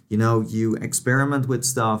that you experiment with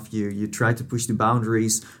stuff, you try to push the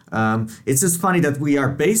boundaries. It's just funny that we are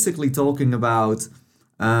basically talking about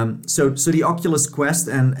so the Oculus Quest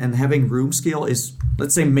and having room scale is,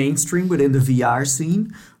 let's say, mainstream within the VR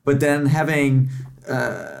scene, but then having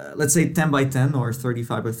let's say 10 by 10 or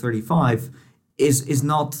 35 by 35 is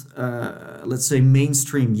not let's say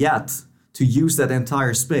mainstream yet. To use that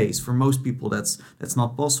entire space, for most people that's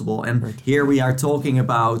not possible. And here we are talking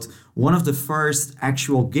about one of the first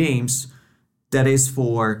actual games that is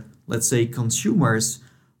for, let's say, consumers,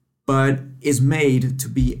 but is made to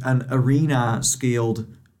be an arena scaled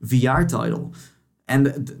VR title.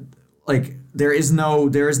 And like there is no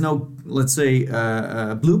let's say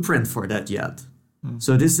blueprint for that yet.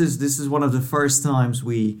 So this is one of the first times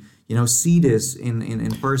we see this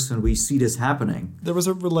in person. We see this happening. There was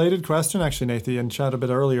a related question, actually, Nathan, in chat a bit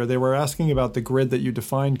earlier. They were asking about the grid that you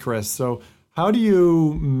defined, Chris. So How do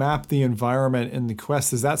you map the environment in the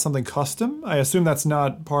quest? Is that something custom? I assume that's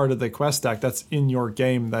not part of the quest stack. That's in your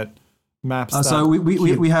game that maps. So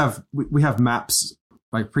we have maps,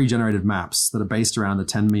 like pre-generated maps that are based around the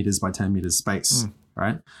 10 meters by 10 meters space,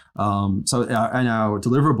 right? So in our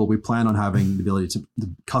deliverable, we plan on having the ability to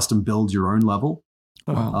custom build your own level.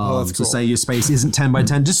 That's cool. So say your space isn't 10 by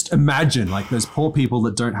 10. Just imagine like those poor people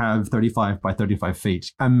that don't have 35 by 35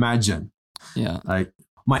 feet. Imagine. Yeah. Like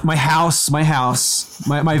my house, my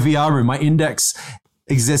VR room, my index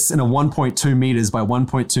exists in a 1.2 meters by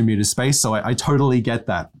 1.2 meters space. So I totally get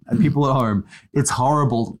that. And people at home, it's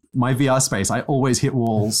horrible. My VR space, I always hit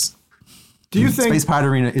walls. Do you think Space Pirate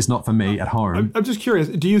Arena is not for me at home? I'm just curious.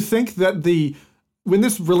 Do you think that when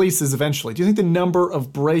this releases eventually, do you think the number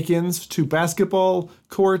of break-ins to basketball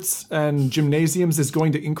courts and gymnasiums is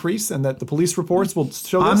going to increase, and that the police reports will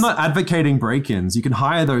show this? I'm not advocating break-ins. You can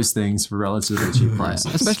hire those things for relatively cheap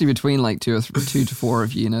prices. Especially between like two to four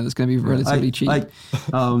of you, that's going to be relatively cheap.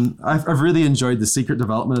 I've really enjoyed the secret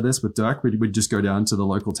development of this with Dirk. We'd just go down to the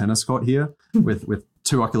local tennis court here with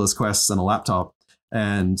 2 Oculus Quests and a laptop.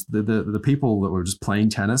 And the people that were just playing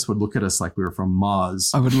tennis would look at us like we were from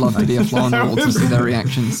Mars. I would love to be a fly on the wall to see their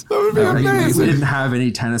reactions. That would be amazing. We didn't have any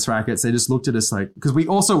tennis rackets. They just looked at us like, because we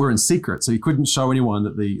also were in secret, so you couldn't show anyone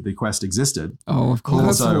that the quest existed. Oh, of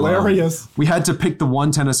course. That's hilarious. We had to pick the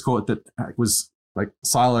one tennis court that was like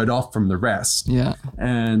siloed off from the rest. Yeah.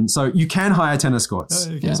 And so you can hire tennis courts.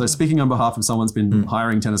 Yeah. So speaking on behalf of someone's been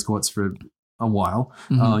hiring tennis courts for a while,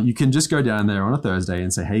 you can just go down there on a Thursday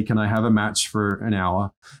and say, hey, can I have a match for an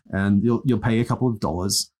hour? And you'll pay a couple of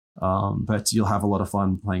dollars, but you'll have a lot of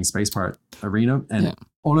fun playing Space Pirate Arena. And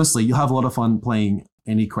honestly, you'll have a lot of fun playing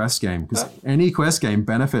any quest game, because any quest game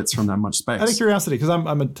benefits from that much space. Out of curiosity, because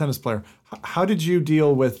I'm a tennis player, how did you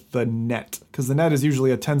deal with the net? Because the net is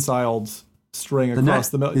usually a tensiled string across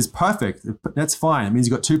the middle. Is perfect. That's fine. It means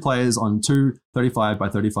you've got 2 players on 2 35 by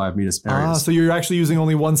 35 meters areas. So you're actually using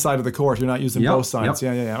only one side of the court. You're not using both sides.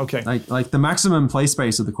 Yep. Yeah. Okay. Like the maximum play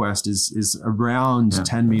space of the quest is around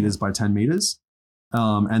 10 meters by 10 meters.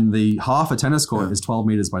 And the half a tennis court is 12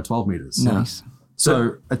 meters by 12 meters. Nice.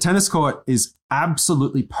 So a tennis court is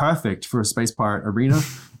absolutely perfect for a Space Pirate Arena.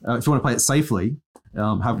 If you want to play it safely,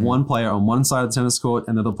 have one player on one side of the tennis court,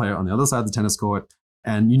 another player on the other side of the tennis court.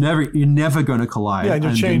 And you're never going to collide. Yeah, and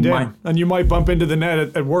you're chained in. And you might bump into the net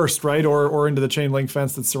at worst, right? Or into the chain link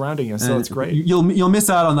fence that's surrounding you. So it's great. You'll miss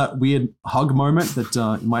out on that weird hug moment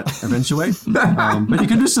that might eventuate. But you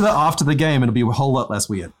can just do that after the game and it'll be a whole lot less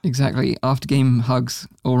weird. Exactly. After game hugs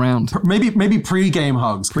all round. Maybe pre-game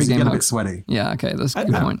hugs because you get a bit sweaty. Yeah, okay. That's a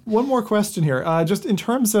good point. One more question here. Just in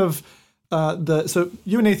terms of so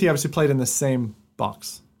you and Nathan obviously played in the same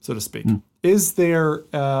box, so to speak. Is there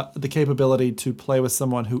the capability to play with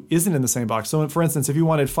someone who isn't in the same box? So, for instance, if you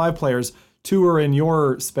wanted 5 players, 2 are in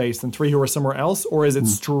your space and 3 who are somewhere else, or is it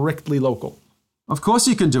strictly local? Of course,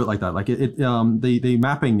 you can do it like that. Like the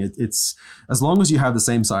mapping, it's as long as you have the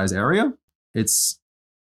same size area, it's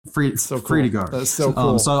free to go. That's so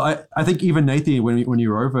cool. So I think even Nathan, when you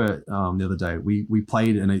were over the other day, we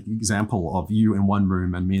played an example of you in one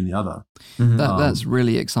room and me in the other. That's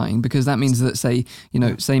really exciting, because that means that say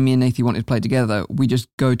me and Nathan wanted to play together, we just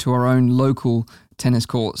go to our own local tennis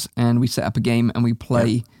courts and we set up a game and we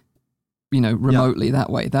play remotely that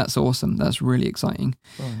way. That's awesome. That's really exciting.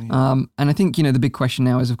 And I think the big question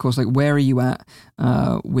now is, of course, like, where are you at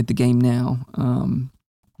with the game now?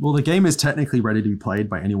 Well, the game is technically ready to be played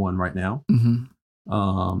by anyone right now.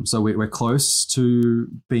 So we're close to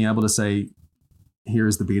being able to say, here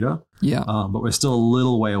is the beta. Yeah. But we're still a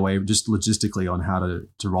little way away just logistically on how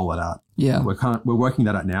to roll it out. Yeah. We're working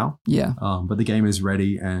that out now. Yeah. But the game is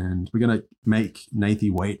ready and we're going to make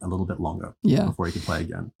Nathan wait a little bit longer before he can play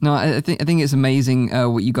again. No, I think it's amazing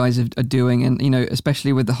what you guys are doing, and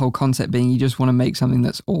especially with the whole concept being you just want to make something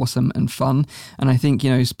that's awesome and fun. And I think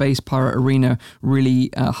Space Pirate Arena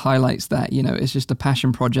really highlights that. It's just a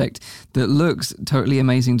passion project that looks totally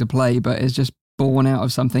amazing to play, but is just born out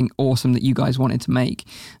of something awesome that you guys wanted to make.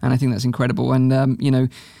 And I think that's incredible. And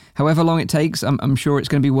however long it takes, I'm sure it's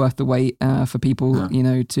going to be worth the wait for people,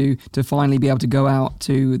 to finally be able to go out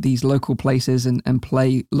to these local places and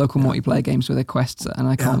play local multiplayer games with their quests. And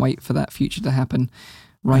I can't wait for that future to happen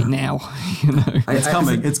right now.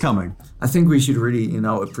 It's coming. I think we should really,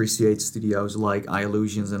 appreciate studios like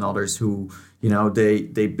iLusions and others who,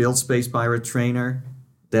 they built Space Pirate Trainer.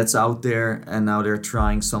 That's out there, and now they're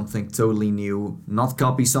trying something totally new. Not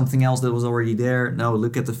copy something else that was already there. No,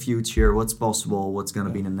 look at the future. What's possible? What's going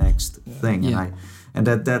to be the next thing? Yeah. And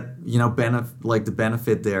that the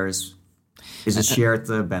benefit there is It's a shared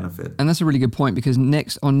benefit. And that's a really good point, because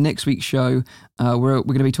on next week's show, we're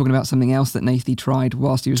going to be talking about something else that Nathie tried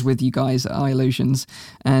whilst he was with you guys at iLusions.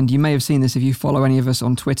 And you may have seen this if you follow any of us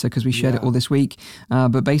on Twitter, because we shared it all this week.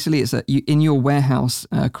 But basically, it's in your warehouse,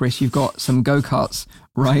 Chris, you've got some go-karts,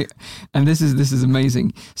 right? And this is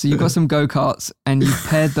amazing. So you've got some go-karts, and you've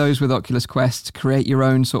paired those with Oculus Quest to create your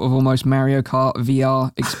own sort of almost Mario Kart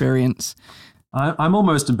VR experience. I'm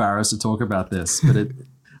almost embarrassed to talk about this, but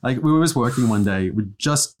like we were just working one day. We'd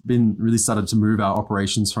just been really started to move our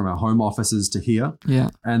operations from our home offices to here. Yeah.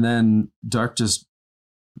 And then Dirk just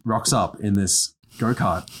rocks up in this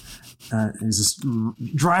go-kart. He's just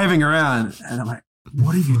driving around. And I'm like,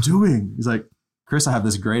 what are you doing? He's like, Chris, I have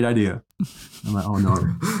this great idea. I'm like, oh no.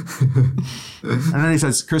 And then he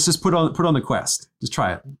says, Chris, just put on the Quest. Just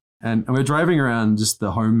try it. And we're driving around just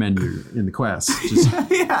the home menu in the Quest, just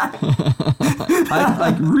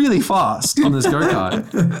like really fast on this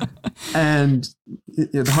go-kart. And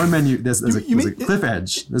the home menu, there's a cliff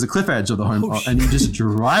edge. There's a cliff edge of the home, and you just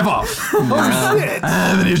drive off. Shit.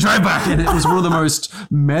 And then you drive back, and it was one of the most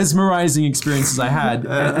mesmerizing experiences I had.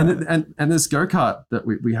 And this go-kart that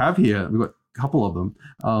we have here, we've got a couple of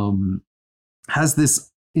them, has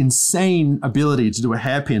this insane ability to do a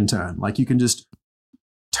hairpin turn. Like you can just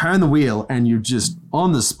turn the wheel and you just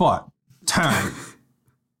on the spot turn,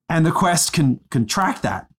 and the Quest can track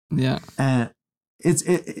that. Yeah, and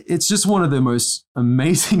it's just one of the most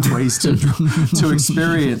amazing ways to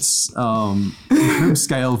experience room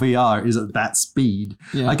scale VR is at that speed.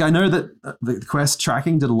 Yeah. Like I know that the Quest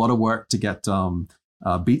tracking did a lot of work to get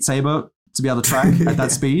Beat Saber to be able to track at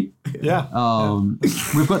that speed. Yeah.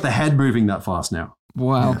 We've got the head moving that fast now.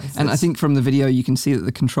 Wow. Yeah, and I think from the video, you can see that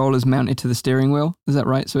the controller's mounted to the steering wheel. Is that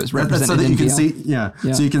right? So it's represented so that you in can VR. see, yeah.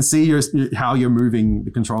 So you can see how you're moving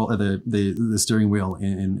the control, the steering wheel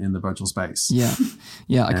in the virtual space. Yeah.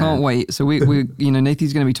 Yeah. I can't wait. So we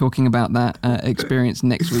Nathie's going to be talking about that experience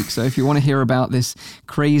next week. So if you want to hear about this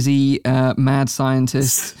crazy, mad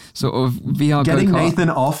scientist sort of VR getting go-kart. Nathan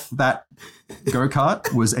off that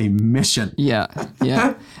go-kart was a mission. Yeah.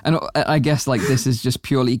 And I guess like this is just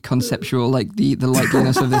purely conceptual, like the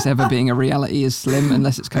likeliness of this ever being a reality is slim,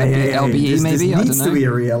 unless it's kind of LBE maybe. This I don't needs know. to be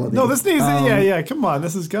a reality. No, this needs come on,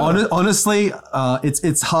 this is good. Honestly,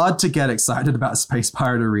 it's hard to get excited about Space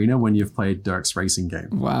Pirate Arena when you've played Dirk's racing game.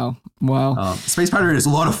 Wow. Space Pirate Arena is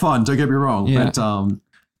a lot of fun, don't get me wrong, but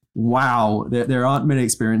wow, there aren't many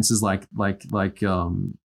experiences like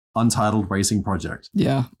Untitled Racing Project.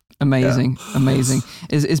 Yeah. Amazing.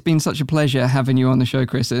 It's been such a pleasure having you on the show,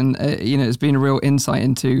 Chris, and it's been a real insight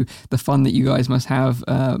into the fun that you guys must have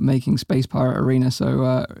making Space Pirate Arena.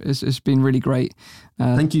 So it's been really great.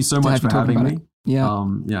 Thank you so much for having me. Yeah.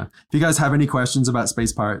 If you guys have any questions about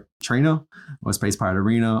Space Pirate Trainer or Space Pirate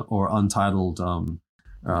Arena or Untitled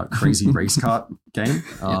crazy race kart game,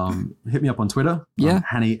 hit me up on Twitter. Yeah.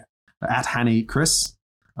 At Hanny Chris.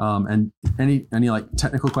 And any like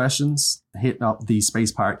technical questions, hit up the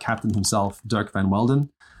Space Pirate captain himself, Dirk Van Welden.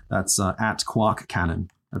 That's at Quark Cannon.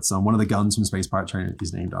 That's one of the guns from Space Pirate Trainer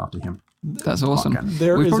is named after him. That's awesome.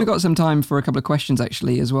 We've probably got some time for a couple of questions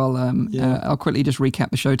actually as well. I'll quickly just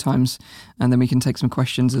recap the show times and then we can take some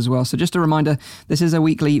questions as well. So just a reminder, this is a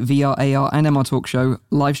weekly VR, AR and MR talk show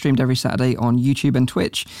live streamed every Saturday on YouTube and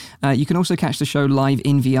Twitch. You can also catch the show live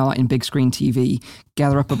in VR in big screen TV.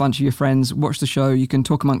 Gather up a bunch of your friends, watch the show. You can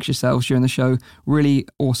talk amongst yourselves during the show. Really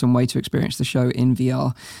awesome way to experience the show in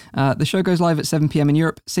VR. The show goes live at 7 p.m. in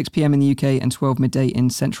Europe, 6 p.m. in the UK and 12 midday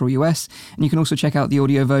in Central US. And you can also check out the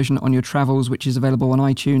audio version on your travels, which is available on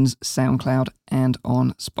iTunes, SoundCloud, and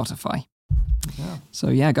on Spotify. Yeah.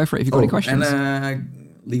 So go for it if you've got any questions.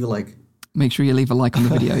 And leave a like. Make sure you leave a like on the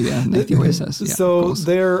video. Yeah, Nathan always says. Yeah, so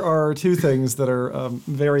there are two things that are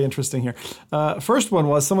very interesting here. First one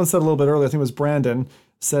was someone said a little bit earlier, I think it was Brandon,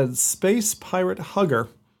 said Space Pirate Hugger.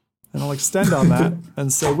 And I'll extend on that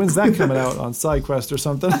and say, when's that coming out on SideQuest or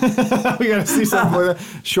something? We got to see something like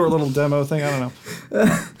that. Short little demo thing. I don't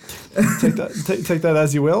know. Take that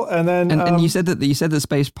as you will. And then and you said that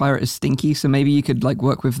Space Pirate is stinky, so maybe you could like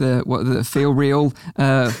work with the Feel Real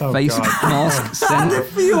face mask scent.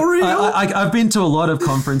 Feel Real. I've been to a lot of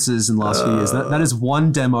conferences in the last few years. That is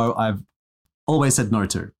one demo I've always said no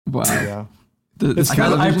to. Wow. Yeah.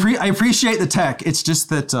 I appreciate the tech. It's just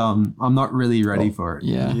that I'm not really ready for it.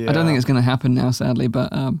 Yeah. I don't think it's going to happen now, sadly.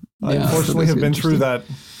 But I unfortunately have been through that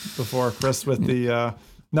before, Chris, with the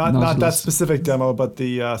not that specific demo, but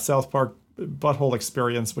the South Park butthole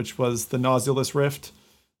experience, which was the Nausulus Rift.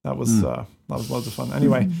 That was loads of fun.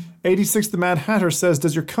 Anyway, 86 the Mad Hatter says,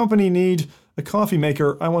 "Does your company need a coffee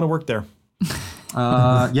maker? I want to work there."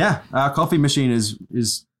 Our coffee machine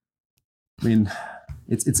is. I mean,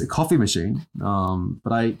 it's a coffee machine.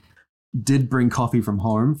 But I did bring coffee from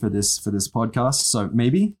home for this podcast, so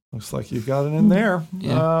maybe. Looks like you've got it in there.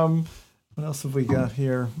 Yeah. What else have we got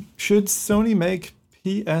here? Should Sony make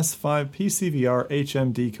PS5 PCVR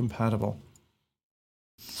HMD compatible?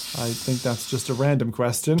 I think that's just a random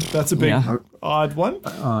question. That's a big odd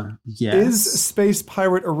one. Yes. Is Space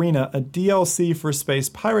Pirate Arena a DLC for Space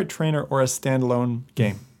Pirate Trainer or a standalone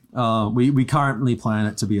game? We currently plan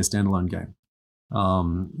it to be a standalone game.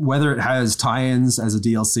 Whether it has tie-ins as a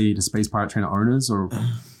DLC to Space Pirate Trainer owners or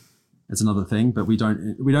it's another thing, but we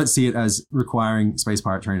don't see it as requiring Space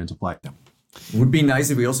Pirate Trainer to play. Would be nice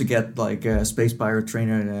if we also get like Space Pirate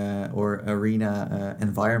Trainer or Arena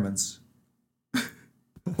environments.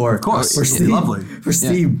 Or of course, for Steam, lovely. For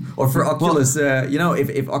Steam or for Oculus,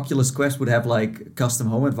 if Oculus Quest would have like custom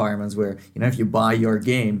home environments where if you buy your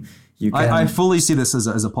game, you can. I fully see this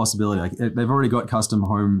as a possibility. Like they've already got custom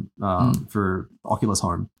home for Oculus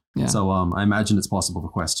Home. Yeah. So I imagine it's possible for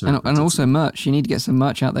Quest too. And also merch. You need to get some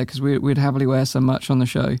merch out there because we'd happily wear some merch on the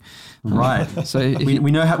show. Right. So we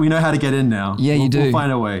know how to get in now. Yeah, you do. We'll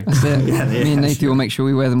find a way. That's it. Me and Nathan will make sure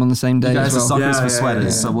we wear them on the same day You guys as well. are suckers for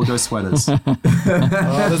sweaters, so we'll go sweaters.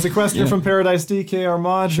 There's a question from Paradise DK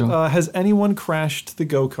Armad. Sure. Has anyone crashed the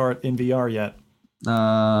go-kart in VR yet?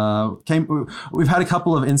 We've had a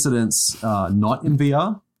couple of incidents not in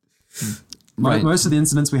VR. Right. Most of the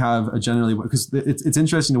incidents we have are generally because it's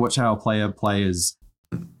interesting to watch how a player plays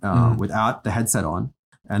without the headset on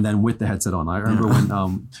and then with the headset on. I remember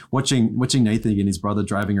when watching Nathan and his brother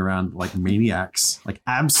driving around like maniacs, like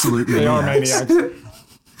absolute They are maniacs.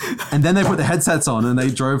 And then they put the headsets on and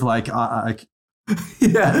they drove like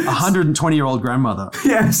 120-year-old grandmother.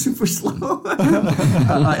 Yeah, super slow.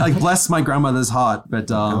 I bless my grandmother's heart, but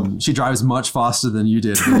she drives much faster than you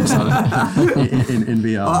did in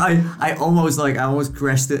VR. I almost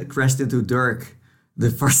crashed into Dirk the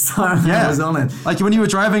first time I was on it. Like when you were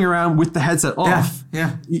driving around with the headset off.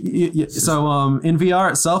 Yeah. So in VR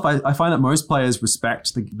itself, I find that most players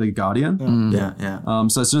respect the Guardian. Yeah.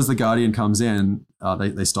 So as soon as the Guardian comes in,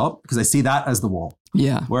 they stop because they see that as the wall.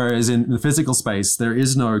 Yeah. Whereas in the physical space, there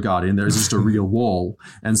is no Guardian. There is just a real wall.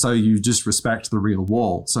 And so you just respect the real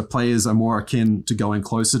wall. So players are more akin to going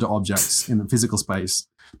closer to objects in the physical space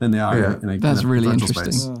than they are in a That's really virtual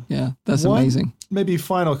interesting. space. Yeah, that's One amazing. Maybe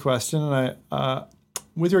final question, and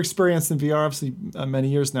with your experience in VR, obviously many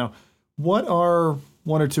years now, what are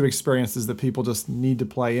one or two experiences that people just need to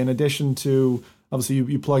play in addition to, obviously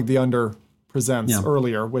you plugged the Under Presents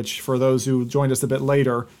earlier, which for those who joined us a bit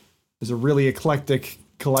later is a really eclectic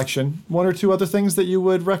collection. One or two other things that you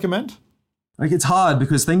would recommend? Like it's hard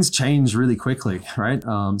because things change really quickly, right?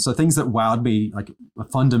 So things that wowed me, like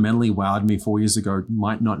fundamentally wowed me 4 years ago,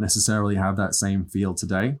 might not necessarily have that same feel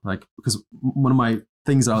today. Like because one of my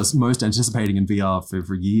things I was most anticipating in VR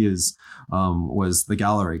for years was the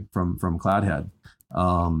gallery from Cloudhead,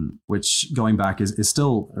 which going back is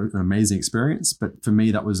still an amazing experience. But for me,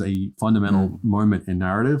 that was a fundamental moment in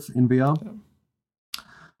narrative in VR. Yeah.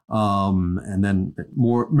 And then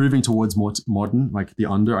more moving towards more modern, like the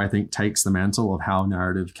Under, I think takes the mantle of how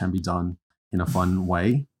narrative can be done in a fun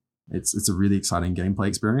way. It's a really exciting gameplay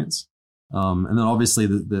experience. And then obviously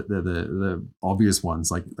the obvious ones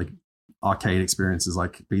like arcade experiences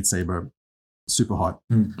like Beat Saber, super hot.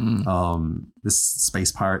 This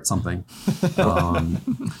Space Pirate something. But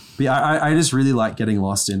yeah, I just really like getting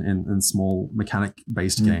lost in small mechanic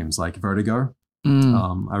based games like Vertigo.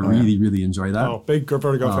 I really enjoy that. Oh, big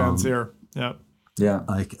Vertigo fans here. Yeah. Yeah.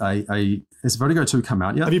 Like has Vertigo 2 come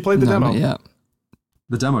out yet? Have you played the demo? Yeah.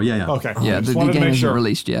 The demo, yeah. Okay. Yeah, the game isn't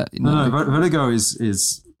released yet. No, Vertigo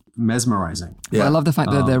is mesmerizing. Yeah. I love the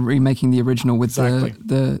fact that they're remaking the original with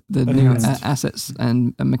the new assets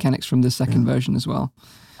and mechanics from the second version as well.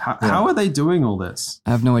 How are they doing all this? I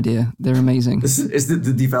have no idea. They're amazing. Is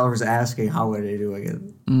the developers asking how are they doing it?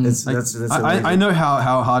 I know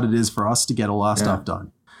how hard it is for us to get all our stuff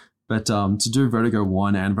done. But to do Vertigo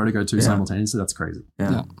 1 and Vertigo 2 simultaneously, that's crazy.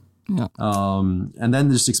 Yeah. And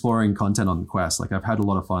then just exploring content on the Quest. Like I've had a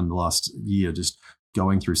lot of fun the last year just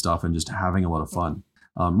going through stuff and just having a lot of fun.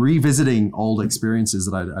 Revisiting old experiences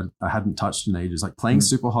that I hadn't touched in ages, like playing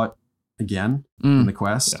Superhot again in the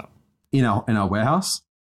Quest in our warehouse.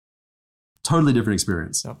 Totally different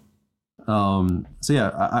experience. Yep. So yeah,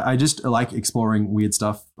 I just like exploring weird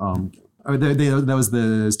stuff. There was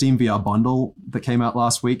the Steam VR bundle that came out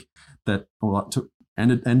last week that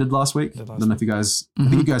ended last week. I don't know if you guys, I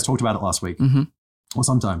think you guys talked about it last week or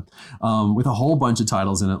sometime, with a whole bunch of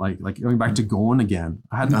titles in it, like going back to Gorn again.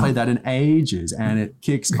 I hadn't played that in ages, and it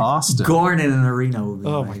kicks ass. Gorn in an arena.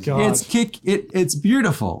 Oh my god! It's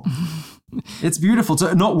beautiful. It's beautiful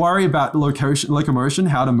to not worry about locomotion,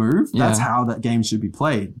 how to move. That's Yeah. how that game should be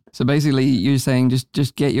played. So basically, you're saying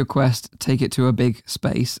just get your Quest, take it to a big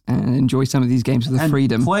space, and enjoy some of these games with the And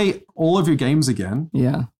freedom. play all of your games again.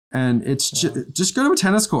 Yeah. And it's just go to a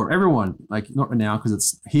tennis court. Everyone, like not right now because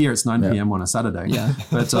it's 9 p.m. on a Saturday. Yeah.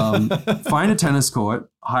 But find a tennis court,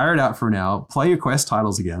 hire it out for an hour, play your Quest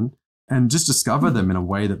titles again, and just discover them in a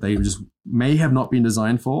way that they just may have not been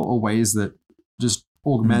designed for, or ways that just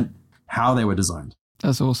augment how they were designed.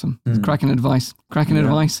 That's awesome. Cracking advice.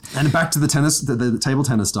 Advice. And back to the tennis, the table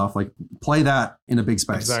tennis stuff. Like play that in a big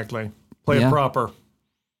space. Exactly. Play Yeah. it proper.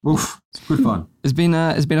 Oof, it's good fun. It's been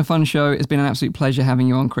a fun show. It's been an absolute pleasure having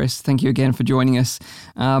you on, Chris. Thank you again for joining us.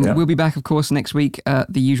 We'll be back, of course, next week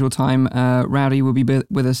at the usual time. Rowdy will be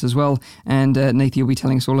with us as well, and Nathan will be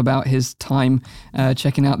telling us all about his time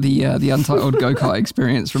checking out the Untitled Go-Kart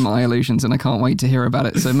experience from iIllusions, and I can't wait to hear about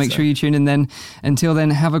it. So make sure you tune in then. Until then,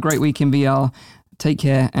 have a great week in VR. Take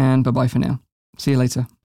care, and bye-bye for now. See you later.